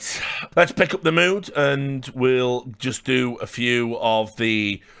 Right, let's pick up the mood and we'll just do a few of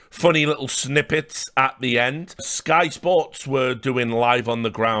the funny little snippets at the end. Sky Sports were doing live on the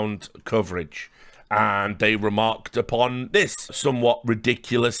ground coverage and they remarked upon this somewhat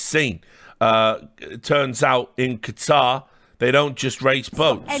ridiculous scene. It turns out in Qatar, they don't just race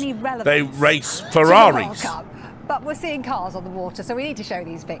boats, they race Ferraris. But we're seeing cars on the water, so we need to show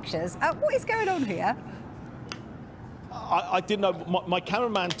these pictures. What is going on here? I didn't know. My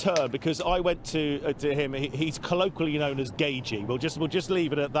cameraman turned because I went to him. He's colloquially known as Gagey. We'll just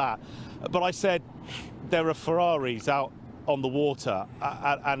leave it at that. But I said there are Ferraris out on the water,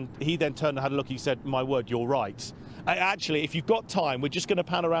 and he then turned and had a look. He said, "My word, you're right." Actually, if you've got time, we're just going to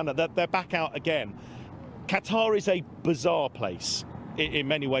pan around. They're back out again. Qatar is a bizarre place. In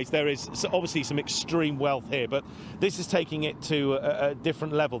many ways, there is obviously some extreme wealth here, but this is taking it to a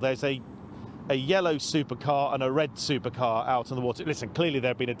different level. There's a yellow supercar and a red supercar out on the water. Listen, clearly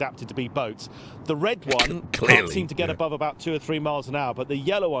they've been adapted to be boats. The red one can't seem to get above about 2 or 3 miles an hour, but the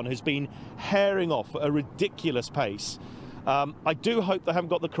yellow one has been herring off at a ridiculous pace. I do hope they haven't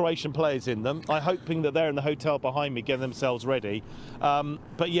got the Croatian players in them. I'm hoping that they're in the hotel behind me getting themselves ready.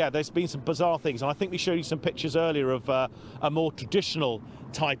 But yeah, there's been some bizarre things. And I think we showed you some pictures earlier of a more traditional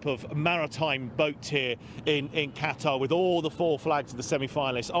type of maritime boat here in Qatar with all the 4 flags of the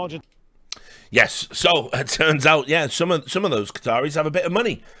semi-finalists. Yes, so it turns out, yeah, some of those Qataris have a bit of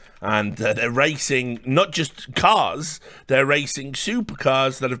money. And they're racing not just cars, they're racing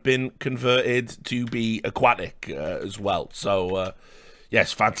supercars that have been converted to be aquatic as well. So,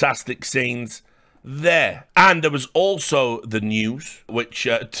 yes, fantastic scenes there. And there was also the news, which,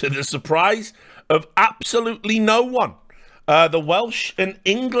 to the surprise of absolutely no one, the Welsh and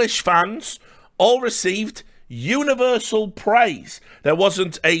English fans all received universal praise. There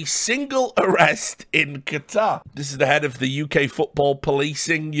wasn't a single arrest in Qatar. This is the head of the UK football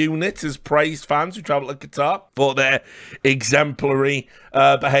policing unit has praised fans who travel to Qatar for their exemplary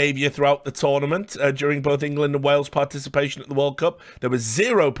behaviour throughout the tournament. During both England and Wales' participation at the World Cup, there were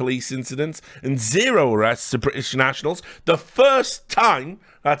 0 police incidents and 0 arrests of British nationals. The first time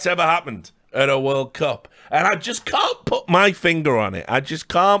that's ever happened at a World Cup. And I just can't put my finger on it. I just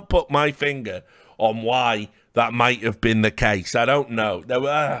can't put my finger on why that might have been the case. I don't know.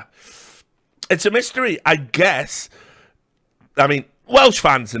 It's a mystery, I guess. I mean, Welsh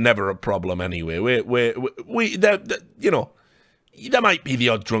fans are never a problem anyway. You know, there might be the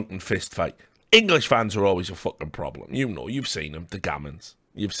odd drunken fist fight. English fans are always a fucking problem. You know, you've seen them, the gammons.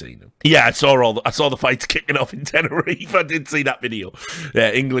 You've seen them. Yeah, I saw the fights kicking off in Tenerife. I did see that video. Yeah,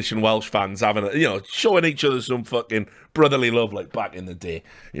 English and Welsh fans having, showing each other some fucking brotherly love like back in the day.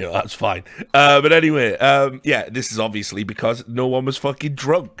 You know, that's fine. But anyway, yeah, this is obviously because no one was fucking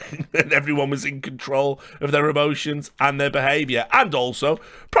drunk and everyone was in control of their emotions and their behaviour. And also,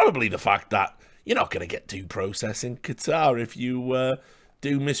 probably the fact that you're not going to get due process in Qatar if you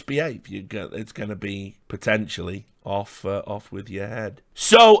do misbehave. It's going to be potentially off with your head.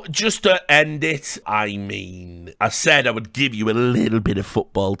 So, just to end it, I mean, I said I would give you a little bit of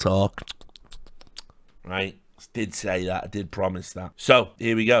football talk. Right? I did say that. I did promise that. So,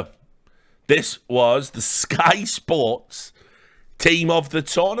 here we go. This was the Sky Sports team of the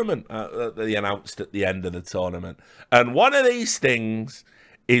tournament that they announced at the end of the tournament. And one of these things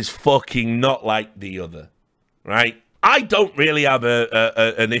is fucking not like the other. Right? I don't really have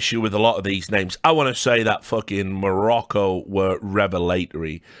an issue with a lot of these names. I want to say that fucking Morocco were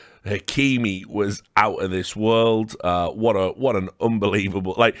revelatory. Hakimi was out of this world. What an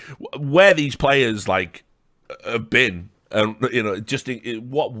unbelievable, like, where these players like have been.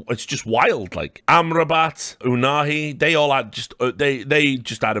 It's just wild. Like Amrabat, Unahi, they all had they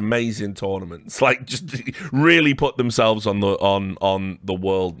just had amazing tournaments. Like, just really put themselves on the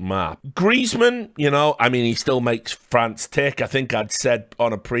world map. Griezmann, I mean, he still makes France tick. I think I'd said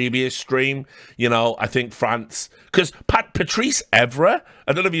on a previous stream, I think France, because Patrice Evra,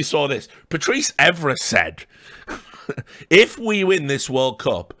 I don't know if you saw this. Patrice Evra said, if we win this World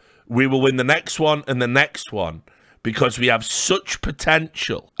Cup, we will win the next one and the next one, because we have such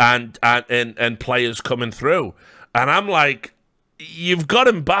potential and players coming through. And I'm like, you've got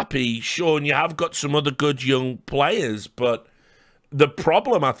Mbappe, sure, and you have got some other good young players, but the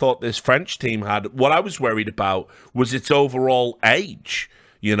problem I thought this French team had, what I was worried about, was its overall age.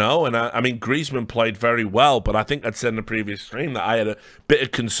 you know? And I mean, Griezmann played very well, but I think I'd said in the previous stream that I had a bit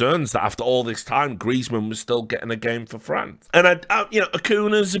of concerns that after all this time, Griezmann was still getting a game for France. And, you know,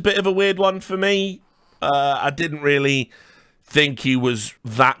 Acuna's a bit of a weird one for me. I didn't really think he was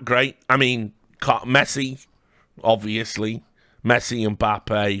that great. I mean, Messi, obviously. Messi,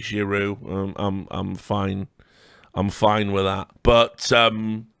 Mbappe, Giroud, I'm fine. I'm fine with that. But,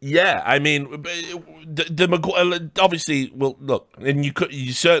 yeah, I mean, obviously, well, look, and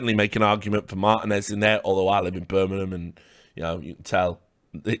you certainly make an argument for Martinez in there, although I live in Birmingham and, you know, you can tell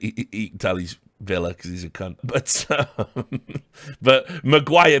he's Villa because he's a cunt. But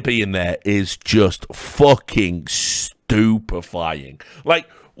Maguire being there is just fucking stupefying. Like,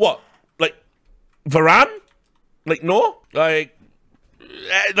 what? Like, Varane? Like, no?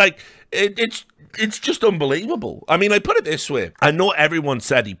 It's just unbelievable. I mean, I put it this way. I know everyone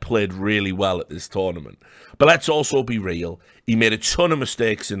said he played really well at this tournament, but let's also be real. He made a ton of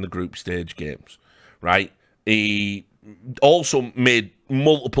mistakes in the group stage games, right? He also made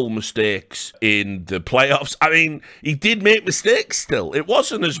multiple mistakes in the playoffs. I mean, he did make mistakes still. It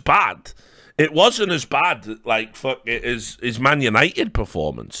wasn't as bad. It wasn't as bad, like, his Man United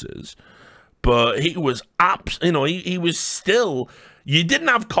performances. But he was you know, he was still, you didn't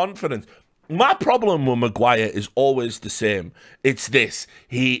have confidence. My problem with Maguire is always the same. It's this.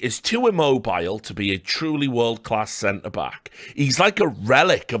 He is too immobile to be a truly world-class centre-back. He's like a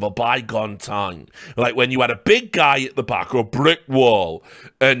relic of a bygone time. Like when you had a big guy at the back or a brick wall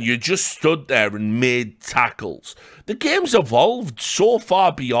and you just stood there and made tackles. The game's evolved so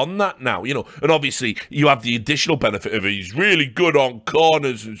far beyond that now, you know. And obviously, you have the additional benefit of he's really good on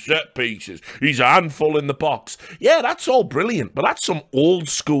corners and set pieces. He's a handful in the box. Yeah, that's all brilliant, but that's some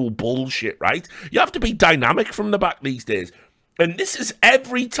old-school bullshit, right? You have to be dynamic from the back these days. And this is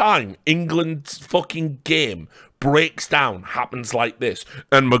every time England's fucking game breaks down, happens like this.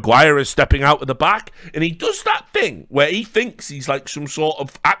 And Maguire is stepping out of the back, and he does that thing where he thinks he's like some sort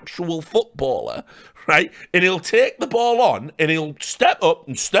of actual footballer, right? And he'll take the ball on, and he'll step up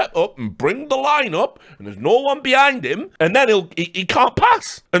and bring the line up, and there's no one behind him, and then he can't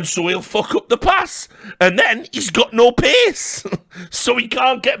pass. And so he'll fuck up the pass. And then he's got no pace, so he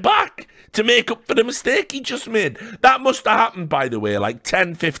can't get back to make up for the mistake he just made. That must have happened, by the way, like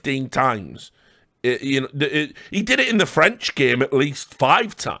 10, 15 times. He did it in the French game at least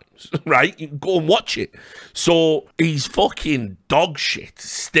 5 times, right? You can go and watch it. So he's fucking dog shit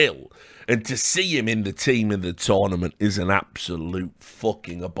still. And to see him in the team in the tournament is an absolute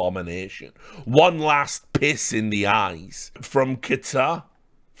fucking abomination. One last piss in the eyes from Qatar.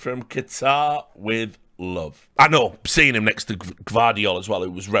 From Qatar with love. I know, seeing him next to Gvardiol as well, who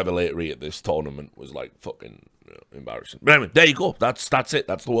was revelatory at this tournament, was like fucking embarrassing. But anyway, there you go. That's it.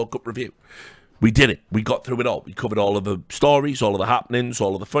 That's the World Cup review. We did it. We got through it all. We covered all of the stories, all of the happenings,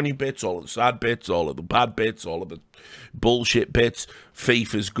 all of the funny bits, all of the sad bits, all of the bad bits, all of the bullshit bits,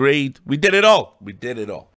 FIFA's greed. We did it all. We did it all.